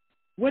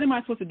 what am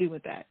I supposed to do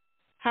with that?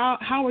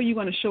 How are you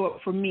going to show up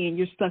for me and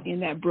you're stuck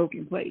in that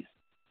broken place?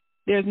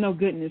 There's no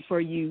goodness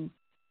for you.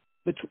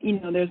 But,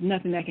 there's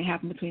nothing that can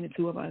happen between the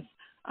two of us.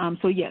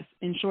 So, yes,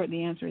 in short,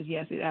 the answer is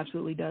yes. It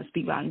absolutely does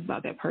speak volumes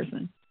about that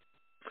person.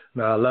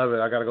 No, I love it.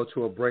 I got to go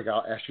to a break.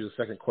 I'll ask you the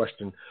second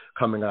question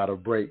coming out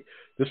of break.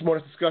 This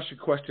morning's discussion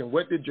question,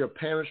 what did your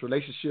parents'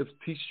 relationships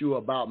teach you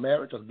about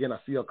marriage? Again, I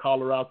see a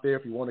caller out there.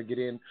 If you want to get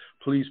in,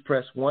 please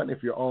press 1.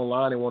 If you're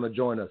online and want to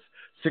join us,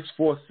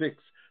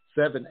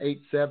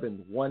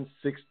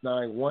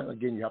 646-787-1691.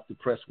 Again, you have to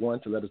press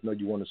 1 to let us know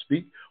you want to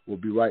speak. We'll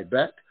be right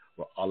back.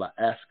 Well, all I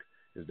ask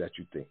is that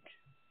you think.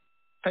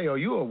 Hey, are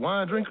you a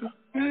wine drinker?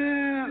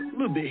 A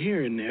little bit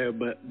here and there,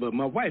 but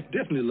my wife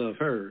definitely loves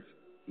hers.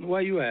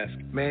 Why you ask?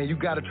 Man, you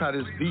got to try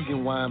this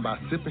vegan wine by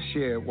Sip and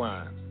Share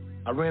Wines.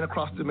 I ran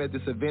across them at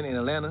this event in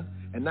Atlanta,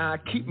 and now I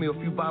keep me a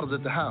few bottles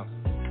at the house.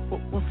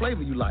 What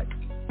flavor you like?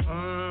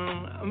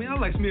 I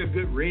like me a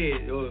good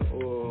red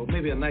or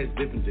maybe a nice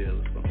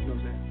Zinfandel or something. You know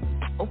what I'm saying?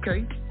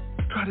 Okay,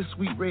 try this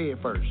sweet red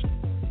first.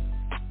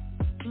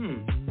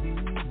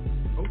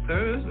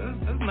 Okay,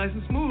 that's nice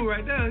and smooth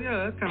right there.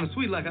 Yeah, that's kind of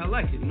sweet like I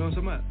like it. You know what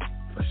I'm talking about?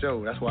 For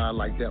sure, that's why I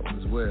like that one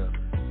as well.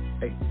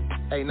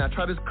 Hey, now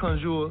try this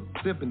Conjure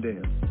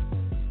Zinfandel.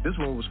 This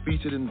one was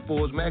featured in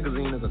Forbes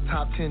magazine as a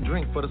top 10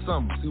 drink for the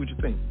summer. See what you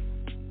think.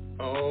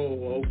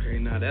 Oh, okay.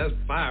 Now that's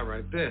fire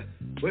right there.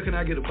 Where can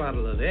I get a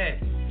bottle of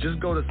that? Just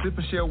go to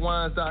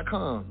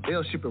sipandsharewines.com.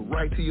 They'll ship it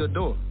right to your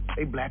door.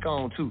 They black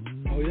owned too.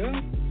 Oh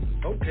yeah?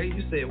 Okay,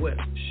 you said what?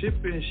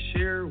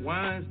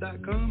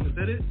 Sipandsharewines.com? Is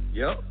that it?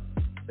 Yep.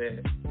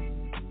 Bad.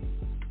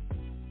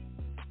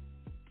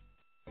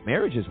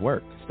 Marriage is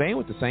work. Staying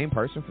with the same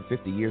person for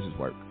 50 years is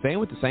work. Staying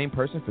with the same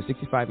person for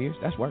 65 years,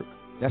 that's work.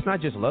 That's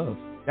not just love.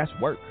 That's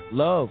work.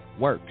 Love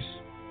works.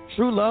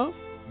 True love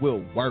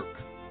will work.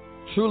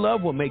 True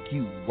love will make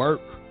you work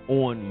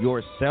on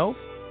yourself.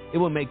 It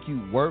will make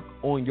you work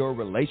on your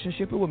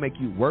relationship. It will make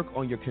you work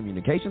on your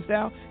communication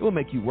style. It will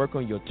make you work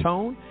on your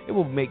tone. It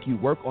will make you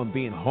work on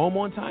being home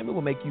on time. It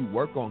will make you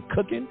work on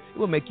cooking. It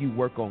will make you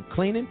work on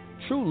cleaning.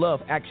 True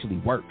love actually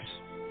works.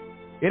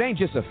 It ain't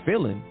just a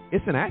feeling.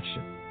 It's an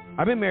action.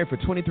 I've been married for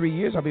 23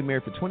 years. I'll be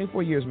married for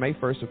 24 years, May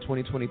 1st of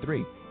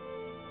 2023.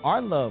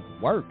 Our love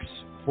works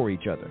for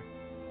each other.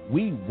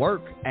 We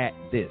work at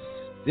this.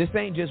 This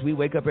ain't just we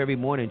wake up every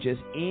morning just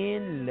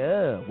in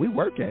love. We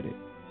work at it.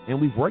 And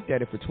we've worked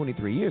at it for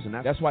 23 years. And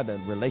that's why the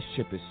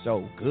relationship is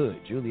so good.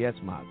 Juliet's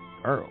my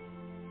girl.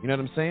 You know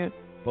what I'm saying?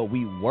 But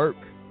we work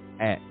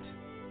at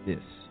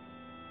this.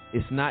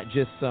 It's not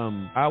just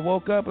I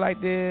woke up like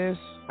this.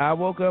 I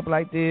woke up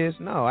like this.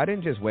 No, I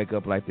didn't just wake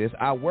up like this.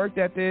 I worked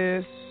at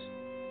this.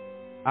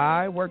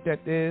 I worked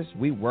at this.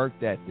 We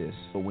worked at this.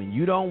 But when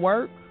you don't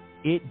work,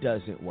 it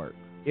doesn't work.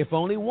 If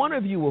only one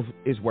of you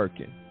is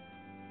working,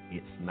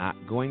 it's not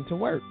going to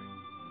work.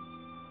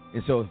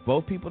 And so if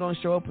both people don't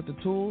show up with the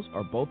tools,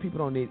 or both people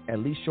don't at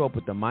least show up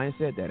with the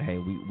mindset that, hey,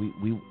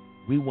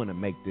 we want to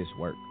make this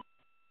work.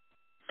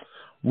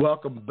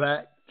 Welcome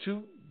back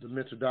to the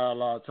Mental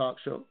Dialogue Talk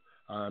Show.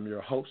 I'm your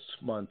host,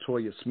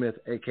 Montoya Smith,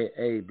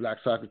 a.k.a. Black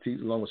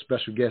Socrates, along with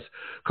special guest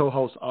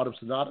co-host Autumn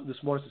Sonata.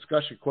 This morning's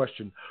discussion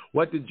question,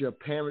 what did your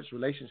parents'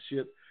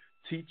 relationship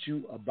teach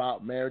you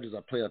about marriages?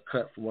 I play a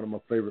cut from one of my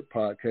favorite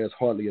podcasts,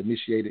 Hardly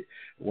Initiated.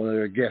 One of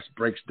their guests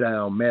breaks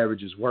down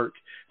marriage's work.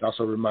 It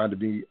also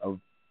reminded me of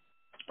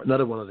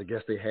another one of the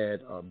guests they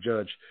had,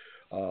 Judge,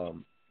 I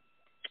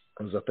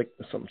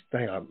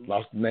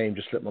lost the name,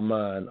 just slipped my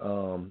mind.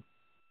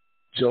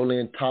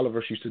 Jolene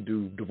Tolliver, she used to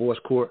do divorce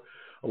court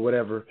or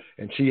whatever,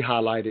 and she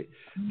highlighted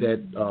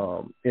that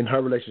in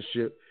her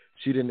relationship,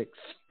 she didn't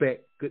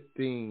expect good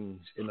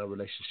things in a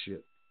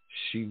relationship.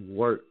 She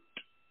worked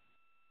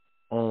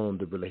on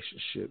the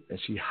relationship, and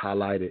she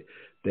highlighted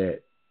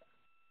that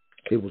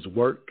it was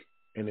work,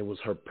 and it was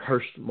her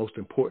most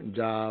important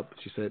job.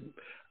 She said,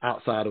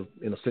 outside of,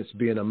 in a sense,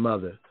 being a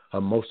mother,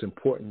 her most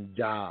important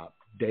job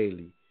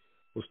daily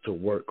was to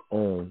work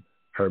on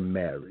her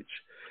marriage.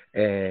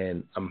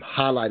 And I'm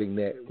highlighting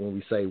that when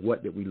we say,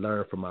 what did we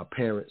learn from our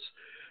parents?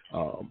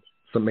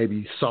 So maybe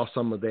you saw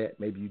some of that.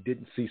 Maybe you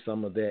didn't see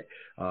some of that.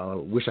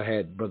 Wish I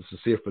had Brother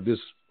Sincere for this,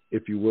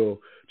 if you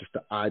will, just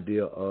the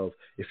idea of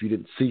if you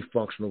didn't see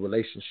functional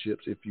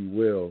relationships, if you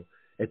will,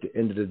 at the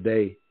end of the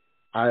day,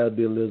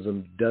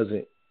 idealism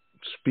doesn't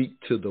speak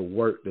to the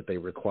work that they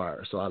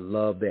require. So I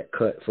love that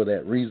cut for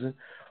that reason.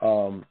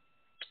 And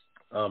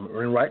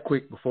right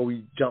quick, before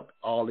we jump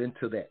all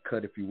into that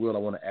cut, if you will, I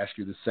want to ask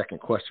you the second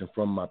question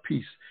from my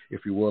piece,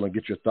 if you will, and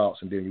get your thoughts,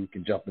 and then we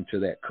can jump into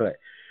that cut.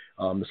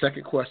 The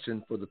second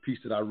question for the piece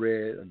that I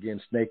read, again,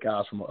 Snake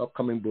Eyes, from an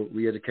upcoming book,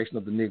 Re-Education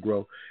of the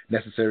Negro,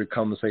 Necessary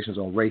Conversations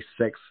on Race,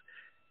 Sex,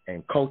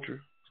 and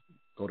Culture.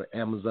 Go to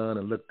Amazon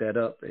and look that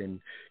up and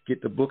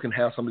get the book and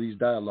have some of these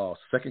dialogues.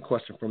 Second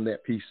question from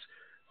that piece,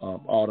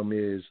 Autumn,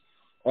 is,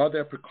 are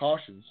there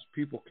precautions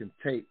people can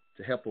take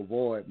to help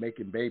avoid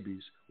making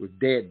babies with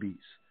deadbeats,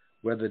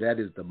 whether that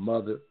is the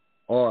mother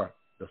or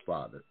the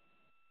father?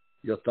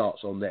 Your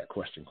thoughts on that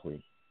question,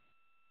 Queen?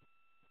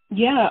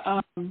 Yeah.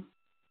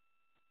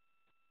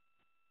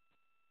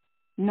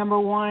 Number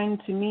one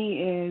to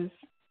me is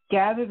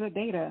gather the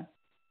data.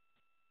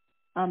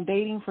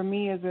 Dating for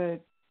me is a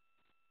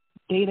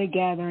data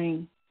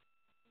gathering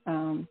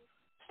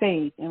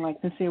stage. And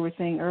like Sincere was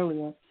saying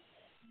earlier,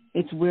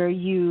 it's where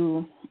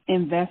you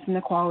invest in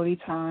the quality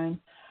time,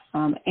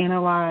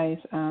 analyze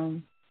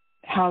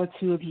how the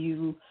two of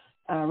you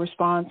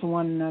respond to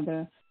one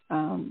another,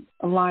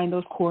 align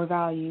those core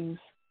values,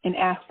 and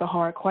ask the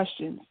hard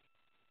questions.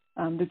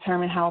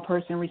 Determine how a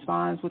person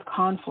responds with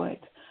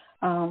conflict.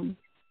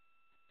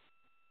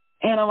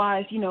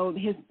 Analyze,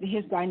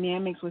 his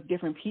dynamics with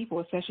different people,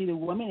 especially the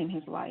women in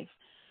his life.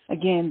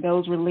 Again,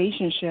 those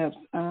relationships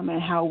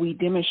and how we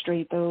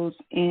demonstrate those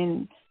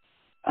in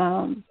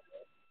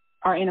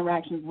our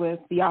interactions with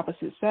the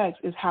opposite sex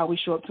is how we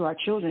show up to our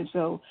children.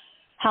 So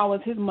how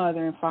is his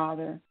mother and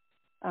father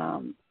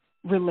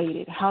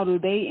related? How do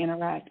they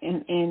interact?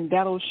 And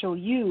that'll show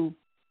you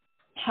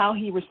how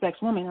he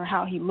respects women or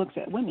how he looks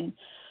at women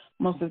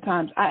most of the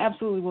times. I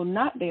absolutely will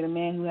not date a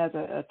man who has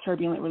a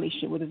turbulent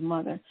relationship with his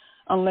mother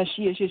unless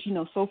she is just,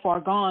 so far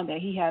gone that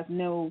he has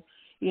no,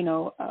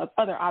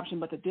 other option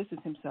but to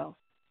distance himself.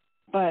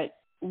 But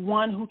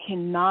one who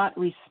cannot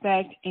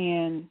respect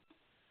and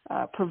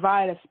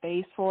provide a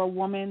space for a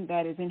woman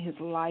that is in his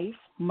life,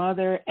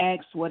 mother,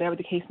 ex, whatever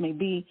the case may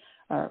be,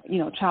 or,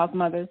 child's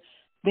mother,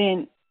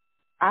 then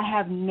I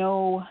have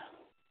no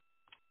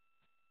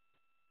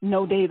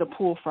data to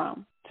pull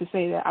from to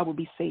say that I would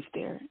be safe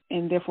there.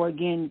 And therefore,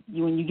 again,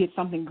 when you get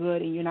something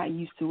good and you're not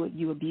used to it,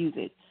 you abuse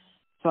it.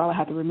 So I would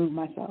have to remove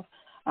myself.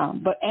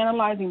 But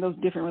analyzing those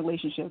different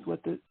relationships with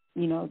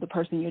the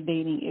person you're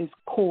dating is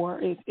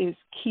core, is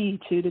key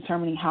to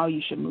determining how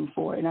you should move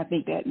forward. And I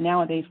think that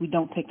nowadays we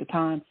don't take the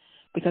time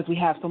because we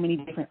have so many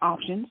different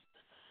options.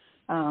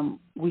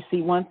 We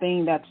see one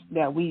thing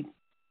that we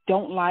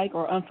don't like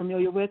or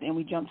unfamiliar with, and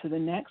we jump to the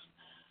next.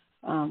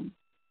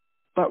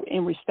 But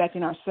in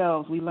respecting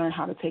ourselves, we learn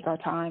how to take our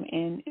time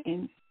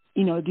and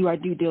do our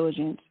due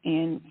diligence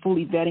and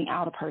fully vetting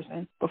out a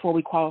person before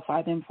we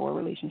qualify them for a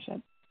relationship.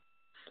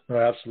 No,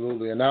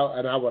 absolutely. And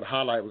I would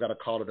highlight, we got a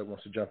caller that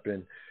wants to jump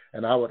in,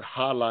 and I would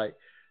highlight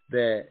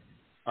that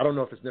I don't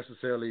know if it's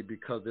necessarily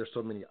because there's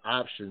so many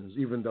options,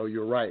 even though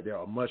you're right, there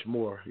are much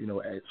more,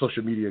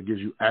 social media gives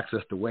you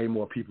access to way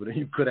more people than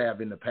you could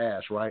have in the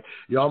past, right?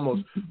 You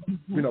almost,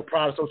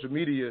 prior to social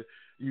media,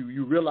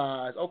 you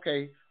realize,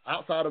 okay,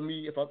 outside of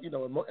me, if I,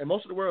 and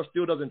most of the world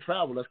still doesn't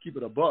travel, let's keep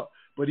it a buck.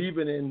 But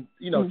even in,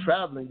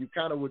 traveling, you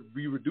kind of would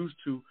be reduced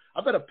to,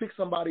 I better pick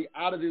somebody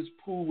out of this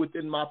pool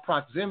within my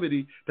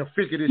proximity to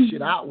figure this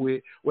shit out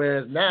with.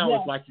 Whereas now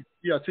it's like,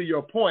 to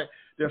your point,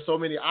 there's so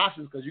many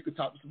options because you could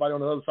talk to somebody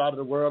on the other side of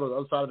the world or the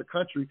other side of the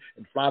country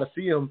and fly to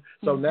see them.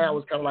 So now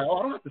it's kind of like, I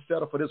don't have to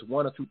settle for this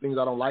one or two things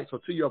I don't like. So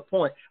to your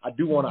point, I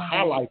do want to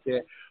highlight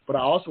that. But I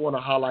also want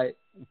to highlight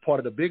part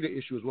of the bigger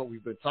issue is what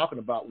we've been talking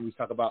about when we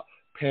talk about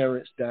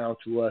parents down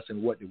to us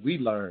and what did we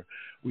learn.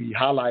 We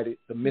highlighted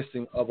the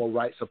missing of a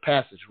rites of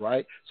passage,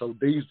 right? So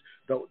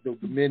the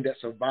men that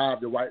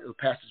survived the rites of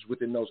passage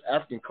within those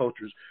African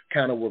cultures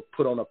kind of were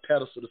put on a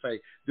pedestal to say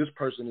this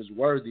person is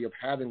worthy of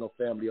having a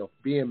family, of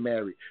being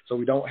married. So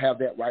we don't have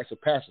that rites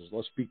of passage.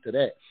 Let's speak to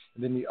that.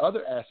 And then the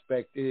other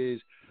aspect is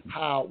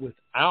how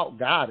without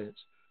guidance,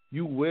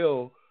 you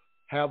will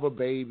have a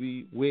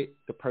baby with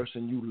the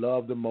person you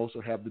love the most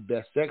or have the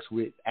best sex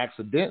with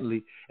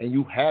accidentally, and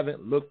you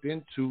haven't looked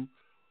into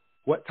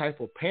what type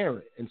of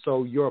parent. And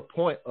so your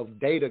point of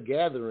data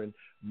gathering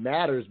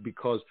matters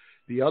because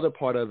the other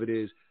part of it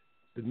is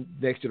the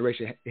next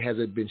generation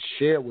hasn't been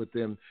shared with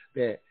them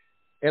that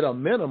at a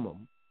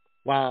minimum,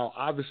 while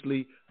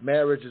obviously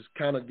marriage is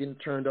kind of getting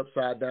turned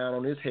upside down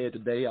on its head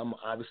today, I'm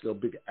obviously a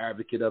big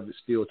advocate of it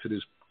still to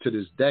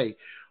this day.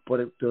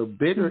 But the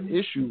bigger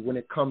issue when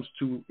it comes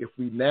to if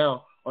we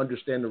now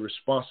understand the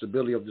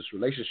responsibility of this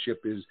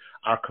relationship is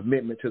our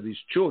commitment to these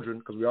children,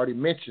 because we already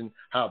mentioned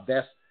how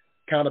that's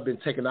kind of been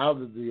taken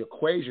out of the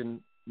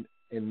equation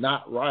and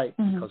not right,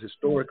 because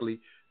historically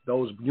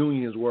those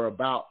unions were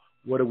about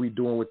what are we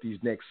doing with these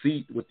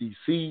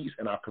seeds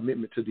and our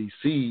commitment to these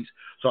seeds.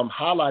 So I'm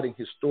highlighting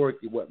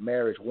historically what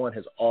marriage, one,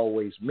 has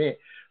always meant.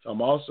 So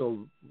I'm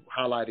also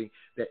highlighting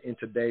that in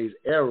today's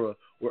era,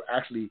 we're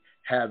actually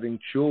having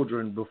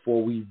children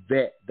before we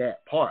vet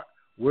that part.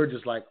 we're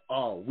just like,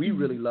 oh, we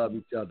really love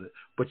each other.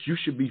 But you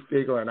should be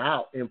figuring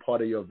out in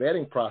part of your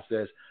vetting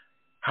process,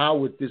 how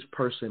would this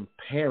person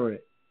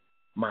parent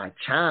my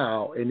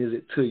child, and is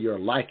it to your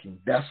liking?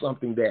 That's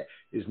something that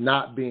is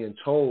not being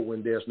told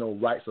when there's no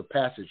rites of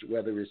passage,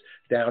 whether it's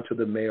down to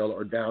the male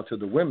or down to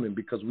the women,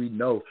 because we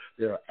know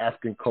there are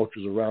African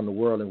cultures around the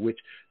world in which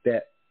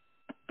that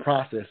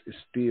process is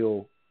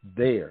still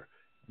there.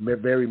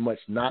 Very much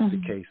not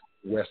the case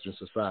in Western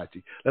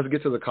society. Let's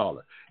get to the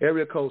caller.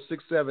 Area code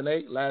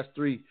 678, last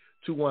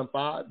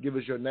 3215. Give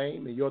us your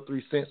name and your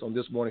 3 cents on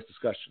this morning's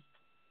discussion.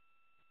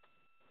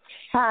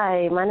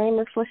 Hi, my name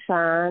is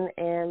LaShawn,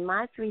 and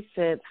my 3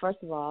 cents, first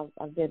of all,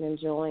 I've been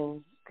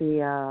enjoying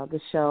the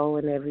show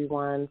and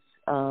everyone's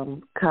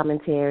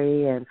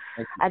commentary, and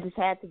I just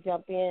had to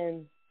jump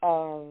in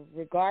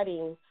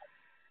regarding,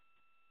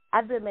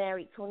 I've been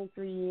married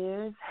 23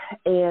 years,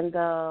 and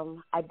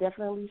I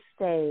definitely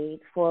stayed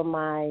for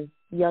my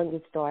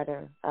youngest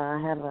daughter. I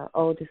have an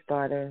oldest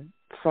daughter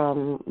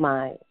from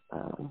my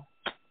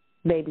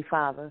baby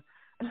father,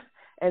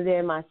 and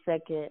then my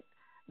second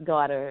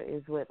daughter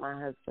is with my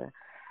husband.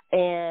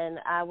 And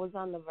I was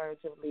on the verge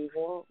of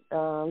leaving.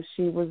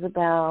 She was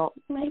about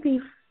maybe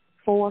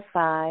 4 or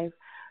 5,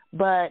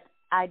 but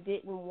I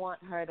didn't want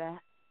her to,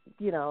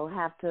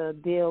 have to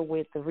deal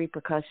with the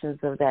repercussions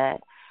of that.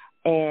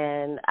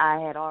 And I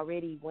had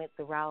already went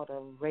the route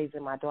of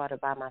raising my daughter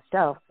by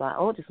myself. My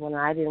oldest one,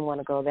 I didn't want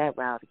to go that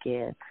route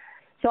again.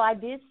 So I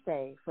did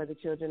stay for the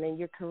children, and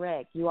you're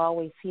correct. You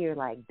always hear,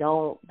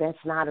 that's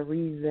not a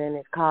reason,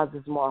 it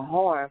causes more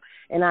harm.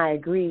 And I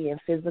agree, in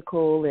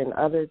physical and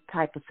other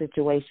type of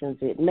situations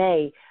it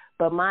may,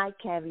 but my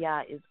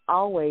caveat is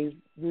always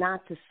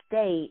not to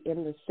stay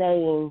in the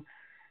same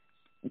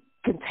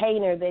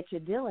container that you're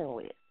dealing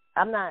with.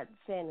 I'm not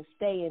saying to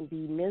stay and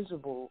be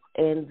miserable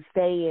and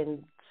stay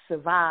and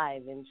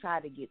survive and try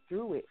to get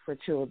through it for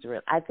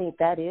children. I think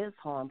that is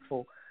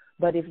harmful.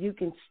 But if you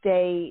can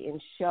stay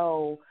and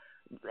show,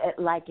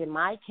 like in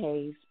my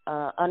case,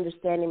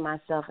 understanding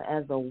myself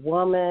as a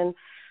woman,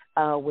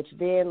 which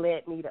then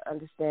led me to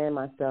understand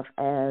myself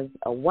as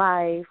a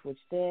wife, which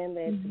then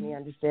led to me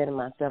understanding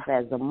myself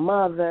as a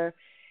mother.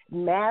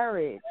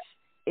 Marriage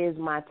is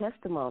my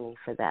testimony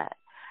for that.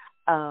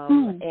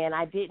 And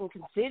I didn't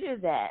consider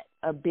that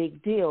a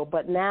big deal,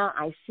 but now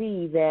I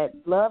see that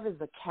love is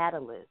a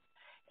catalyst,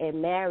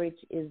 and marriage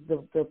is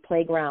the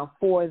playground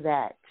for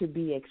that to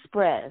be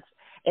expressed,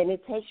 and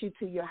it takes you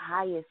to your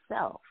highest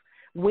self.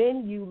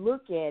 When you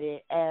look at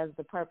it as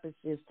the purpose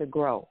is to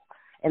grow,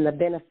 and the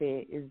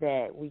benefit is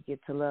that we get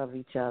to love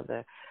each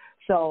other.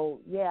 So,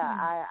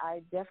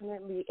 I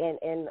definitely,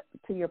 and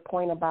to your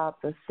point about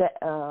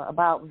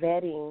about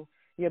vetting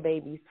your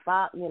baby's,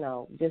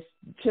 just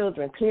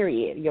children,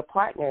 period, your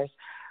partners.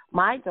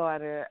 My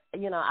daughter,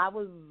 I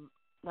was,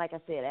 like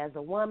I said, as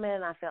a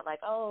woman, I felt like,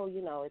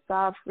 it's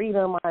all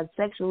freedom, our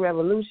sexual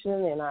revolution,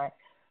 and I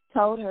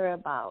told her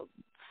about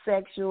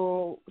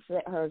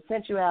her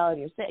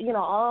sensuality,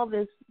 all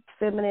this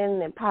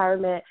feminine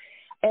empowerment.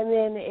 And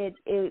then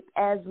it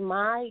as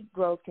my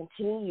growth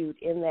continued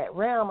in that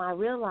realm, I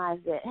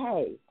realized that,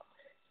 hey,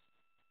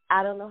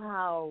 I don't know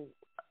how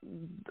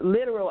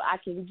literal I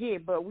can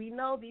get, but we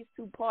know these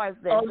two parts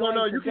that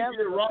no, you can get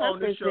it wrong on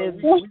this show.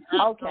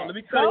 Okay. Let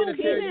me tell you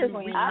to tell you,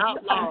 we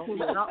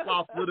not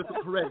lost political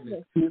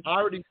correctness. I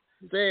already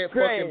said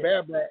fucking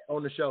bareback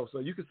on the show, so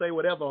you can say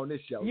whatever on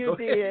this show. You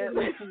did.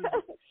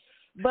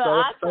 But so,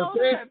 I told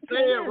her say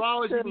it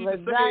wrong as you need to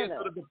say it,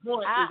 so that the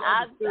point is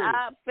understood.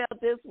 I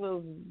felt this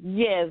was,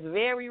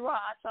 very raw.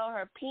 I told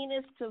her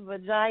penis to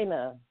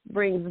vagina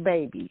brings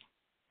baby.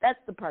 That's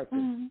the purpose,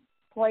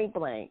 point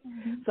blank.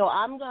 So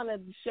I'm going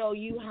to show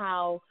you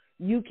how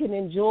you can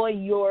enjoy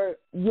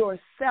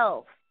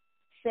yourself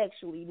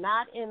sexually,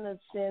 not in the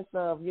sense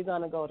of you're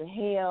going to go to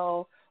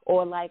hell,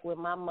 or like with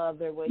my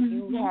mother, where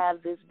you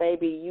have this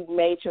baby, you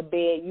made your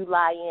bed, you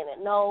lie in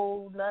it.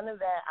 No, none of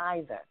that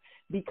either.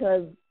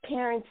 Because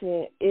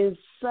parenting is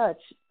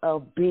such a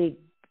big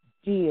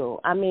deal.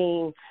 I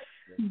mean,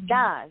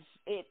 gosh,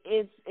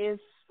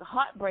 it's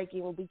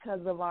heartbreaking because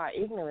of our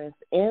ignorance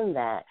in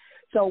that.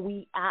 So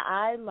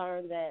I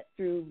learned that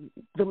through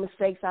the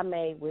mistakes I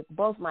made with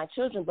both my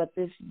children,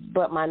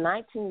 but my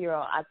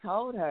 19-year-old, I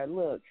told her,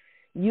 look,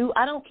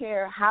 I don't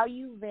care how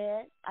you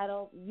vet.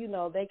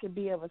 They could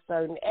be of a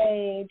certain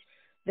age.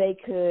 They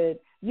could,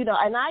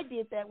 and I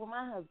did that with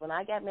my husband.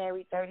 I got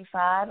married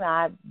 35, and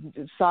I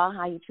saw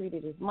how he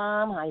treated his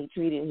mom, how he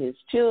treated his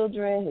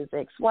children, his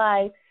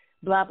ex-wife,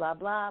 blah, blah,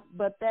 blah.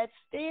 But that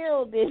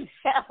still didn't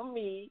have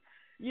me,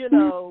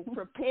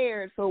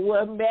 prepared for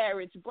what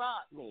marriage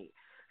brought me.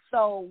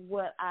 So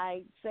what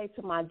I say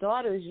to my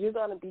daughter is, you're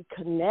going to be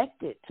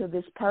connected to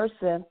this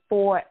person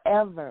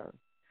forever.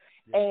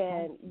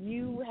 And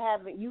you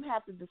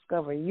have to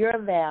discover your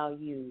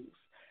values,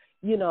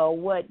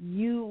 what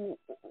you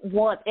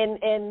want,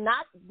 and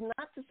not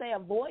to say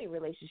avoid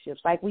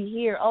relationships. Like we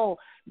hear,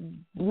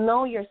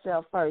 know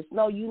yourself first.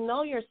 No, you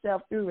know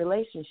yourself through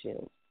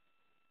relationships.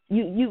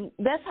 You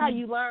that's how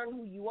you learn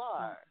who you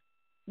are.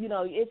 You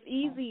know, it's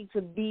easy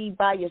to be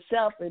by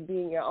yourself and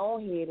be in your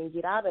own head and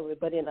get out of it.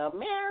 But in a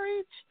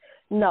marriage,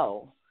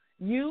 no.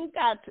 You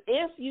got to,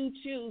 if you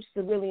choose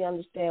to really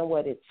understand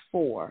what it's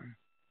for,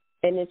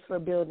 and it's for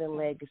building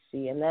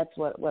legacy, and that's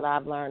what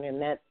I've learned,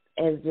 and that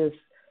has just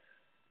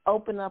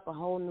opened up a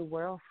whole new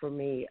world for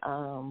me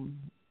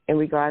in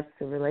regards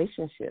to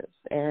relationships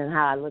and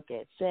how I look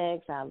at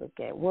sex, how I look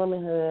at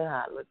womanhood,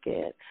 how I look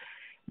at,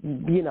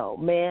 you know,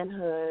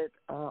 manhood.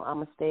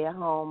 I'm a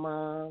stay-at-home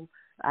mom.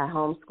 I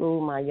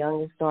homeschool my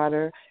youngest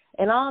daughter,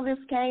 and all this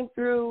came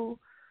through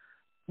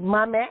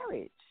my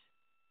marriage.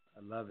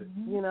 I love it.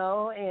 You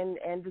know,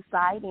 and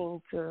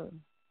deciding to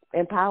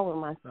empower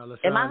myself.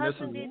 And my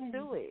husband didn't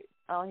do it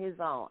on his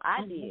own.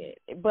 I did,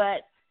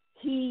 but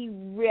he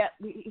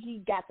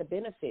got the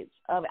benefits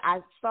of it.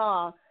 I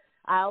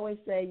always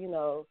say, you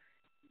know,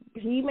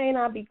 he may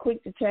not be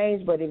quick to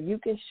change, but if you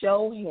can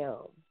show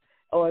him,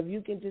 or if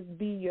you can just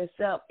be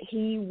yourself,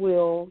 he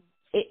will.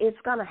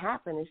 It's going to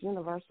happen. It's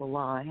universal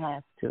law. It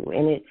has to,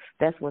 and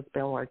that's what's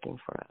been working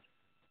for us.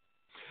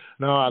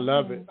 No, I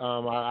love it.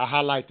 I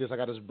highlight this. I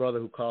got this brother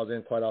who calls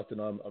in quite often,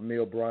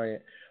 Emil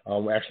Bryant,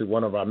 actually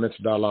one of our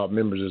Mental Dialogue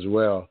members as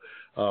well.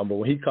 But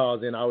when he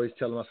calls in, I always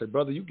tell him, I say,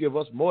 brother, you give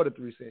us more than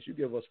 3 cents. You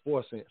give us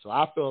 4 cents. So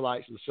I feel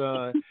like,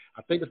 LaShawn,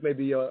 I think it's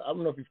maybe, I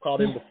don't know if you've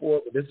called in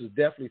before, but this is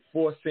definitely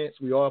 4 cents.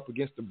 We are up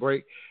against the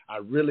break. I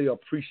really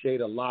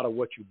appreciate a lot of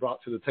what you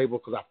brought to the table,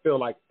 because I feel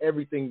like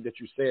everything that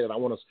you said, and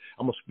I'm going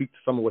to speak to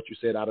some of what you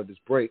said out of this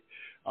break,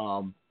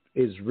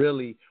 is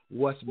really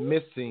what's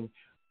missing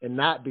and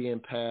not being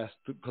passed,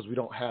 because we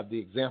don't have the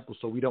example,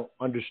 so we don't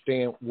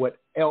understand what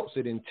else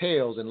it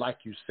entails. And like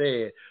you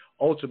said,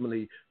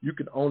 ultimately, you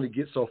can only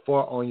get so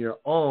far on your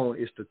own.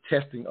 It's the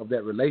testing of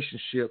that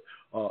relationship,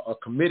 a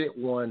committed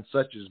one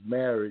such as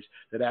marriage,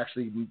 that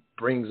actually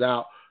brings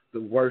out the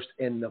worst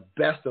and the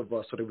best of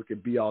us so that we can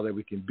be all that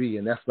we can be.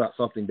 And that's not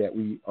something that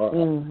we are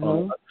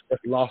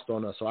lost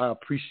on us. So I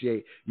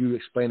appreciate you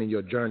explaining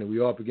your journey. We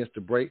are up against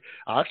the break.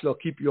 I'll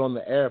keep you on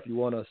the air if you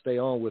want to stay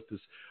on with us.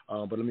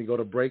 But let me go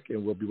to break,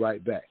 and we'll be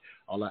right back.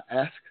 All I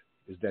ask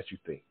is that you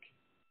think.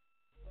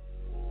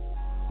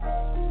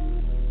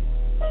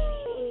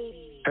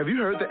 Have you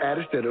heard the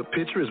adage that a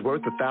picture is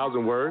worth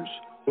 1,000 words?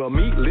 Well,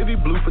 meet Livy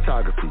Blue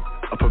Photography,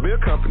 a premier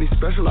company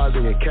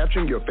specializing in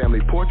capturing your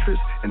family portraits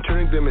and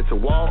turning them into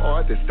wall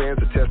art that stands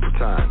the test of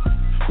time.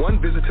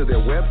 One visit to their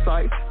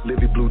website,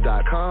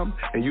 livyblue.com,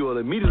 and you will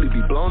immediately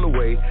be blown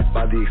away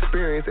by the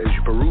experience as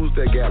you peruse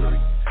their gallery.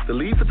 The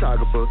lead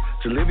photographer,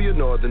 Jalivia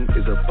Northern,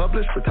 is a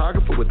published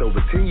photographer with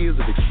over 10 years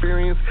of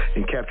experience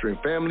in capturing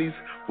families,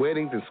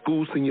 weddings, and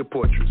school senior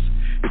portraits.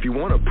 If you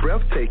want a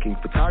breathtaking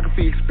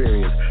photography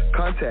experience,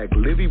 contact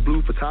Livy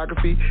Blue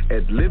Photography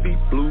at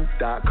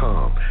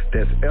livyblue.com.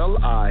 That's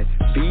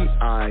LIVIBLUE.com.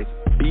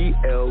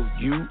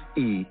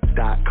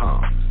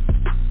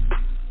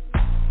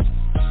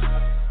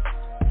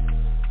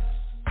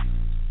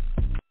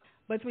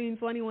 Between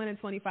 21 and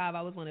 25,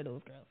 I was one of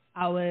those girls.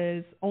 I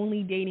was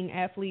only dating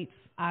athletes.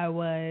 I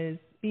was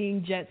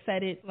being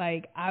jet-setted.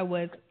 Like, I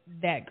was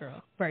that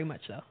girl, very much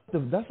so.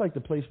 That's like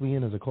the place we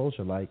in as a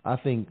culture. Like, I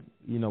think,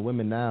 you know,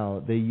 women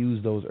now, they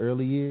use those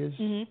early years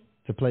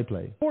to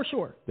play. For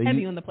sure.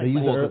 Heavy on the play.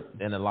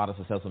 And a lot of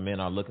successful men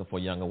are looking for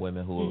younger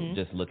women who are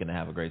just looking to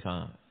have a great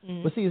time.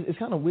 But see, it's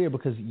kind of weird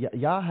because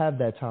y'all have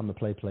that time to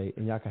play,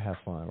 and y'all can have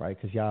fun, right?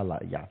 Because y'all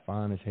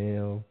fine as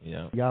hell.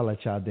 Yeah. Y'all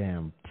at y'all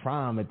damn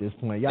prime at this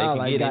point. Y'all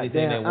they can get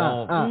anything they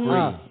want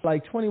free.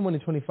 Like 21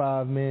 and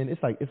 25, man, it's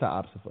the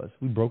opposite for us.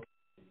 We broke.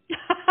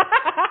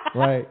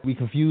 Right? We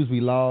confused,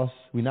 we lost,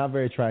 we're not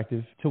very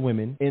attractive to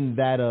women in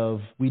that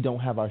of we don't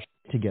have our shit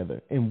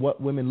together. And what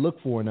women look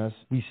for in us,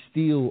 we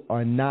still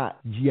are not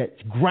yet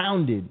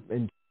grounded.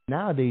 And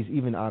nowadays,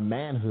 even our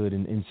manhood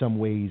in some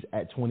ways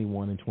at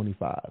 21 and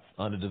 25.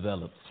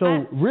 Underdeveloped.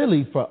 So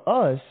really for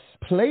us,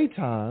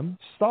 playtime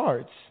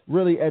starts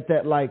really at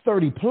that like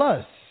 30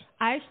 plus.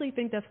 I actually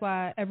think that's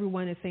why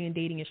everyone is saying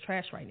dating is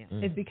trash right now.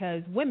 It's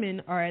because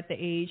women are at the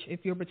age,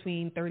 if you're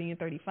between 30 and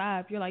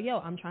 35, you're like, yo,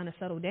 I'm trying to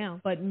settle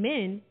down. But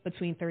men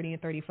between 30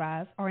 and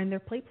 35 are in their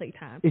play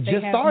time. It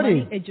just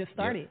started.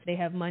 Yeah. They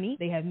have money,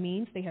 they have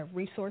means, they have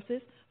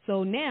resources.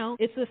 So now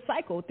it's a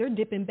cycle. They're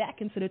dipping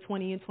back into the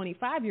 20 and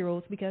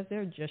 25-year-olds because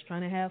they're just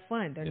trying to have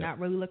fun. They're not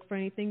really looking for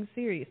anything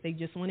serious. They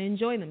just want to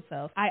enjoy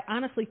themselves. I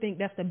honestly think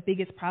that's the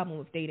biggest problem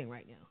with dating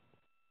right now.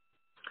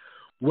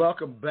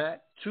 Welcome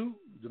back to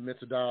the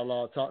Mental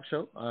Dialogue Talk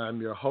Show. I'm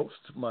your host,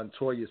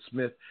 Montoya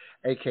Smith,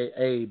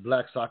 a.k.a.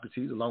 Black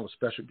Socrates, along with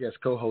special guest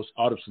co-host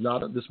Autumn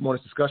Sonata. This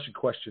morning's discussion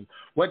question: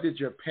 what did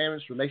your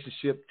parents'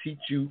 relationship teach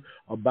you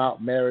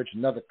about marriage?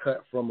 Another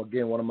cut from,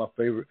 again, one of my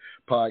favorite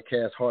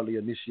podcasts, Hardly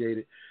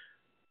Initiated.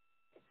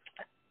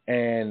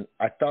 And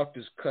I thought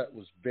this cut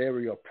was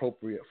very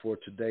appropriate for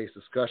today's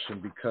discussion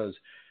because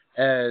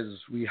as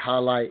we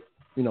highlight,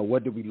 you know,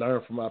 what did we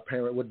learn from our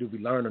parents? What did we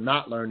learn or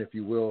not learn, if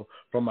you will,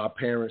 from our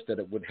parents that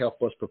it would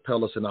help us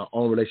propel us in our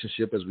own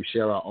relationship as we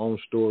share our own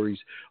stories?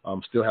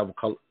 Still have a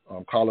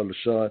caller,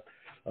 LaShawn.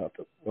 I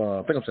think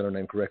I'm saying her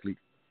name correctly.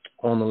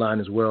 on the line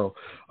as well.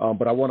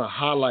 But I want to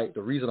highlight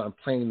the reason I'm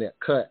playing that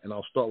cut, and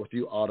I'll start with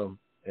you, Autumn,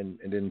 and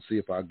then see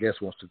if our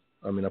guest wants to,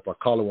 if our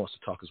caller wants to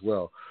talk as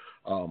well.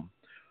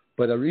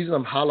 But the reason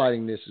I'm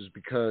highlighting this is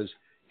because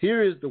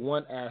here is the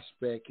one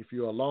aspect. If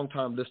you're a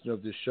longtime listener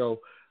of this show,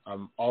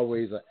 I'm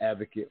always an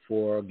advocate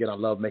for, again, I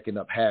love making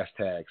up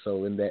hashtags.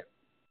 So in that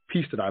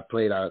piece that I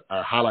played, I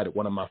highlighted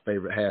one of my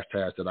favorite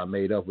hashtags that I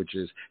made up, which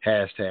is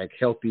hashtag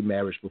healthy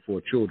marriage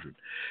before children.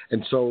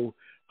 And so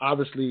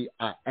obviously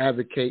I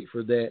advocate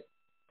for that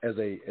as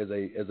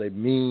a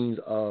means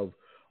of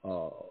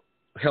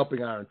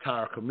helping our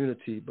entire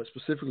community, but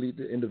specifically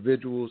the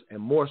individuals and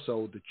more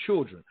so the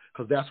children,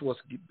 because that's what's,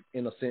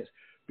 in a sense,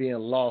 being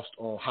lost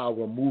on how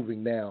we're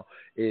moving now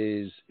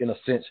is, in a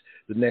sense,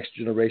 the next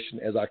generation,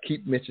 as I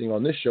keep mentioning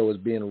on this show, is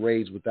being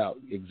raised without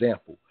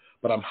example.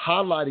 But I'm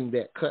highlighting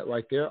that cut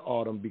right there,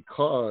 Autumn,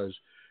 because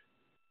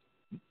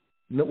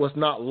what's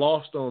not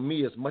lost on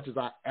me, as much as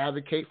I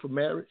advocate for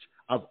marriage,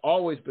 I've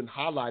always been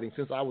highlighting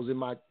since I was in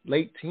my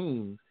late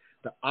teens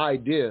the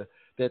idea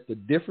that the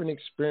different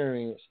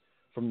experience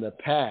from the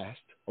past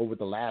over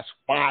the last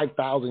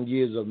 5,000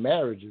 years of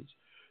marriages,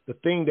 the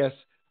thing that's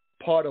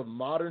part of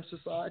modern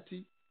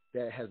society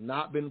that has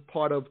not been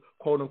part of,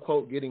 quote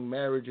unquote, getting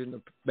married in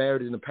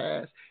the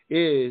past,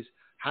 is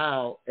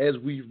how, as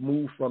we've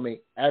moved from an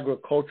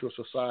agricultural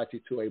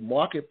society to a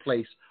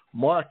marketplace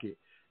market,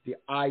 the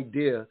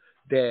idea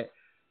that,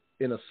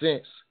 in a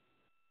sense,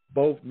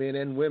 both men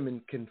and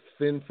women can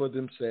fend for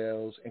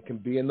themselves and can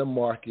be in the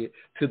market,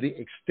 to the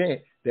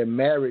extent that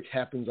marriage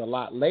happens a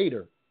lot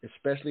later,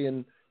 especially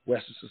in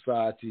Western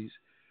societies,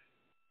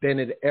 than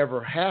it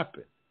ever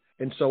happened.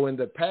 And so in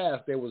the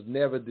past, there was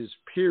never this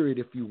period,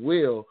 if you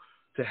will,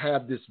 to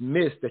have this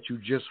myth that you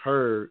just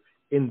heard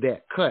in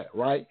that cut,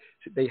 right?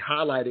 They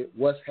highlighted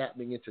what's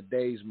happening in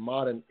today's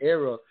modern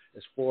era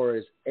as far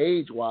as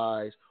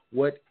age-wise,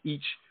 what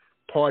each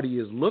party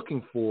is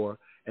looking for.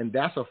 And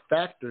that's a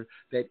factor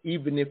that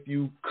even if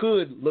you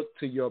could look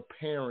to your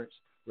parents'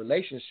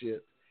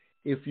 relationship,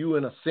 if you,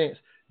 in a sense,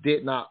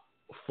 did not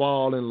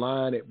fall in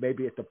line at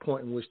maybe at the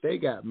point in which they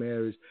got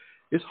married,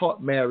 it's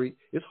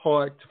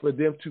hard for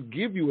them to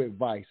give you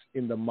advice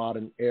in the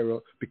modern era,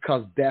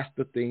 because that's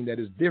the thing that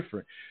is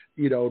different.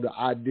 You know, the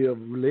idea of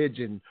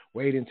religion,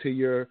 wait until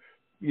you're,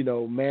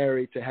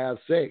 married to have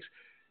sex.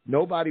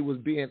 Nobody was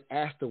being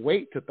asked to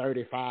wait to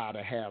 35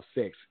 to have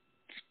sex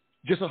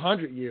just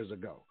 100 years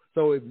ago.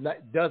 So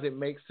it doesn't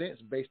make sense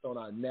based on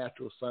our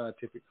natural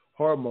scientific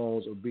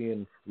hormones of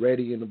being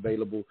ready and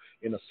available,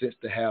 in a sense,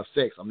 to have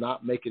sex. I'm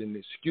not making an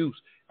excuse.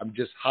 I'm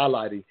just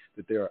highlighting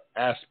that there are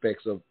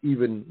aspects of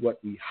even what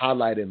we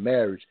highlight in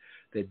marriage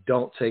that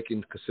don't take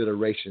into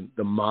consideration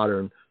the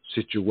modern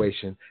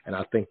situation. And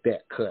I think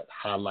that cut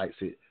highlights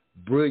it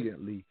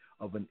brilliantly,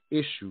 of an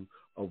issue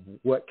of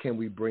what can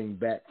we bring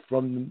back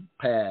from the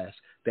past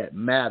that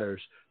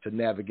matters to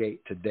navigate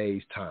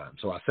today's time.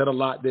 So I said a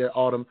lot there,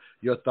 Autumn.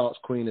 Your thoughts,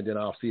 Queen, and then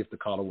I'll see if the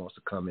caller wants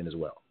to come in as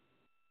well.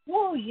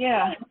 Well,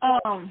 yeah.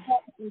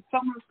 There's so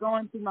much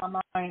going through my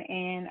mind,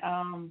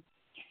 and,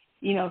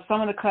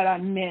 some of the cut I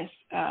missed,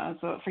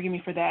 so forgive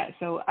me for that.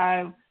 So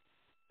I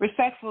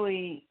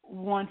respectfully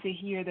want to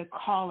hear the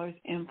caller's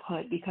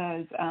input,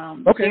 because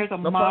there's a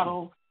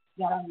model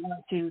that I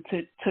want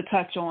to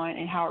touch on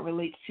and how it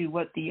relates to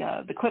what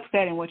the clip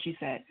said and what you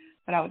said.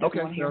 But I would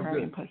definitely want to hear her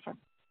input first.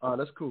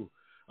 That's cool.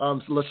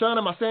 So, LaShawn,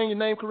 am I saying your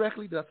name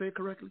correctly? Did I say it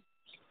correctly?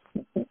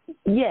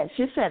 Yes,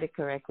 you said it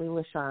correctly,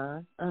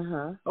 LaShawn.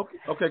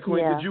 Okay,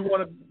 Queen. Yeah. Did you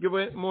want to give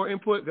it more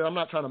input? Because I'm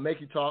not trying to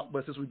make you talk,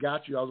 but since we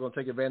got you, I was going to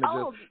take advantage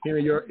of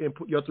hearing your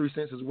input, your 3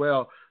 cents as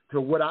well, to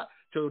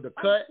the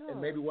cut,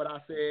 and maybe what I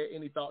said.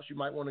 Any thoughts you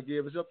might want to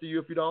give? It's up to you.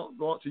 If you don't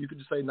want to, you could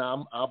just say,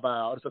 "Nah, I'll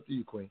bow out." It's up to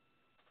you, Queen.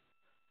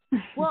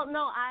 Well,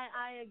 no,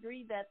 I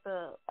agree that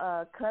the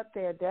cut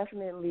there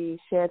definitely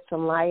shed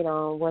some light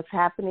on what's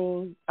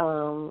happening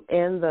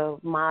in the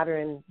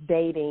modern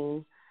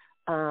dating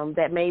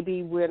that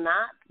maybe we're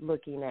not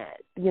looking at.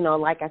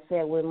 Like I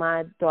said, with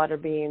my daughter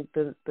being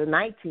the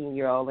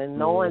 19-year-old and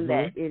knowing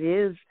that it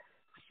is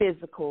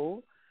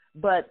physical,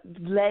 but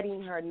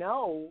letting her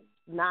know,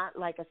 not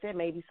like I said,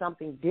 maybe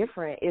something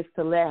different, is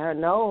to let her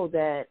know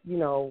that,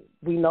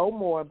 we know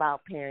more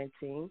about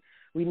parenting.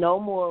 We know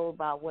more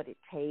about what it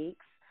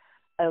takes.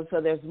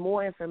 So there's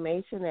more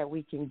information that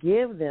we can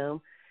give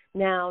them.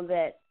 Now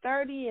that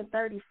 30 and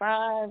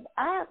 35,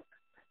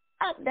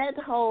 that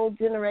whole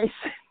generation,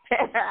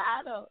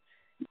 I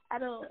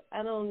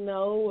don't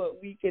know what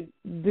we could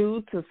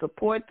do to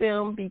support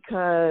them,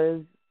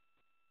 because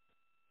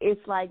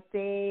it's like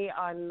they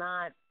are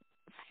not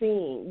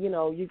seeing.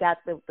 You got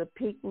the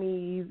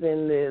pick-me's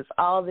and there's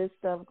all this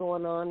stuff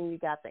going on, and you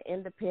got the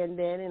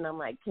independent, and I'm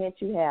like, can't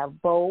you have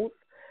both?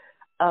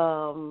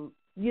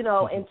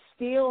 And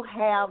still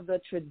have the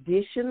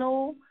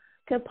traditional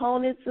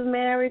components of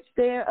marriage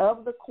there,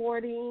 of the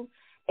courting.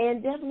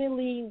 And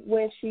definitely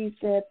when she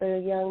said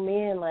the young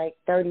men, like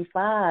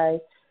 35,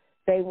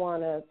 they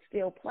want to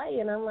still play.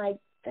 And I'm like,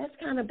 that's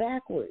kind of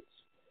backwards.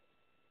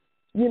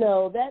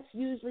 That's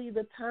usually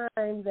the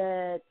time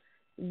that,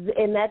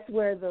 and that's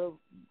where the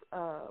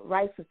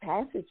rites of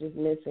passage is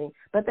missing.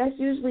 But that's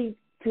usually,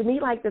 to me,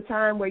 like the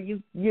time where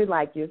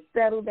you're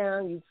settled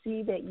down, you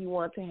see that you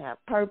want to have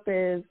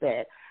purpose,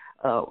 that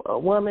a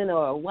woman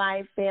or a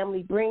wife,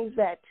 family brings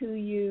that to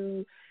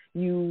you.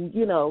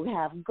 You know,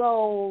 have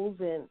goals,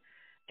 and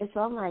so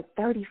I'm like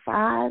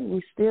 35,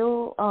 we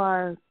still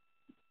are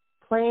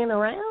playing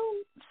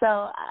around.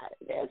 So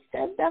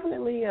that's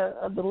definitely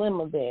a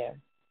dilemma there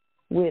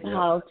with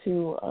how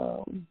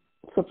to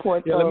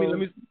support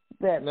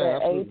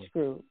that age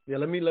group. Yeah,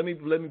 let me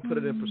put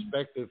it in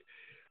perspective.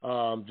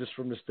 Just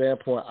from the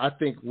standpoint, I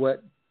think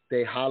what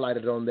they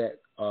highlighted on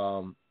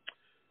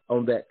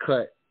that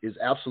cut is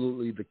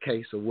absolutely the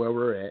case of where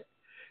we're at.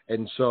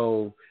 And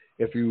so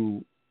if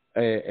you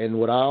and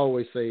what I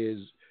always say is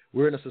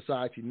we're in a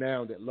society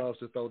now that loves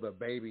to throw the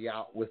baby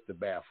out with the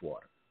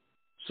bathwater.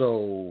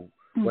 So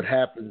what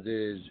happens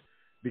is,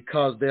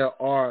 because there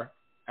are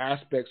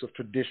aspects of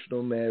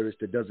traditional marriage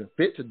that doesn't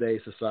fit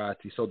today's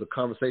society, so the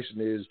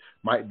conversation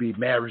might be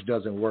marriage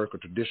doesn't work or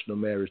traditional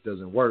marriage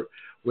doesn't work,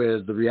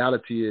 whereas the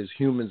reality is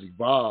humans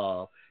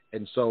evolve.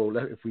 And so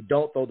if we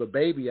don't throw the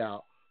baby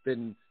out,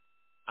 then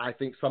I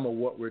think some of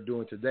what we're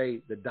doing today,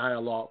 the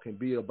dialogue can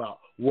be about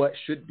what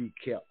should be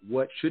kept,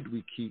 what should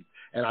we keep.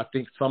 And I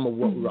think some of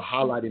what we were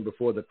highlighting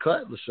before the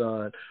cut,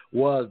 LaShawn,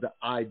 was the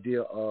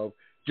idea of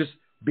just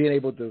being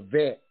able to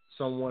vet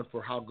someone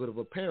for how good of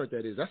a parent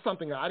that is. That's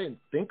something I didn't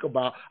think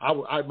about.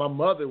 My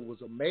mother was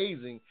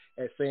amazing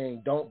at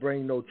saying, don't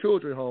bring no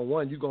children home.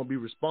 One, you're going to be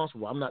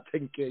responsible. I'm not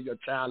taking care of your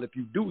child if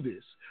you do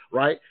this,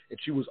 right? And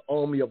she was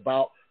on me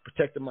about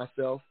protecting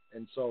myself.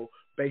 And so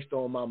based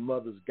on my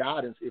mother's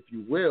guidance, if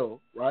you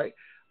will, right,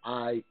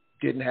 I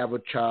didn't have a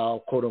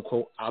child, quote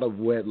unquote, out of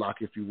wedlock,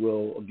 if you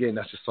will. Again,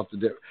 that's just something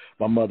that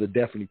my mother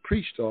definitely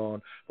preached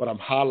on. But I'm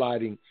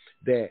highlighting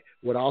that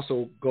what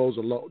also goes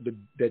along,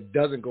 that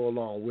doesn't go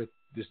along with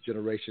this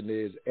generation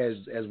is,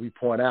 as we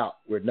point out,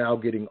 we're now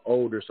getting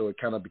older, so it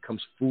kind of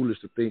becomes foolish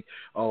to think,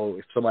 oh,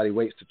 if somebody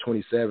waits to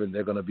 27,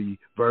 they're going to be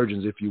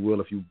virgins, if you will,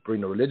 if you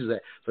bring the religious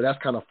act. So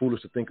that's kind of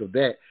foolish to think of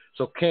that.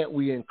 So can't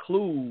we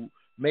include,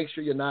 make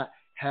sure you're not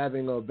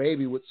having a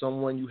baby with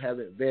someone you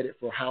haven't vetted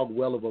for how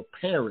well of a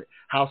parent,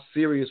 how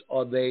serious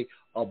are they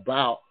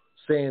about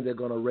saying they're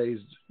going to raise,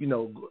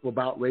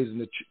 about raising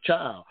the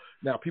child.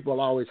 Now, people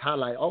always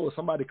highlight, oh,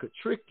 somebody could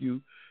trick you.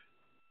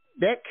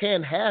 That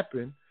can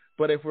happen.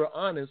 But if we're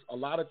honest, a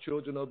lot of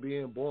children are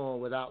being born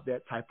without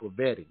that type of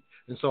vetting.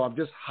 And so I'm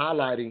just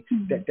highlighting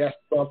that that's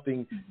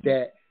something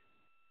that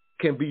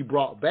can be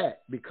brought back,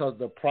 because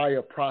the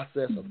prior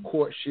process of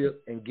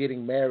courtship and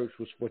getting married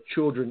was for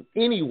children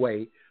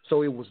anyway.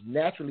 So it was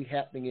naturally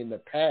happening in the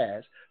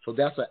past. So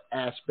that's an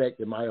aspect,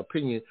 in my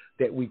opinion,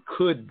 that we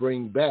could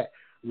bring back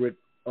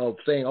of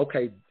saying,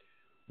 okay,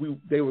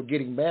 they were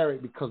getting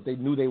married because they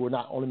knew they were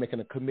not only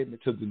making a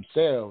commitment to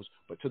themselves,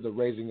 but to the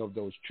raising of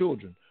those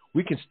children.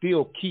 We can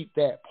still keep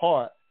that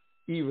part,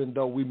 even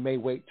though we may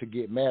wait to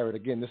get married.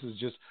 Again, this is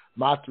just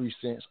my 3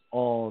 cents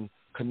on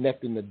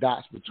connecting the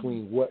dots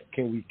between what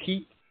can we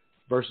keep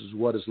versus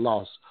what is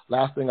lost.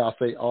 Last thing I'll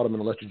say, Autumn,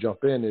 and I'll let you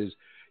jump in, is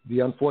the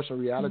unfortunate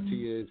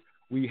reality is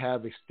we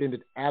have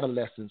extended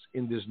adolescence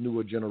in this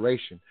newer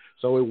generation.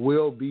 So it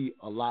will be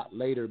a lot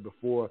later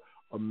before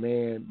a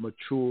man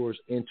matures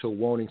into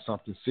wanting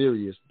something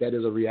serious. That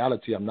is a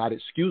reality. I'm not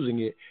excusing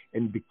it.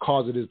 And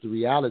because it is the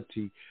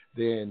reality,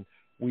 then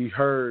we've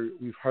heard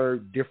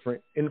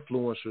different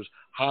influencers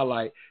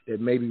highlight that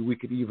maybe we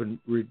could even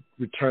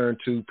return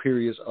to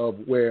periods of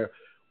where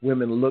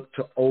women look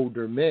to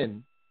older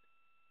men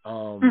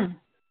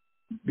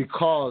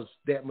because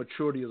that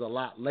maturity is a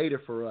lot later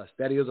for us.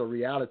 That is a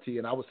reality.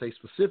 And I would say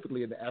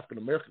specifically in the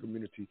African-American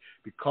community,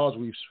 because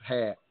we've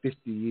had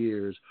 50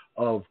 years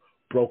of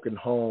broken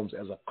homes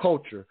as a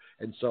culture.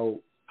 And so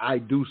I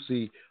do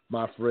see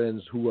my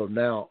friends who are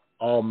now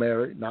all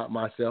married, not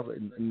myself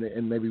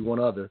and maybe one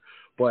other,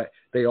 but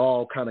they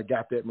all kind of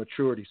got that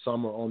maturity.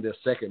 Some are on their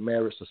second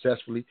marriage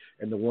successfully,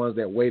 and the ones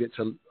that waited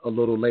till a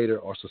little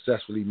later are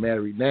successfully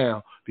married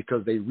now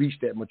because they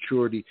reached that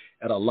maturity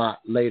at a lot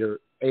later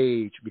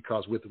age,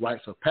 because with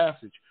rites of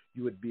passage,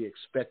 you would be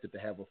expected to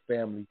have a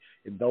family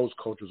in those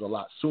cultures a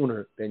lot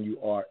sooner than you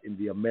are in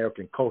the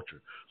American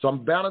culture. So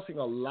I'm balancing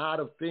a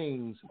lot of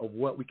things of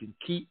what we can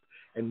keep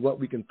and what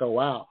we can throw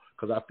out,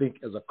 because I think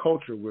as a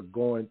culture we're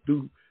going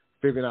through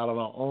figuring out on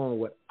our own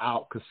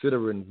without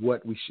considering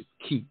what we should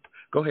keep.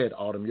 Go ahead,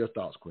 Autumn, your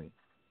thoughts, Queen.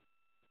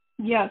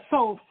 Yeah,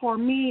 so for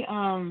me,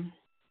 when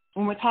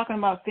we're talking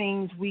about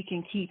things we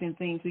can keep and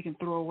things we can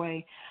throw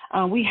away,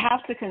 we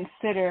have to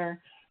consider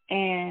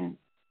and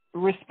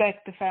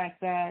respect the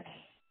fact that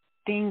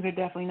things are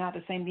definitely not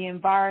the same. The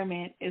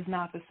environment is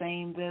not the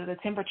same. The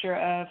temperature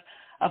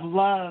of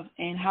love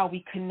and how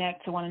we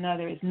connect to one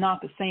another is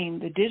not the same.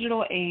 The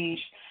digital age,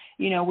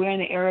 we're in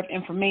the era of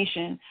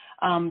information.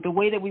 The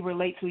way that we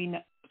relate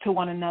to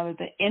one another,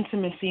 the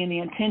intimacy and the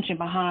intention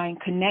behind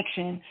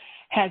connection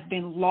has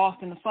been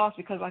lost in the sauce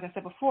because, like I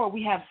said before,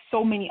 we have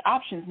so many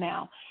options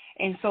now.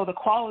 And so the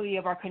quality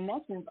of our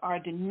connections are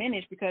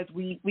diminished because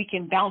we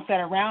can bounce that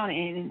around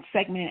and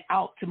segment it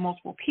out to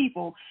multiple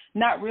people,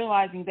 not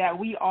realizing that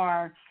we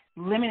are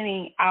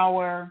limiting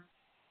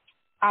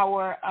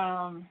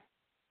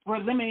we're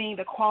limiting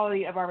the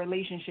quality of our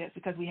relationships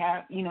because we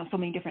have, so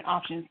many different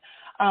options.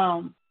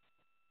 And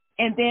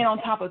then on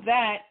top of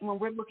that, when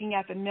we're looking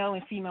at the male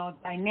and female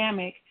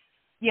dynamic,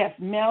 yes,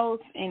 males,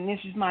 and this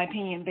is my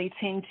opinion, they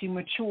tend to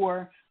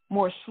mature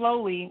more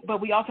slowly,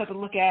 but we also have to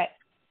look at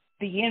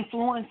the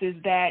influences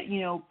that,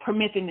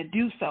 permit them to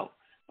do so.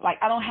 Like,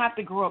 I don't have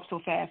to grow up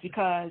so fast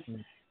because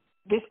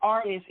this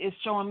artist is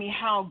showing me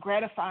how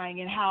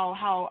gratifying and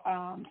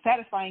how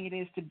satisfying it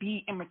is to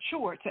be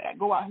immature, to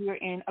go out here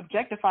and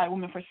objectify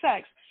women for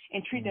sex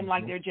and treat them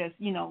like they're just,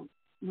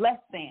 less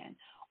than,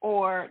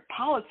 or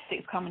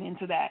politics coming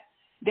into that.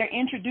 They're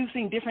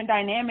introducing different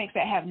dynamics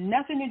that have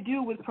nothing to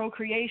do with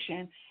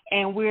procreation,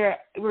 and there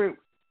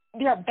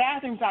are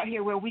bathrooms out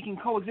here where we can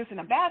coexist in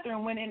a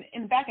bathroom, when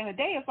in back in the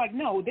day, it's like,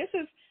 no, this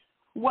is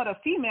what a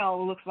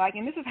female looks like,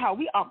 and this is how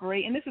we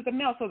operate, and this is the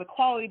male. So the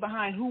quality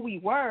behind who we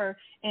were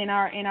in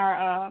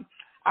our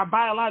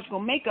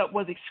biological makeup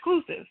was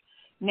exclusive.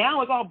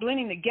 Now it's all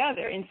blending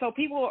together, and so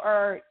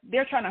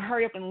they're trying to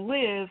hurry up and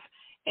live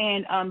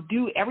and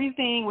do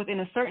everything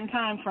within a certain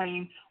time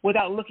frame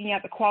without looking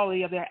at the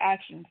quality of their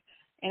actions.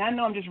 And I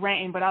know I'm just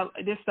ranting, but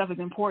this stuff is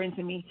important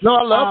to me. No,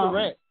 I love the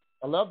rant.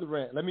 I love the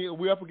rant.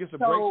 We're up against a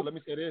break, so let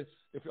me say this.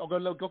 If you're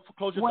going to go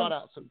close your thought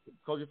out. So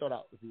close your thought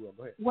out, if you will.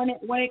 Go ahead. When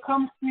it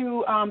comes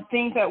to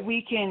things that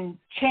we can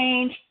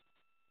change,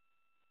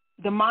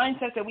 the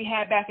mindset that we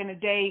had back in the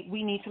day,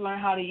 we need to learn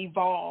how to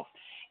evolve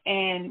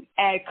and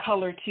add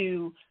color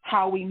to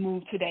how we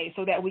move today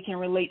so that we can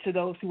relate to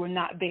those who are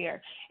not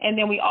there. And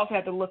then we also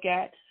have to look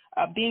at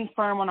being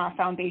firm on our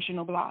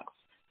foundational blocks.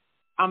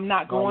 I'm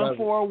not going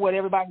for what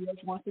everybody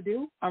else wants to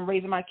do. I'm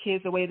raising my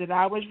kids the way that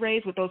I was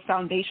raised, with those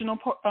foundational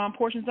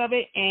portions of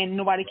it, and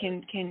nobody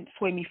can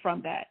sway me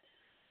from that.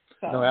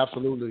 So. No,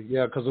 absolutely.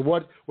 Yeah, because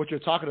what you're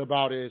talking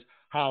about is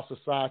how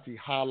society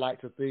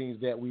highlights the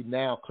things that we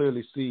now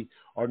clearly see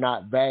are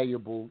not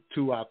valuable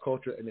to our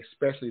culture, and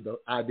especially the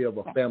idea of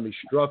a family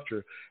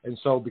structure. And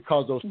so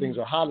because those things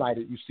are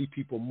highlighted, you see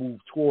people move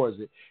towards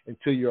it. And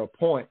to your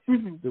point,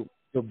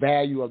 the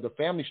value of the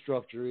family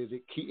structure is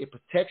it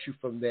protects you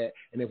from that.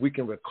 And if we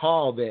can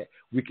recall that,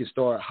 we can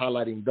start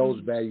highlighting those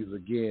values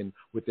again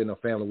within a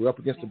family. We're up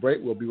against the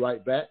break. We'll be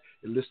right back.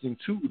 You're listening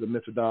to the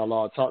Mental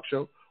Dialogue Talk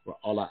Show, where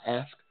all I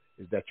ask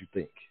is that you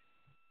think.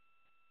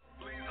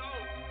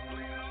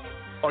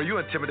 Are you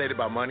intimidated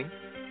by money?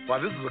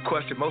 While this is a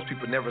question most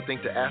people never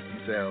think to ask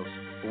themselves,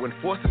 but when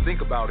forced to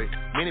think about it,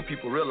 many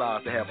people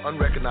realize they have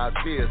unrecognized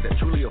fears that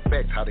truly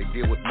affect how they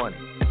deal with money.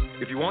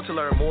 If you want to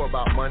learn more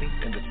about money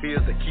and the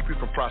fears that keep you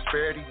from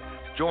prosperity,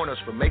 join us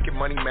for Making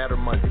Money Matter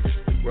Mondays,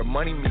 where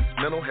money meets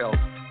mental health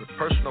with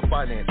personal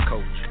finance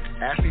coach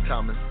Ashley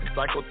Thomas and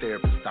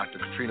psychotherapist Dr.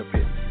 Katrina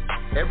Pitts.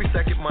 Every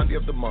second Monday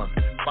of the month,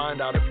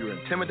 find out if you're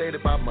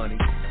intimidated by money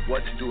and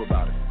what to do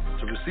about it.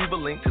 To receive a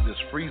link to this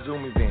free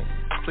Zoom event,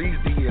 please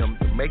DM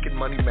the Making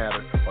Money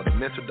Matter or the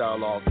Mental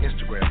Dialogue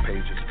Instagram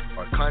pages,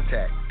 or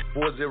contact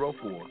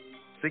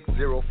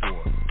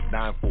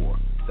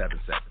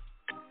 404-604-9477.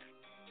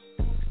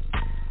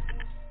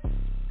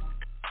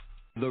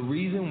 The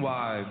reason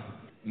why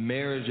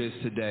marriages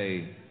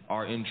today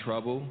are in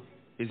trouble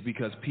is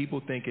because people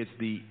think it's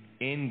the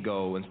end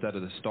goal instead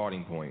of the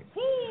starting point.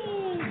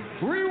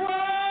 Rewind!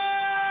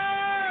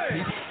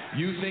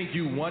 You think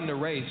you won the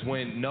race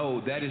when no,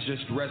 that is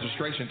just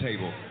registration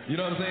table. You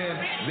know what I'm saying?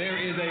 There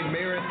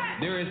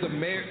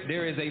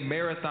is a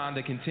marathon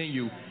to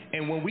continue,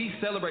 and when we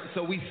celebrate,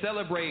 we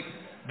celebrate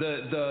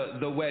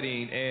the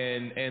wedding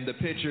and the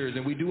pictures,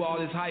 and we do all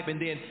this hype,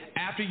 and then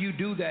after you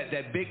do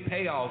that big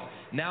payoff,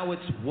 now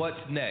it's what's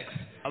next.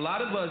 A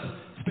lot of us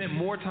spent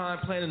more time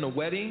planning the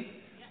wedding,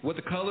 what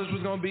the colors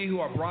was going to be, who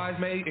our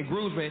bridesmaid and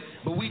groomsmen,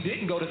 but we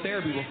didn't go to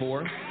therapy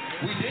before.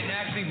 We didn't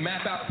actually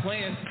map out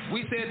plans.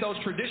 We said those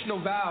traditional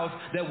vows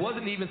that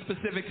wasn't even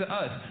specific to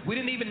us. We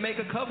didn't even make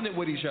a covenant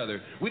with each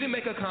other. We didn't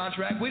make a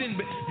contract. We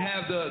didn't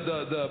have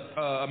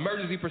the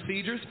emergency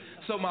procedures.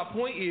 So my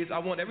point is, I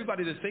want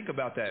everybody to think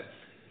about that.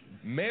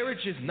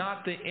 Marriage is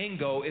not the end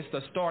goal, it's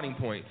the starting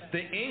point.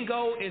 The end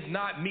goal is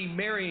not me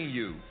marrying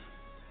you.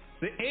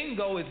 The end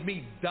goal is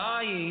me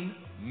dying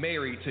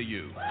married to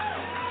you.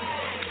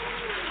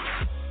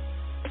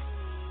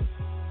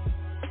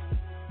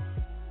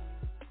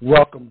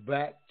 Welcome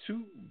back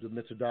to the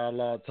Mental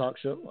Dialogue Talk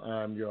Show.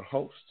 I'm your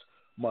host,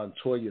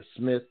 Montoya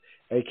Smith,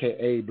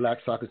 a.k.a. Black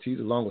Socrates,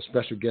 along with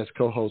special guest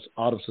co-host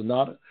Autumn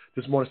Sonata.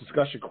 This morning's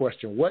discussion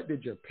question: what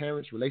did your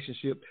parents'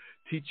 relationship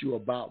teach you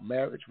about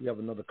marriage? We have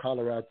another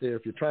caller out there.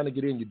 If you're trying to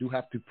get in, you do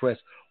have to press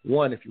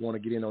 1 if you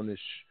want to get in on this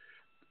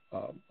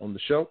on the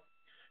show.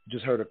 You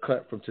just heard a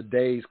cut from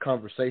today's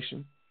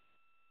conversation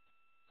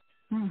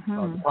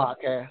on the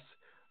podcast.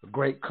 A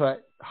great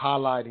cut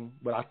highlighting,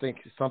 but I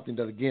think it's something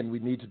that, again, we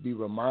need to be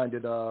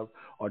reminded of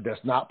or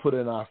that's not put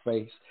in our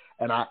face.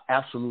 And I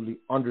absolutely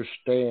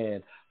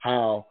understand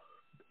how,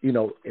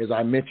 as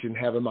I mentioned,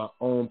 having my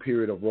own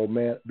period of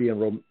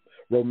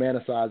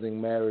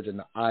romanticizing marriage and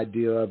the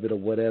idea of it or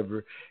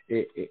whatever,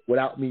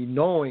 without me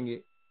knowing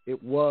it,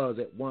 it was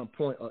at one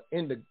point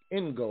an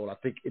end goal, I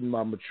think, in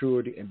my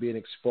maturity and being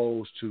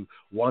exposed to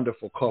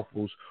wonderful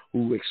couples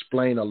who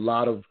explain a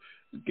lot of,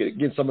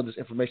 getting some of this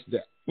information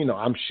that,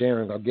 I'm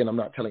sharing. Again, I'm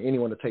not telling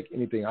anyone to take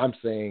anything I'm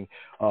saying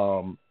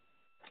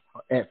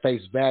at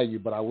face value,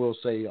 but I will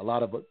say a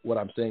lot of what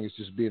I'm saying is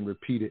just being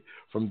repeated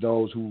from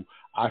those who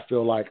I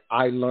feel like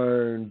I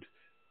learned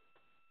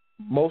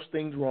most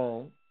things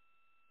wrong,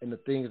 and the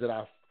things that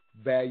I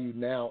value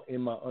now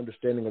in my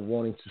understanding of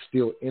wanting to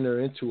still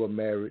enter into a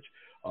marriage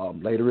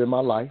later in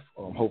my life.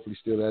 Hopefully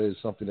still that is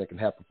something that can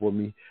happen for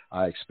me.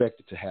 I expect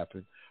it to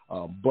happen.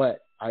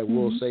 But I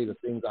will say the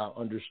things I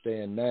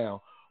understand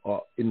now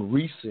are in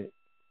recent,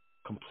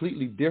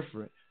 completely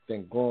different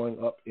than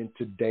growing up in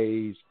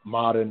today's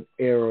modern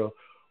era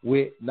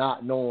with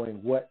not knowing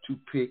what to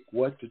pick,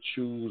 what to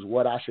choose,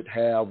 what I should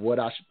have, what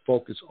I should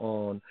focus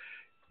on.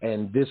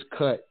 And this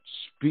cut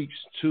speaks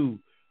to,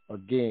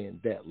 again,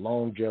 that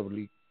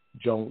longevity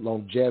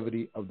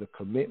of the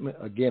commitment.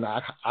 Again,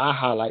 I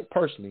highlight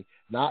personally,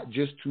 not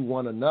just to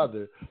one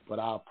another, but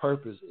our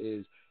purpose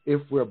is,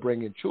 if we're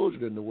bringing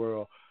children in the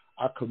world,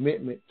 our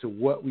commitment to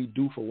what we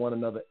do for one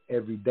another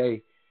every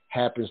day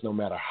happens no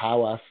matter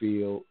how I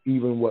feel,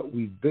 even what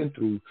we've been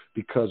through,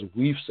 because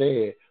we've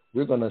said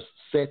we're going to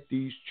set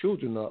these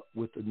children up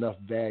with enough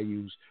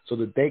values so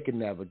that they can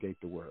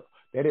navigate the world.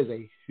 That is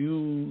a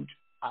huge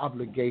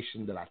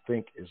obligation that I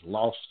think is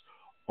lost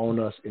on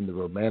us in the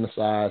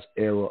romanticized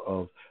era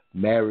of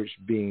marriage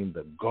being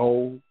the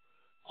goal,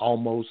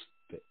 almost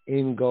the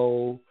end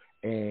goal,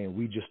 and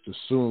we just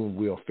assume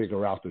we'll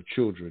figure out the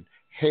children.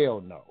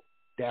 Hell no.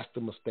 That's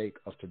the mistake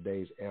of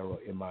today's era,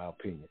 in my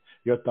opinion.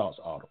 Your thoughts,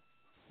 Autumn?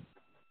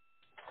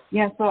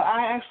 Yeah, so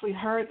I actually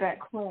heard that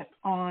clip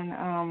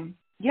on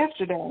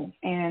yesterday,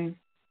 and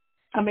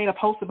I made a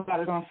post about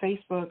it on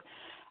Facebook.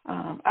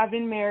 I've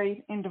been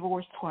married and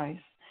divorced twice.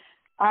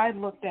 I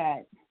looked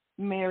at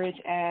marriage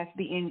as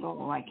the end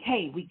goal. Like,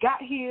 hey, we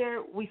got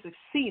here, we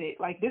succeeded.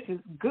 Like, this is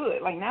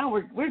good. Like, now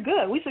we're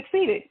good. We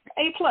succeeded.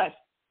 A+.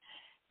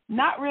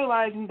 Not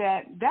realizing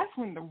that that's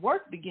when the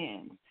work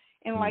begins.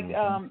 And like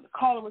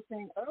Caller was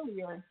saying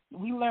earlier,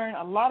 we learn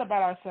a lot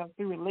about ourselves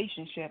through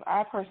relationship.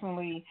 I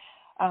personally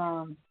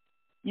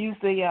use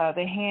the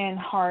head,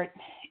 heart,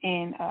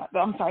 and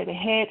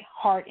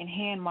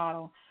hand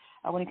model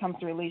when it comes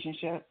to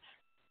relationship.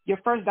 Your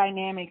first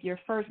dynamic,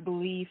 your first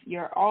belief,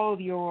 all of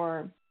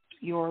your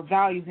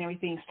values and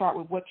everything start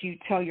with what you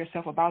tell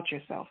yourself about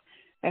yourself.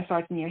 That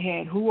starts in your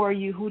head. Who are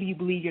you? Who do you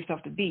believe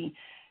yourself to be?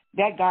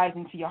 That guides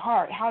into your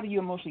heart. How do you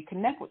emotionally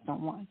connect with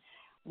someone?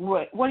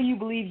 What do you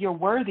believe you're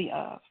worthy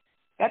of?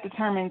 That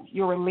determines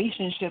your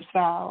relationship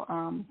style,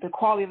 the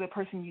quality of the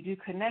person you do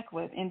connect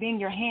with. And then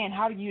your hand,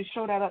 how do you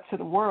show that up to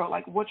the world?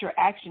 Like, what's your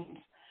actions?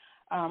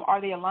 Are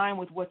they aligned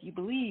with what you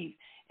believe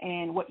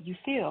and what you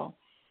feel?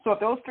 So if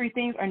those three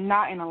things are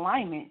not in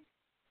alignment,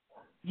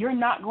 you're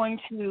not going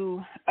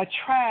to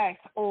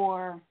attract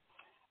or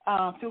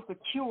feel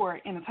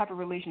secure in the type of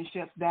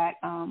relationships that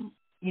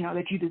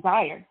that you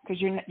desire, because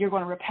you're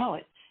going to repel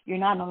it. You're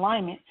not in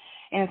alignment.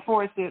 And as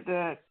far as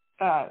the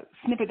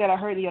snippet that I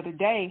heard the other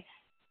day,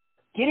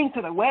 getting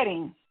to the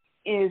wedding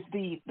is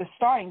the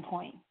starting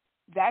point.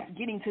 That's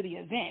getting to the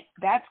event.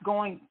 That's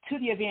going to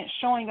the event,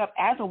 showing up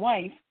as a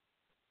wife,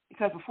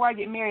 because before I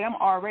get married, I'm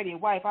already a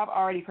wife. I've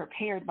already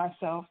prepared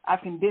myself.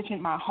 I've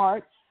conditioned my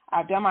heart.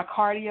 I've done my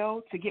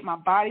cardio to get my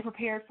body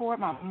prepared for it,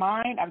 my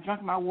mind. I've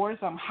drunk my water,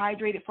 so I'm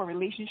hydrated for a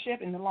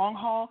relationship in the long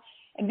haul.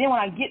 And then when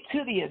I get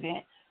to the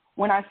event,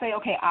 when I say,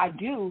 okay, I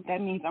do,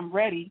 that means I'm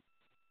ready,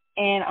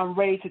 and I'm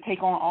ready to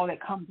take on all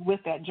that comes with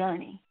that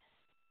journey.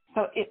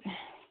 So it's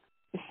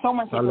so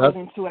much that goes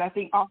into it. I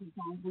think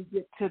oftentimes we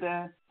get to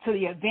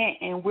the event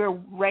and we're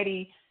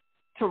ready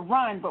to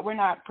run, but we're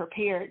not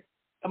prepared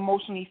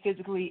emotionally,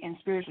 physically, and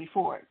spiritually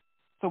for it.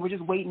 So we're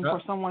just waiting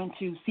for someone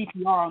to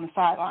CPR on the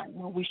sideline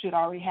when we should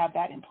already have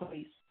that in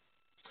place.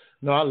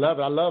 No, I love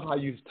it. I love how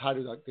you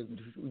titled, like,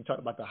 we talked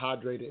about the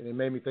hydrated, and it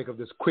made me think of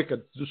this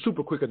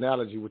super quick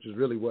analogy, which is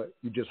really what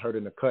you just heard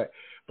in the cut.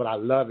 But I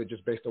love it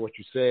just based on what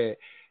you said.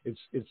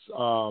 It's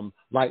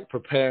like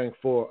preparing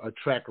for a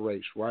track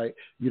race, right?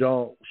 You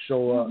don't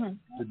show up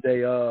the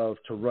day of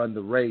to run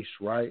the race,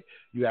 right?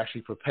 You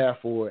actually prepare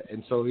for it.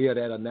 And so here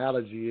that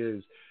analogy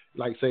is,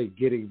 like, say,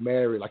 getting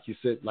married, like he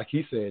said,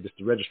 it's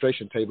the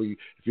registration table.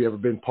 If you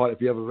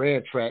ever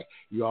ran track,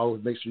 you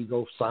always make sure you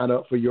go sign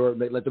up for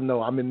let them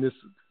know I'm in this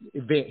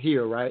event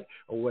here, right,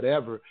 or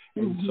whatever.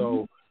 And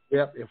so,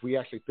 if we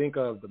actually think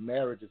of the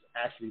marriage as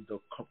actually the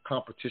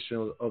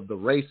competition of the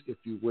race, if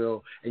you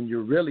will, and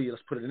you're really,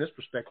 let's put it in this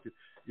perspective,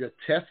 you're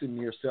testing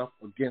yourself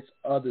against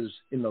others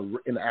in the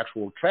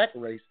actual track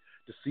race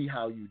to see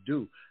how you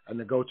do. And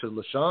to go to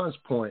LaShawn's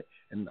point,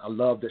 and I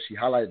love that she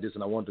highlighted this,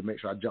 and I wanted to make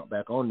sure I jump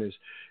back on this,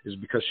 is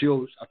because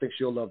I think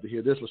she'll love to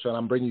hear this, LaShawn.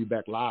 I'm bringing you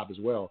back live as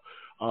well.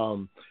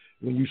 When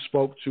you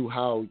spoke to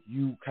how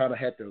you kind of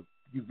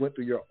you went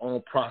through your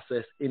own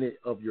process in it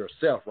of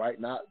yourself, right?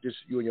 Not just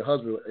you and your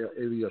husband,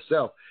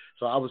 yourself.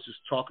 So I was just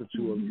talking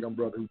to a young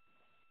brother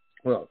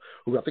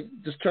who I think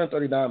just turned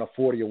 39 or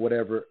 40 or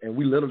whatever, and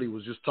we literally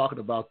was just talking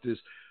about this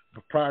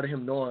prior to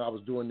him knowing I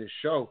was doing this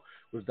show,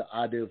 was the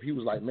idea of, he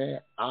was like, man,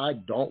 I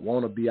don't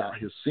want to be out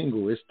here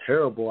single. It's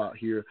terrible out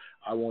here.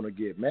 I want to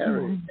get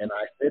married. Mm-hmm. And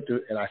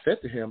I said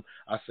to him,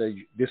 I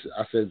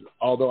said,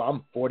 although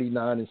I'm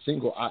 49 and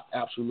single, I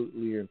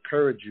absolutely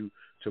encourage you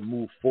to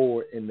move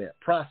forward in that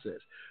process,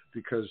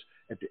 because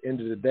at the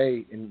end of the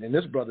day, and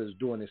this brother is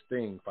doing his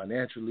thing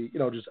financially,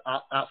 just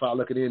outside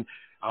looking in,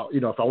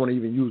 if I want to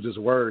even use this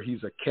word,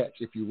 he's a catch,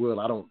 if you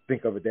will. I don't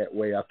think of it that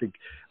way. I think,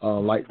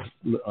 like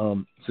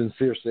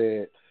Sincere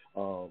said,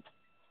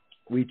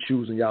 we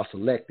choose and y'all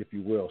select, if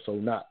you will. So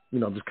not,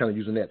 I'm just kind of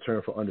using that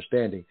term for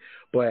understanding.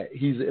 But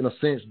he's, in a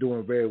sense,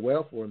 doing very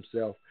well for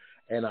himself.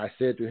 And I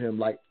said to him,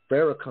 like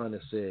Farrakhan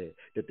has said,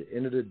 at the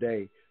end of the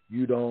day,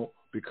 you don't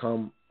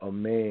become a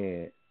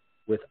man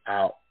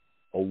without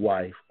a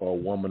wife or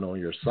a woman on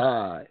your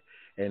side.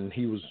 And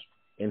he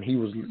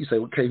said,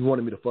 okay, he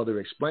wanted me to further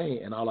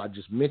explain. And all I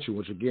just mentioned,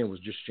 which again was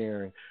just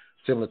sharing,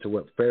 similar to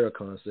what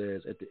Farrakhan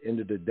says, at the end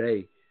of the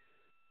day,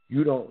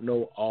 you don't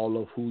know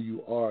all of who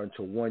you are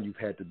until, one, you've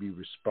had to be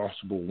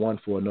responsible, one,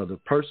 for another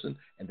person,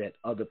 and that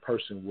other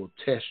person will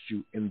test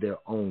you in their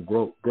own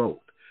growth.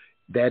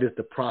 That is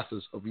the process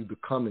of you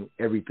becoming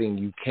everything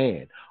you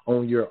can.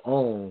 On your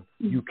own,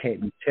 you can't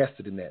be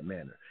tested in that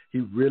manner. He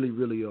really,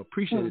 really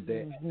appreciated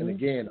that. Mm-hmm. And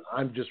again,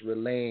 I'm just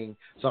relaying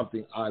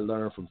something I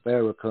learned from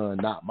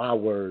Farrakhan, not my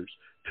words,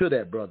 to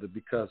that brother,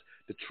 because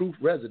the truth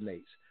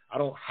resonates. I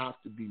don't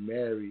have to be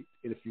married,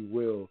 if you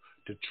will,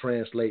 to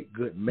translate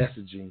good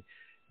messaging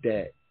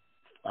that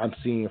I'm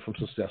seeing from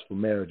successful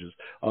marriages.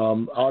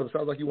 Autumn,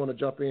 sounds like you want to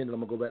jump in, and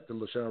I'm going to go back to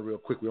LaShawn real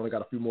quick. We only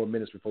got a few more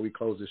minutes before we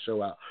close this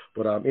show out.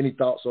 But any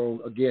thoughts on,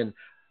 again,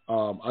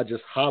 I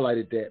just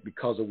highlighted that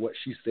because of what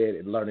she said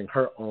in learning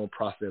her own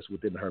process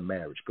within her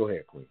marriage. Go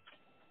ahead, Queen.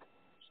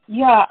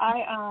 Yeah,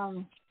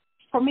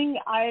 for me,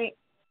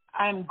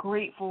 I'm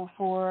grateful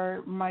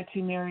for my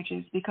two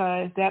marriages,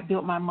 because that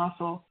built my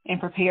muscle and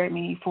prepared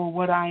me for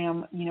what I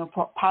am,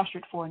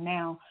 postured for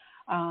now.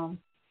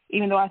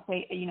 Even though I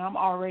say, I'm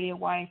already a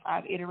wife,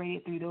 I've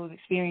iterated through those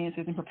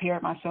experiences and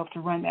prepared myself to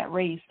run that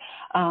race.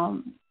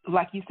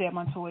 Like you said,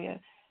 Montoya,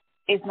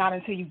 it's not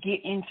until you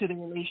get into the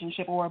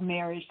relationship or a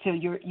marriage till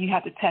you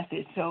have to test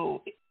it.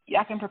 So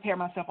I can prepare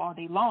myself all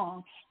day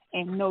long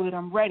and know that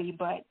I'm ready,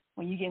 but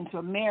when you get into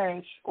a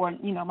marriage, or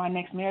my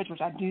next marriage,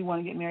 which I do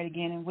want to get married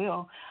again and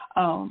will,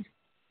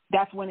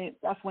 that's when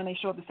they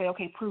show up to say,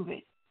 okay, prove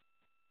it.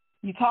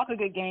 You talk a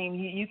good game.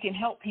 You can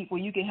help people.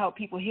 You can help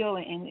people heal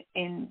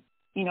and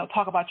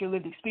talk about your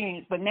lived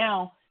experience. But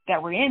now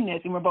that we're in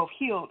this and we're both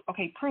healed,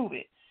 okay, prove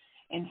it.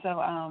 And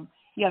so,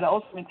 the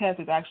ultimate test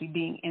is actually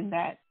being in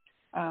that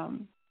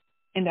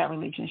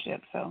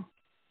relationship. So,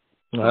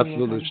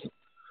 absolutely.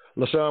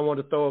 LaShawn, I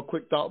wanted to throw a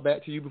quick thought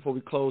back to you before we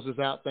close this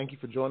out. Thank you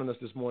for joining us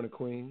this morning,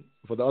 Queen.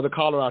 For the other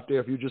caller out there,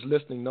 if you're just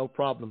listening, no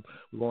problem.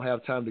 We won't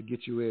have time to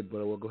get you in,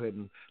 but we'll go ahead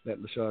and let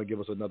LaShawn give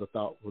us another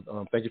thought.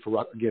 Thank you for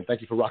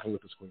rocking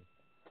with us, Queen.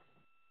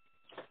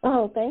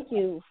 Oh, thank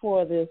you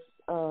for this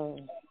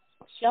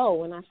show.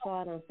 When I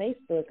saw it on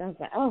Facebook, I was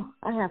like, oh,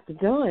 I have to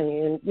join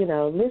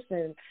and,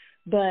 listen.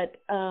 But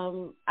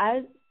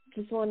I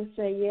just want to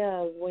say,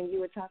 when you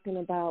were talking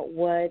about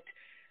what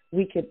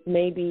we could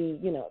maybe,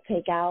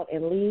 take out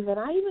and leave. And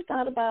I even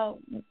thought about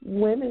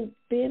women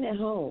being at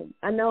home.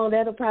 I know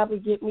that'll probably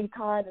get me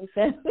tired and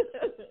sad.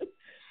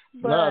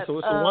 So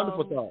it's a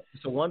wonderful thought.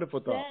 It's a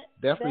wonderful thought.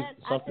 Definitely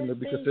something to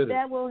be considered.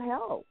 That will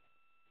help.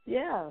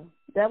 Yeah,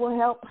 that will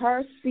help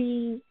her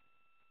see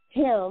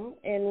him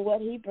and what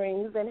he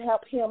brings, and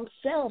help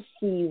himself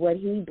see what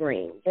he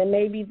brings. And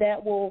maybe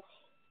that will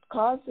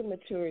cause the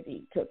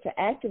maturity to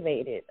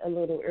activate it a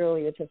little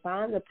earlier, to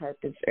find the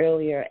purpose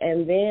earlier,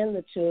 and then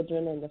the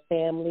children and the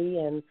family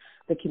and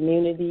the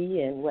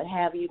community and what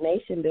have you,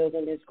 nation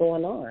building is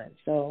going on.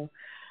 So,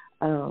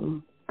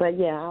 but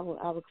yeah, I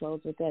will close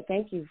with that.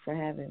 Thank you for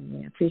having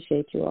me. I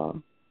appreciate you all.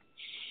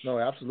 No,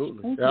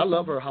 absolutely. I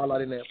love her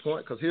highlighting that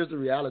point, because here's the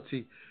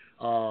reality.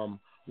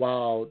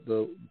 While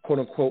the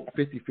quote-unquote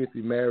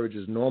 50-50 marriage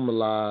is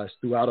normalized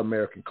throughout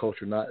American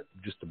culture, not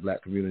just the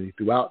black community,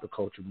 throughout the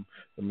culture,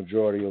 the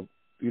majority of,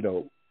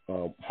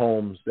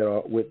 homes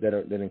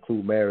that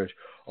include marriage,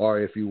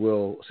 or, if you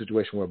will, a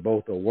situation where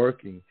both are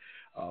working,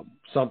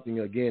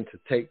 something, again, to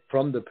take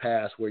from the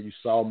past where you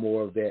saw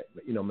more of that,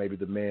 maybe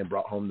the man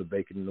brought home the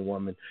bacon and the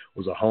woman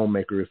was a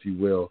homemaker, if you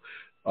will,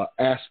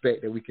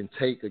 aspect that we can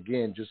take,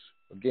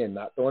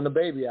 not throwing the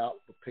baby out,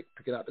 but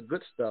picking out the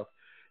good stuff,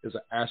 is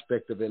an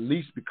aspect of at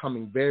least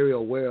becoming very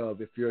aware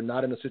of, if you're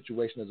not in a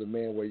situation as a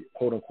man where,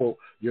 quote unquote,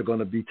 you're going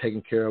to be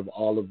taking care of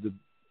all of the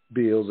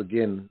bills.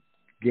 Again,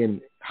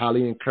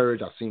 highly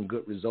encouraged. I've seen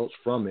good results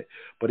from it.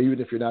 But even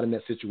if you're not in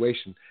that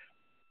situation,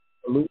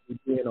 absolutely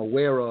being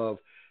aware of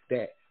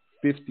that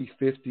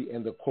 50-50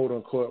 and the quote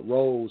unquote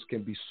roles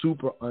can be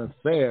super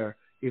unfair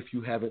if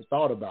you haven't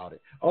thought about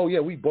it. Oh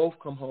yeah, we both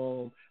come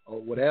home or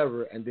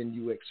whatever, and then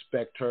you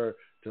expect her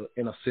to,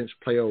 in a sense,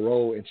 play a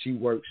role, and she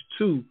works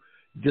too.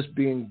 Just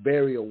being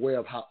very aware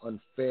of how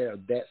unfair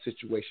that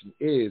situation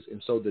is.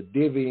 And so the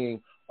divvying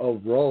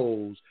of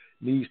roles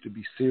needs to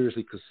be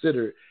seriously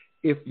considered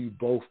if you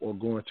both are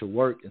going to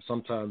work. And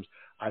sometimes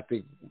I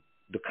think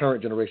the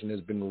current generation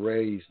has been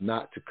raised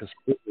not to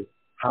consider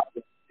how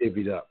to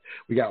divvy it up.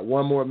 We got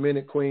one more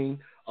minute, Queen.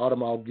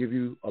 Autumn, I'll give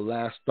you a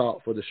last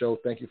thought for the show.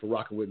 Thank you for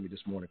rocking with me this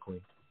morning,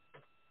 Queen.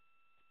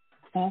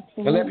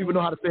 Absolutely. And let people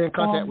know how to stay in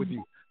contact with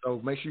you. So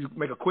make sure you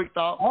make a quick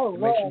thought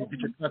and make sure you get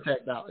your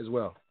contact out as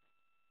well.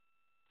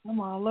 I'm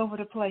all over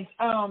the place.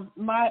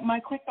 My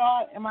quick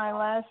thought and my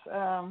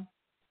last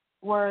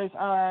words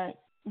are: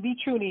 be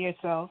true to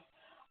yourself,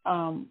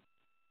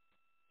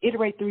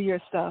 iterate through your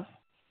stuff,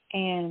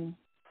 and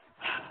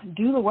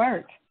do the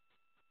work.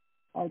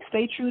 Like,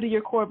 stay true to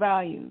your core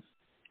values.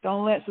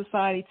 Don't let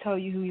society tell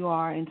you who you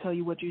are and tell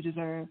you what you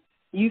deserve.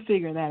 You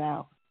figure that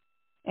out,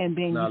 and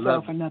being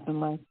yourself and nothing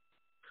less.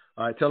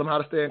 All right, tell them how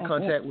to stay in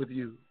contact with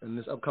you in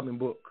this upcoming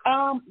book.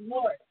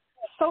 Lord.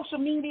 Social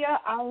media,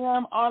 I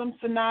am Autumn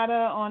Sonata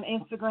on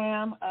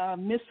Instagram,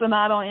 Miss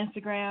Sonata on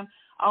Instagram,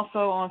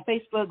 also on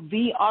Facebook,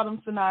 The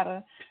Autumn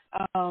Sonata.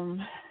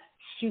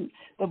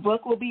 The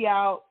book will be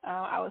out,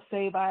 I would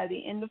say, by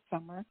the end of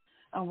summer.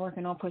 I'm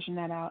working on pushing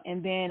that out.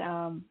 And then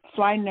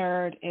Fly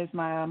Nerd is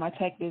my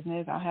tech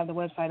business. I'll have the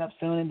website up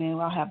soon, and then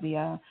I'll have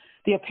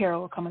the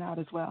apparel coming out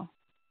as well.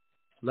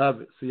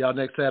 Love it. See y'all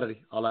next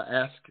Saturday. All I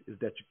ask is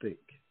that you think.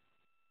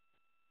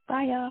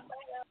 Bye, y'all.